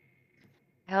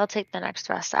 I'll take the next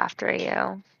rest after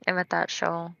you. And with that,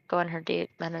 she'll go in her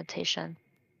deep meditation.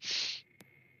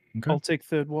 Okay. I'll take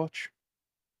third watch.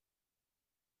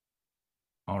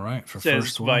 All right. For Says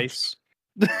first watch,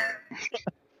 Vice.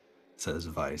 says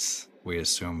Vice. We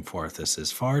assume Forthus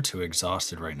is far too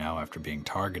exhausted right now after being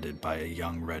targeted by a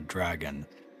young red dragon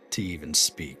to even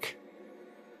speak.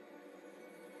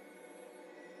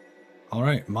 All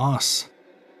right, Moss,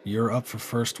 you're up for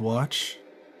first watch.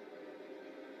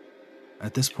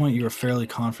 At this point, you are fairly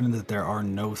confident that there are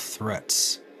no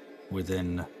threats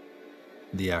within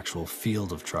the actual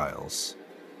field of trials.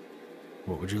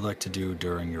 What would you like to do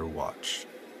during your watch?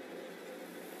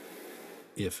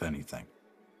 If anything.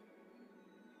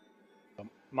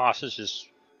 Moss is just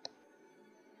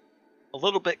a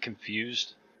little bit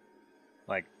confused,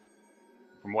 like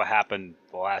from what happened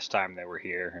the last time they were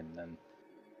here, and then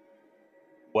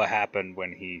what happened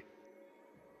when he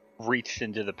reached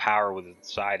into the power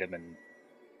inside him and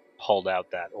pulled out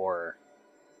that aura,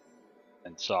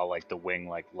 and saw like the wing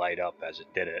like light up as it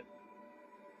did it.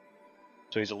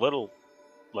 So he's a little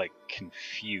like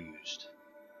confused,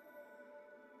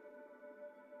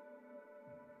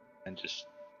 and just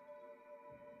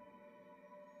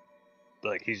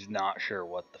like he's not sure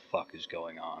what the fuck is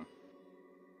going on.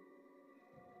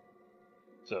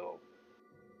 So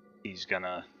he's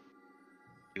gonna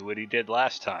do what he did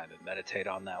last time and meditate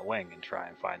on that wing and try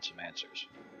and find some answers.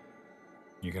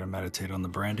 You're going to meditate on the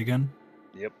brand again?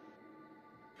 Yep.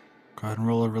 Go ahead and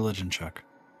roll a religion check.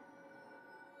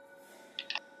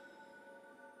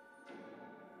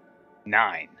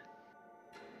 9.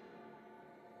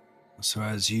 So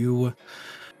as you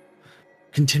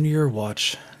continue your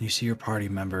watch, you see your party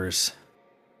members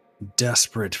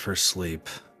desperate for sleep,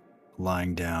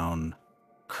 lying down,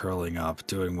 curling up,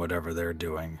 doing whatever they're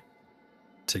doing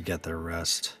to get their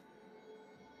rest.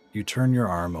 You turn your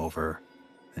arm over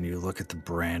and you look at the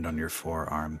brand on your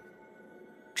forearm,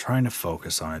 trying to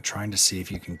focus on it, trying to see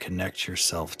if you can connect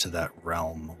yourself to that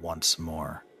realm once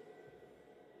more.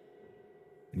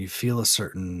 And you feel a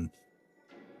certain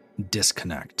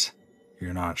disconnect.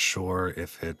 You're not sure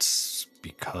if it's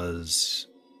because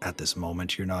at this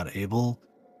moment you're not able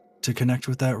to connect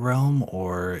with that realm,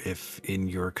 or if in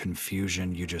your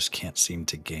confusion you just can't seem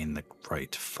to gain the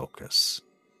right focus.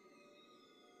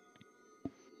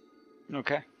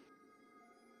 Okay.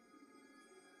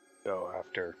 So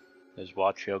after his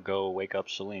watch, he'll go wake up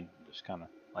Celine. Just kind of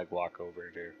like walk over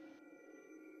to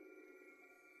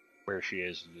where she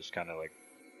is and just kind of like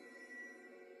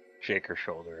shake her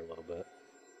shoulder a little bit.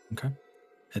 Okay.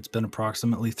 It's been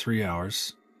approximately 3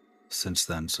 hours since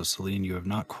then, so Celine, you have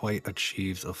not quite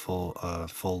achieved a full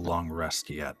long rest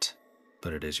yet,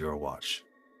 but it is your watch.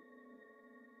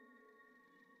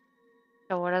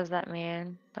 So what does that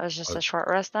mean? That was just Uh, a short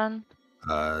rest then?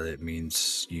 It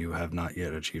means you have not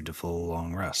yet achieved a full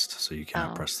long rest, so you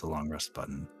cannot Oh. press the long rest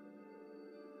button.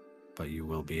 But you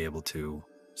will be able to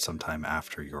sometime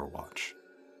after your watch.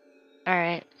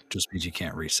 Alright, Just means you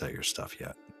can't reset your stuff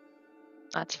yet.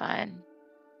 that's fine.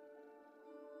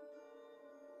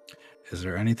 Is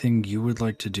there anything you would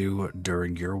like to do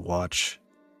during your watch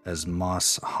as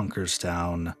Moss hunkers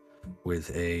down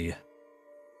with a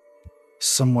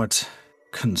somewhat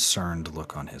concerned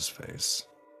look on his face?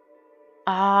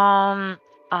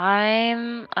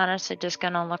 I'm honestly just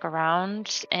gonna look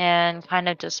around and kind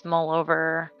of just mull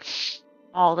over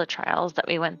all the trials that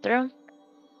we went through.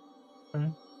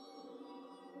 Mhm.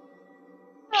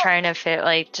 Trying to fit,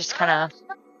 like, just kind of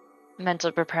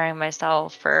mentally preparing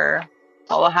myself for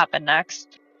what will happen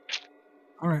next.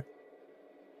 All right.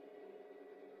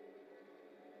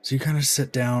 So you kind of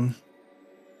sit down,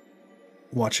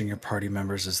 watching your party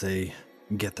members as they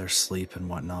get their sleep and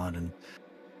whatnot. And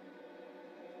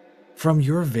from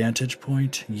your vantage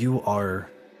point, you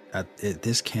are at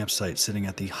this campsite sitting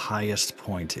at the highest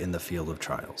point in the field of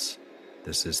trials.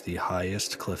 This is the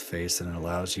highest cliff face, and it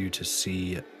allows you to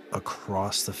see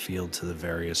across the field to the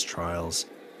various trials.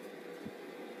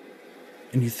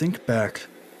 And you think back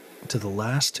to the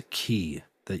last key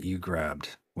that you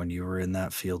grabbed when you were in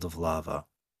that field of lava.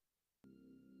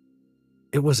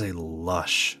 It was a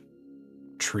lush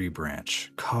tree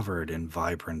branch covered in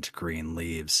vibrant green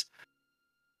leaves,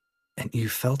 and you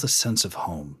felt a sense of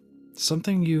home,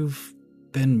 something you've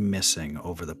been missing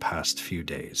over the past few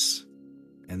days.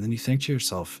 And then you think to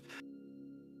yourself,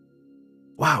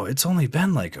 wow, it's only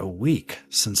been like a week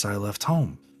since I left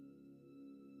home.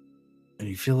 And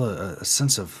you feel a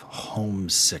sense of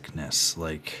homesickness,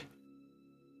 like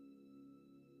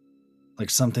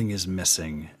something is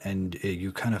missing, and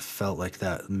you kind of felt like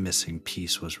that missing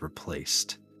piece was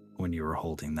replaced when you were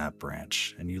holding that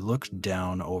branch. And you looked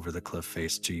down over the cliff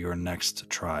face to your next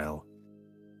trial.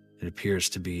 It appears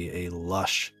to be a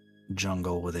lush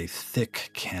jungle with a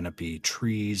thick canopy,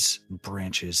 trees,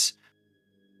 branches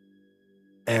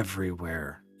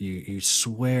everywhere. You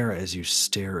swear as you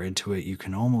stare into it, you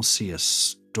can almost see a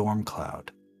storm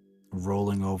cloud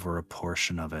rolling over a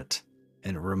portion of it.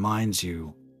 And it reminds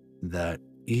you that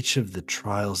each of the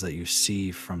trials that you see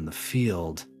from the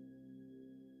field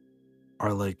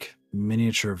are like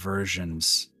miniature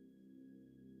versions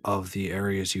of the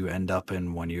areas you end up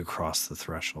in when you cross the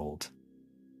threshold.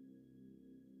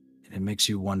 And it makes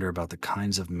you wonder about the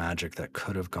kinds of magic that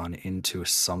could have gone into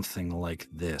something like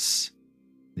this,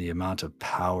 the amount of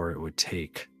power it would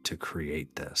take to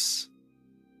create this.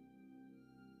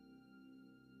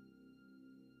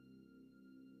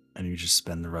 And you just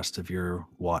spend the rest of your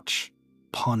watch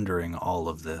pondering all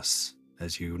of this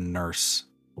as you nurse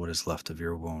what is left of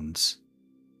your wounds.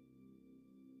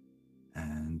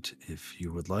 And if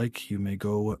you would like, you may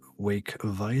go wake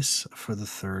Vice for the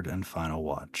third and final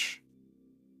watch.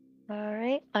 All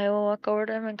right, I will walk over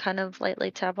to him and kind of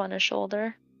lightly tap on his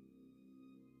shoulder.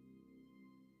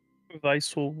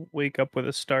 Vice will wake up with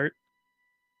a start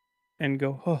and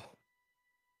go, oh,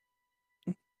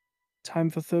 time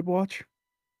for third watch?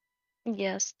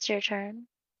 Yes, it's your turn.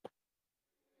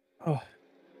 Oh,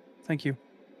 thank you.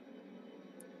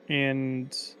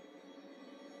 And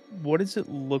what does it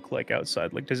look like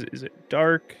outside? Like, is it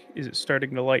dark? Is it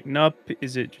starting to lighten up?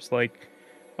 Is it just like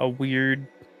a weird,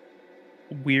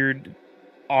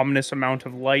 ominous amount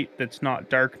of light that's not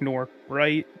dark nor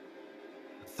bright?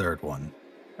 Third one.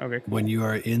 Okay, cool. When you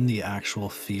are in the actual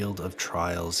field of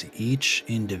trials, each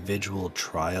individual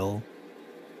trial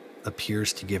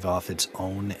appears to give off its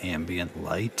own ambient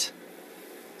light,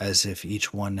 as if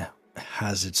each one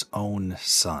has its own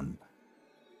sun.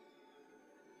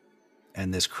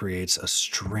 And this creates a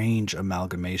strange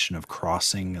amalgamation of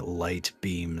crossing light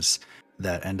beams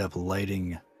that end up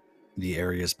lighting the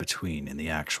areas between. In the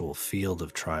actual field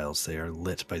of trials, they are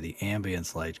lit by the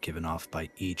ambient light given off by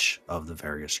each of the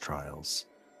various trials.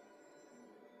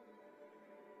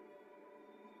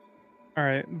 All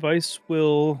right, Vice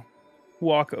will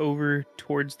walk over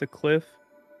towards the cliff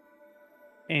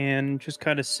and just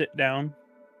kind of sit down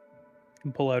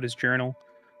and pull out his journal.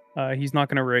 He's not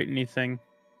going to write anything,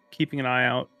 keeping an eye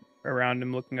out around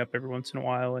him, looking up every once in a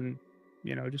while, and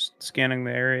just scanning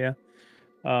the area,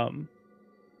 and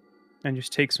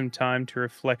just take some time to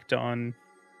reflect on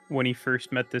when he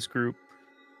first met this group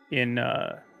in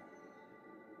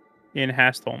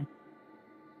Hastholm,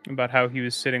 about how he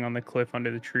was sitting on the cliff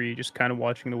under the tree, just kind of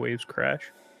watching the waves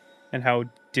crash, and how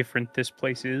different this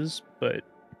place is, but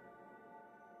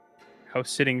how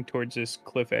sitting towards this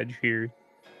cliff edge here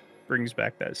brings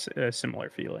back that similar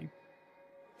feeling.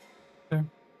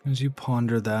 As you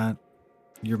ponder that,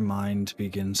 your mind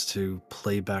begins to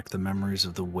play back the memories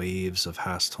of the waves of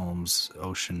Hastholm's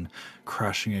ocean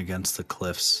crashing against the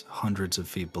cliffs hundreds of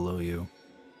feet below you.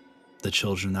 The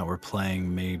children that were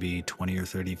playing maybe 20 or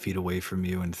 30 feet away from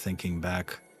you, and thinking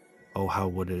back, oh,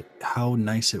 how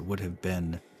nice it would have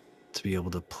been to be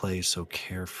able to play so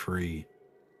carefree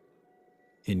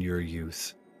in your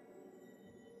youth.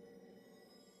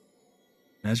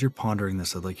 And as you're pondering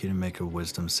this, I'd like you to make a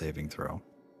wisdom saving throw.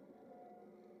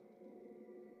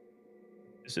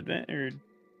 Disadvantage or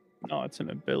No, it's an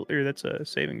ability, or that's a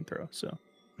saving throw. So,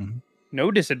 Mhm.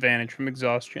 no disadvantage from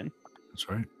exhaustion. That's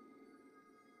right.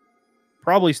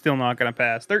 Probably still not gonna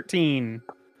pass. 13.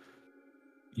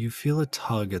 You feel a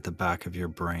tug at the back of your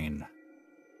brain,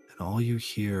 and all you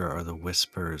hear are the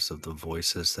whispers of the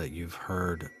voices that you've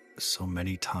heard so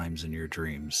many times in your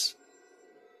dreams.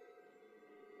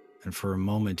 And for a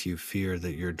moment, you fear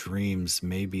that your dreams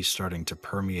may be starting to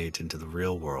permeate into the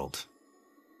real world.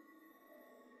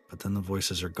 But then the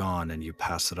voices are gone, and you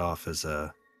pass it off as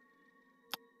a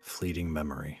fleeting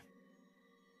memory.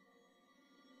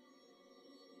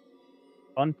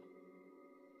 Fun.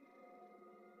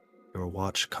 Your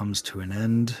watch comes to an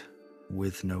end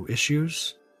with no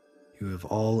issues. You have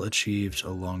all achieved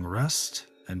a long rest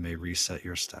and may reset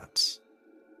your stats.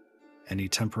 Any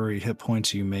temporary hit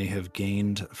points you may have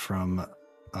gained from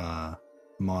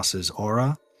Moss's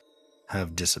aura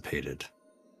have dissipated.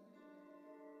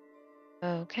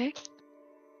 Okay.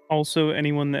 Also,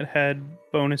 anyone that had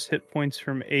bonus hit points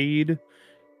from aid,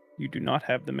 you do not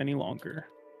have them any longer.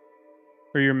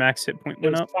 Or your max hit point It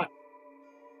went was up. 5.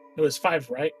 It was 5,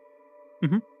 right?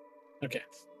 Mhm. Okay.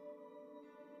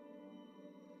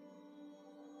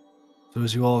 So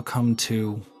as you all come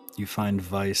to, you find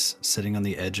Vice sitting on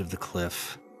the edge of the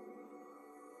cliff,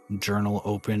 journal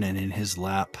open and in his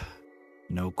lap,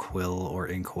 no quill or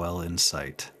inkwell in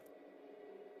sight.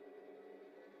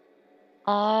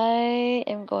 I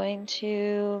am going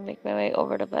to make my way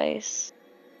over to Vice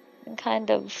and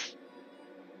kind of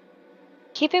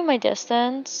keeping my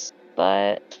distance,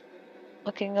 but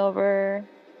looking over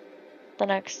the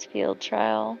next field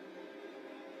trial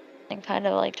and kind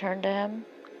of like turn to him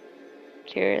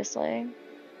curiously.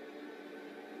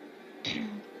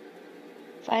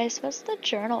 Vice, what's the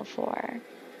journal for?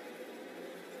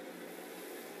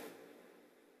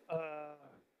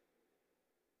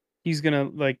 He's gonna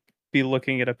like be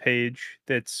looking at a page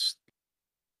that's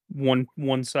one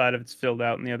side of it's filled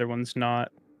out and the other one's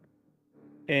not.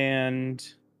 And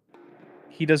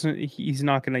he's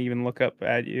not gonna even look up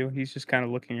at you. He's just kind of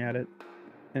looking at it.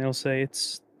 And he'll say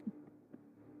it's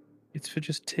for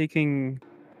just taking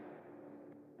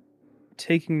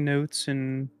notes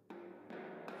and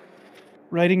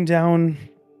writing down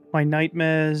my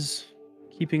nightmares,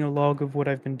 keeping a log of what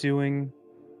I've been doing,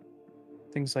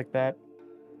 things like that,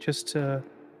 just to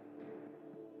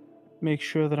make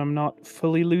sure that I'm not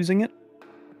fully losing it.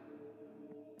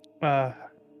 God,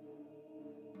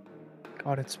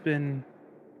 it's been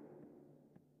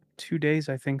 2 days,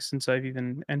 I think, since I've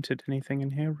even entered anything in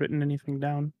here, written anything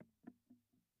down.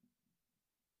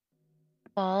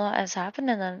 Well, as happened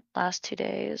in the last 2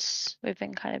 days, we've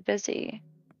been kind of busy.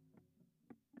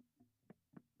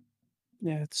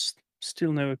 Yeah, it's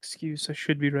still no excuse. I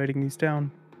should be writing these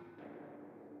down.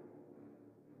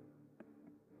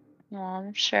 Well,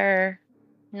 I'm sure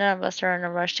none of us are in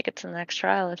a rush to get to the next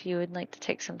trial if you would like to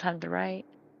take some time to write.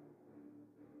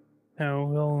 No,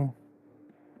 well,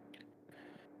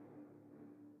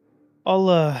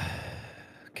 I'll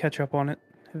catch up on it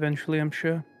eventually, I'm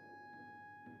sure.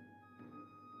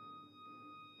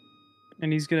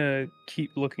 And he's gonna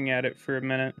keep looking at it for a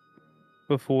minute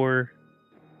before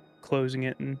closing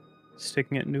it and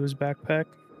sticking it into his backpack.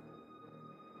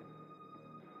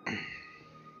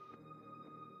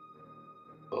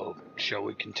 Oh, shall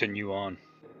we continue on?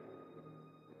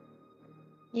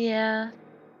 Yeah.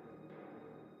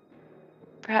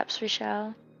 Perhaps we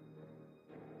shall.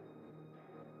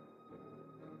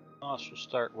 Moss will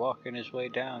start walking his way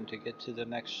down to get to the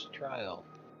next trial.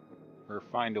 Or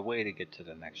find a way to get to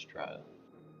the next trial.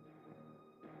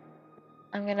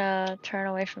 I'm gonna turn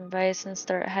away from Vice and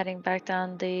start heading back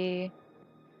down the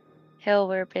hill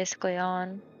we're basically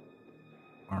on.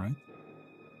 All right.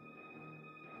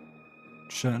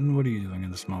 Shen, what are you doing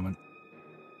in this moment?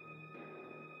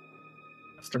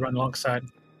 Have to run alongside.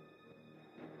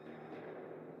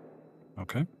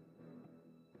 Okay.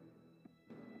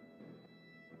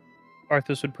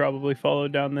 Arthas would probably follow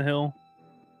down the hill.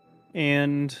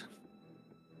 And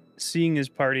seeing his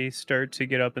party start to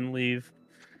get up and leave,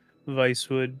 Vice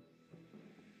would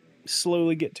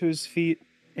slowly get to his feet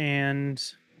and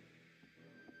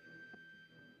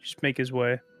just make his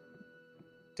way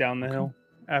down the Okay. hill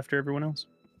after everyone else.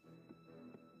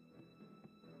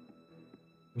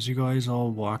 As you guys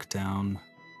all walk down,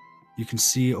 you can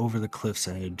see over the cliff's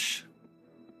edge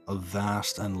a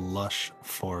vast and lush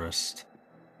forest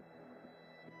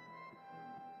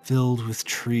filled with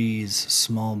trees,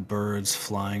 small birds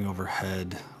flying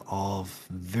overhead, all of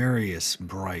various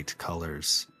bright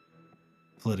colors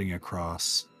flitting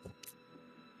across.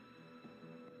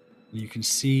 You can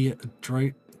see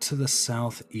right to the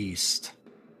southeast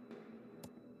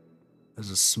There's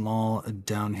a small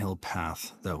downhill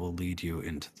path that will lead you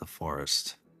into the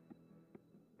forest.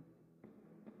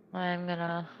 I'm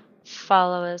gonna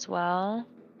follow as well.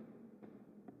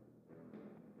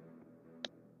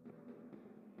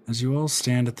 As you all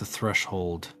stand at the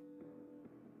threshold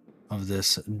of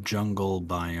this jungle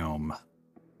biome,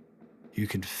 you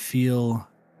can feel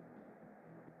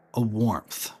a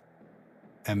warmth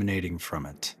emanating from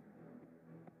it.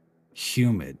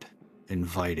 Humid,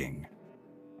 inviting,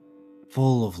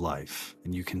 full of life,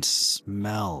 and you can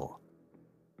smell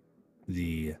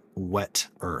the wet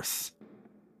earth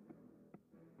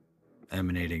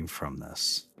emanating from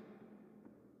this.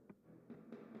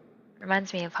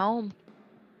 Reminds me of home.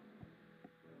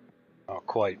 Not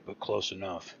quite, but close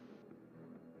enough.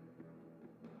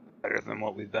 Better than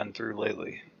what we've been through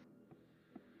lately.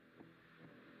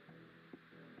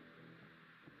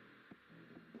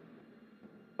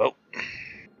 Oh.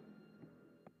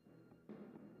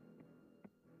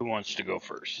 Who wants to go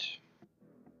first?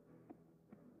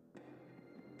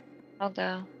 I'll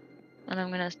go. And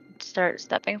I'm gonna start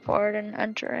stepping forward and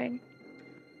entering.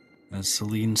 As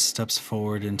Celine steps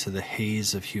forward into the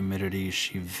haze of humidity,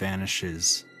 she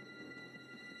vanishes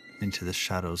into the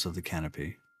shadows of the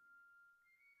canopy.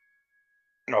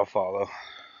 I'll follow.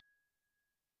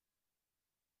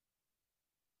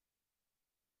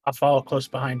 I'll follow close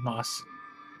behind Moss.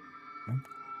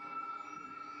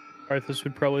 Arthas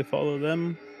would probably follow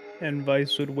them, and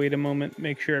Vice would wait a moment,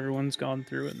 make sure everyone's gone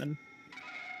through, and then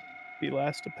be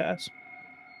last to pass.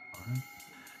 Alright.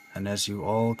 And as you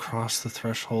all cross the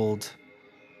threshold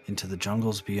into the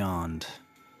jungles beyond,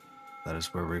 that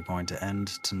is where we're going to end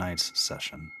tonight's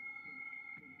session.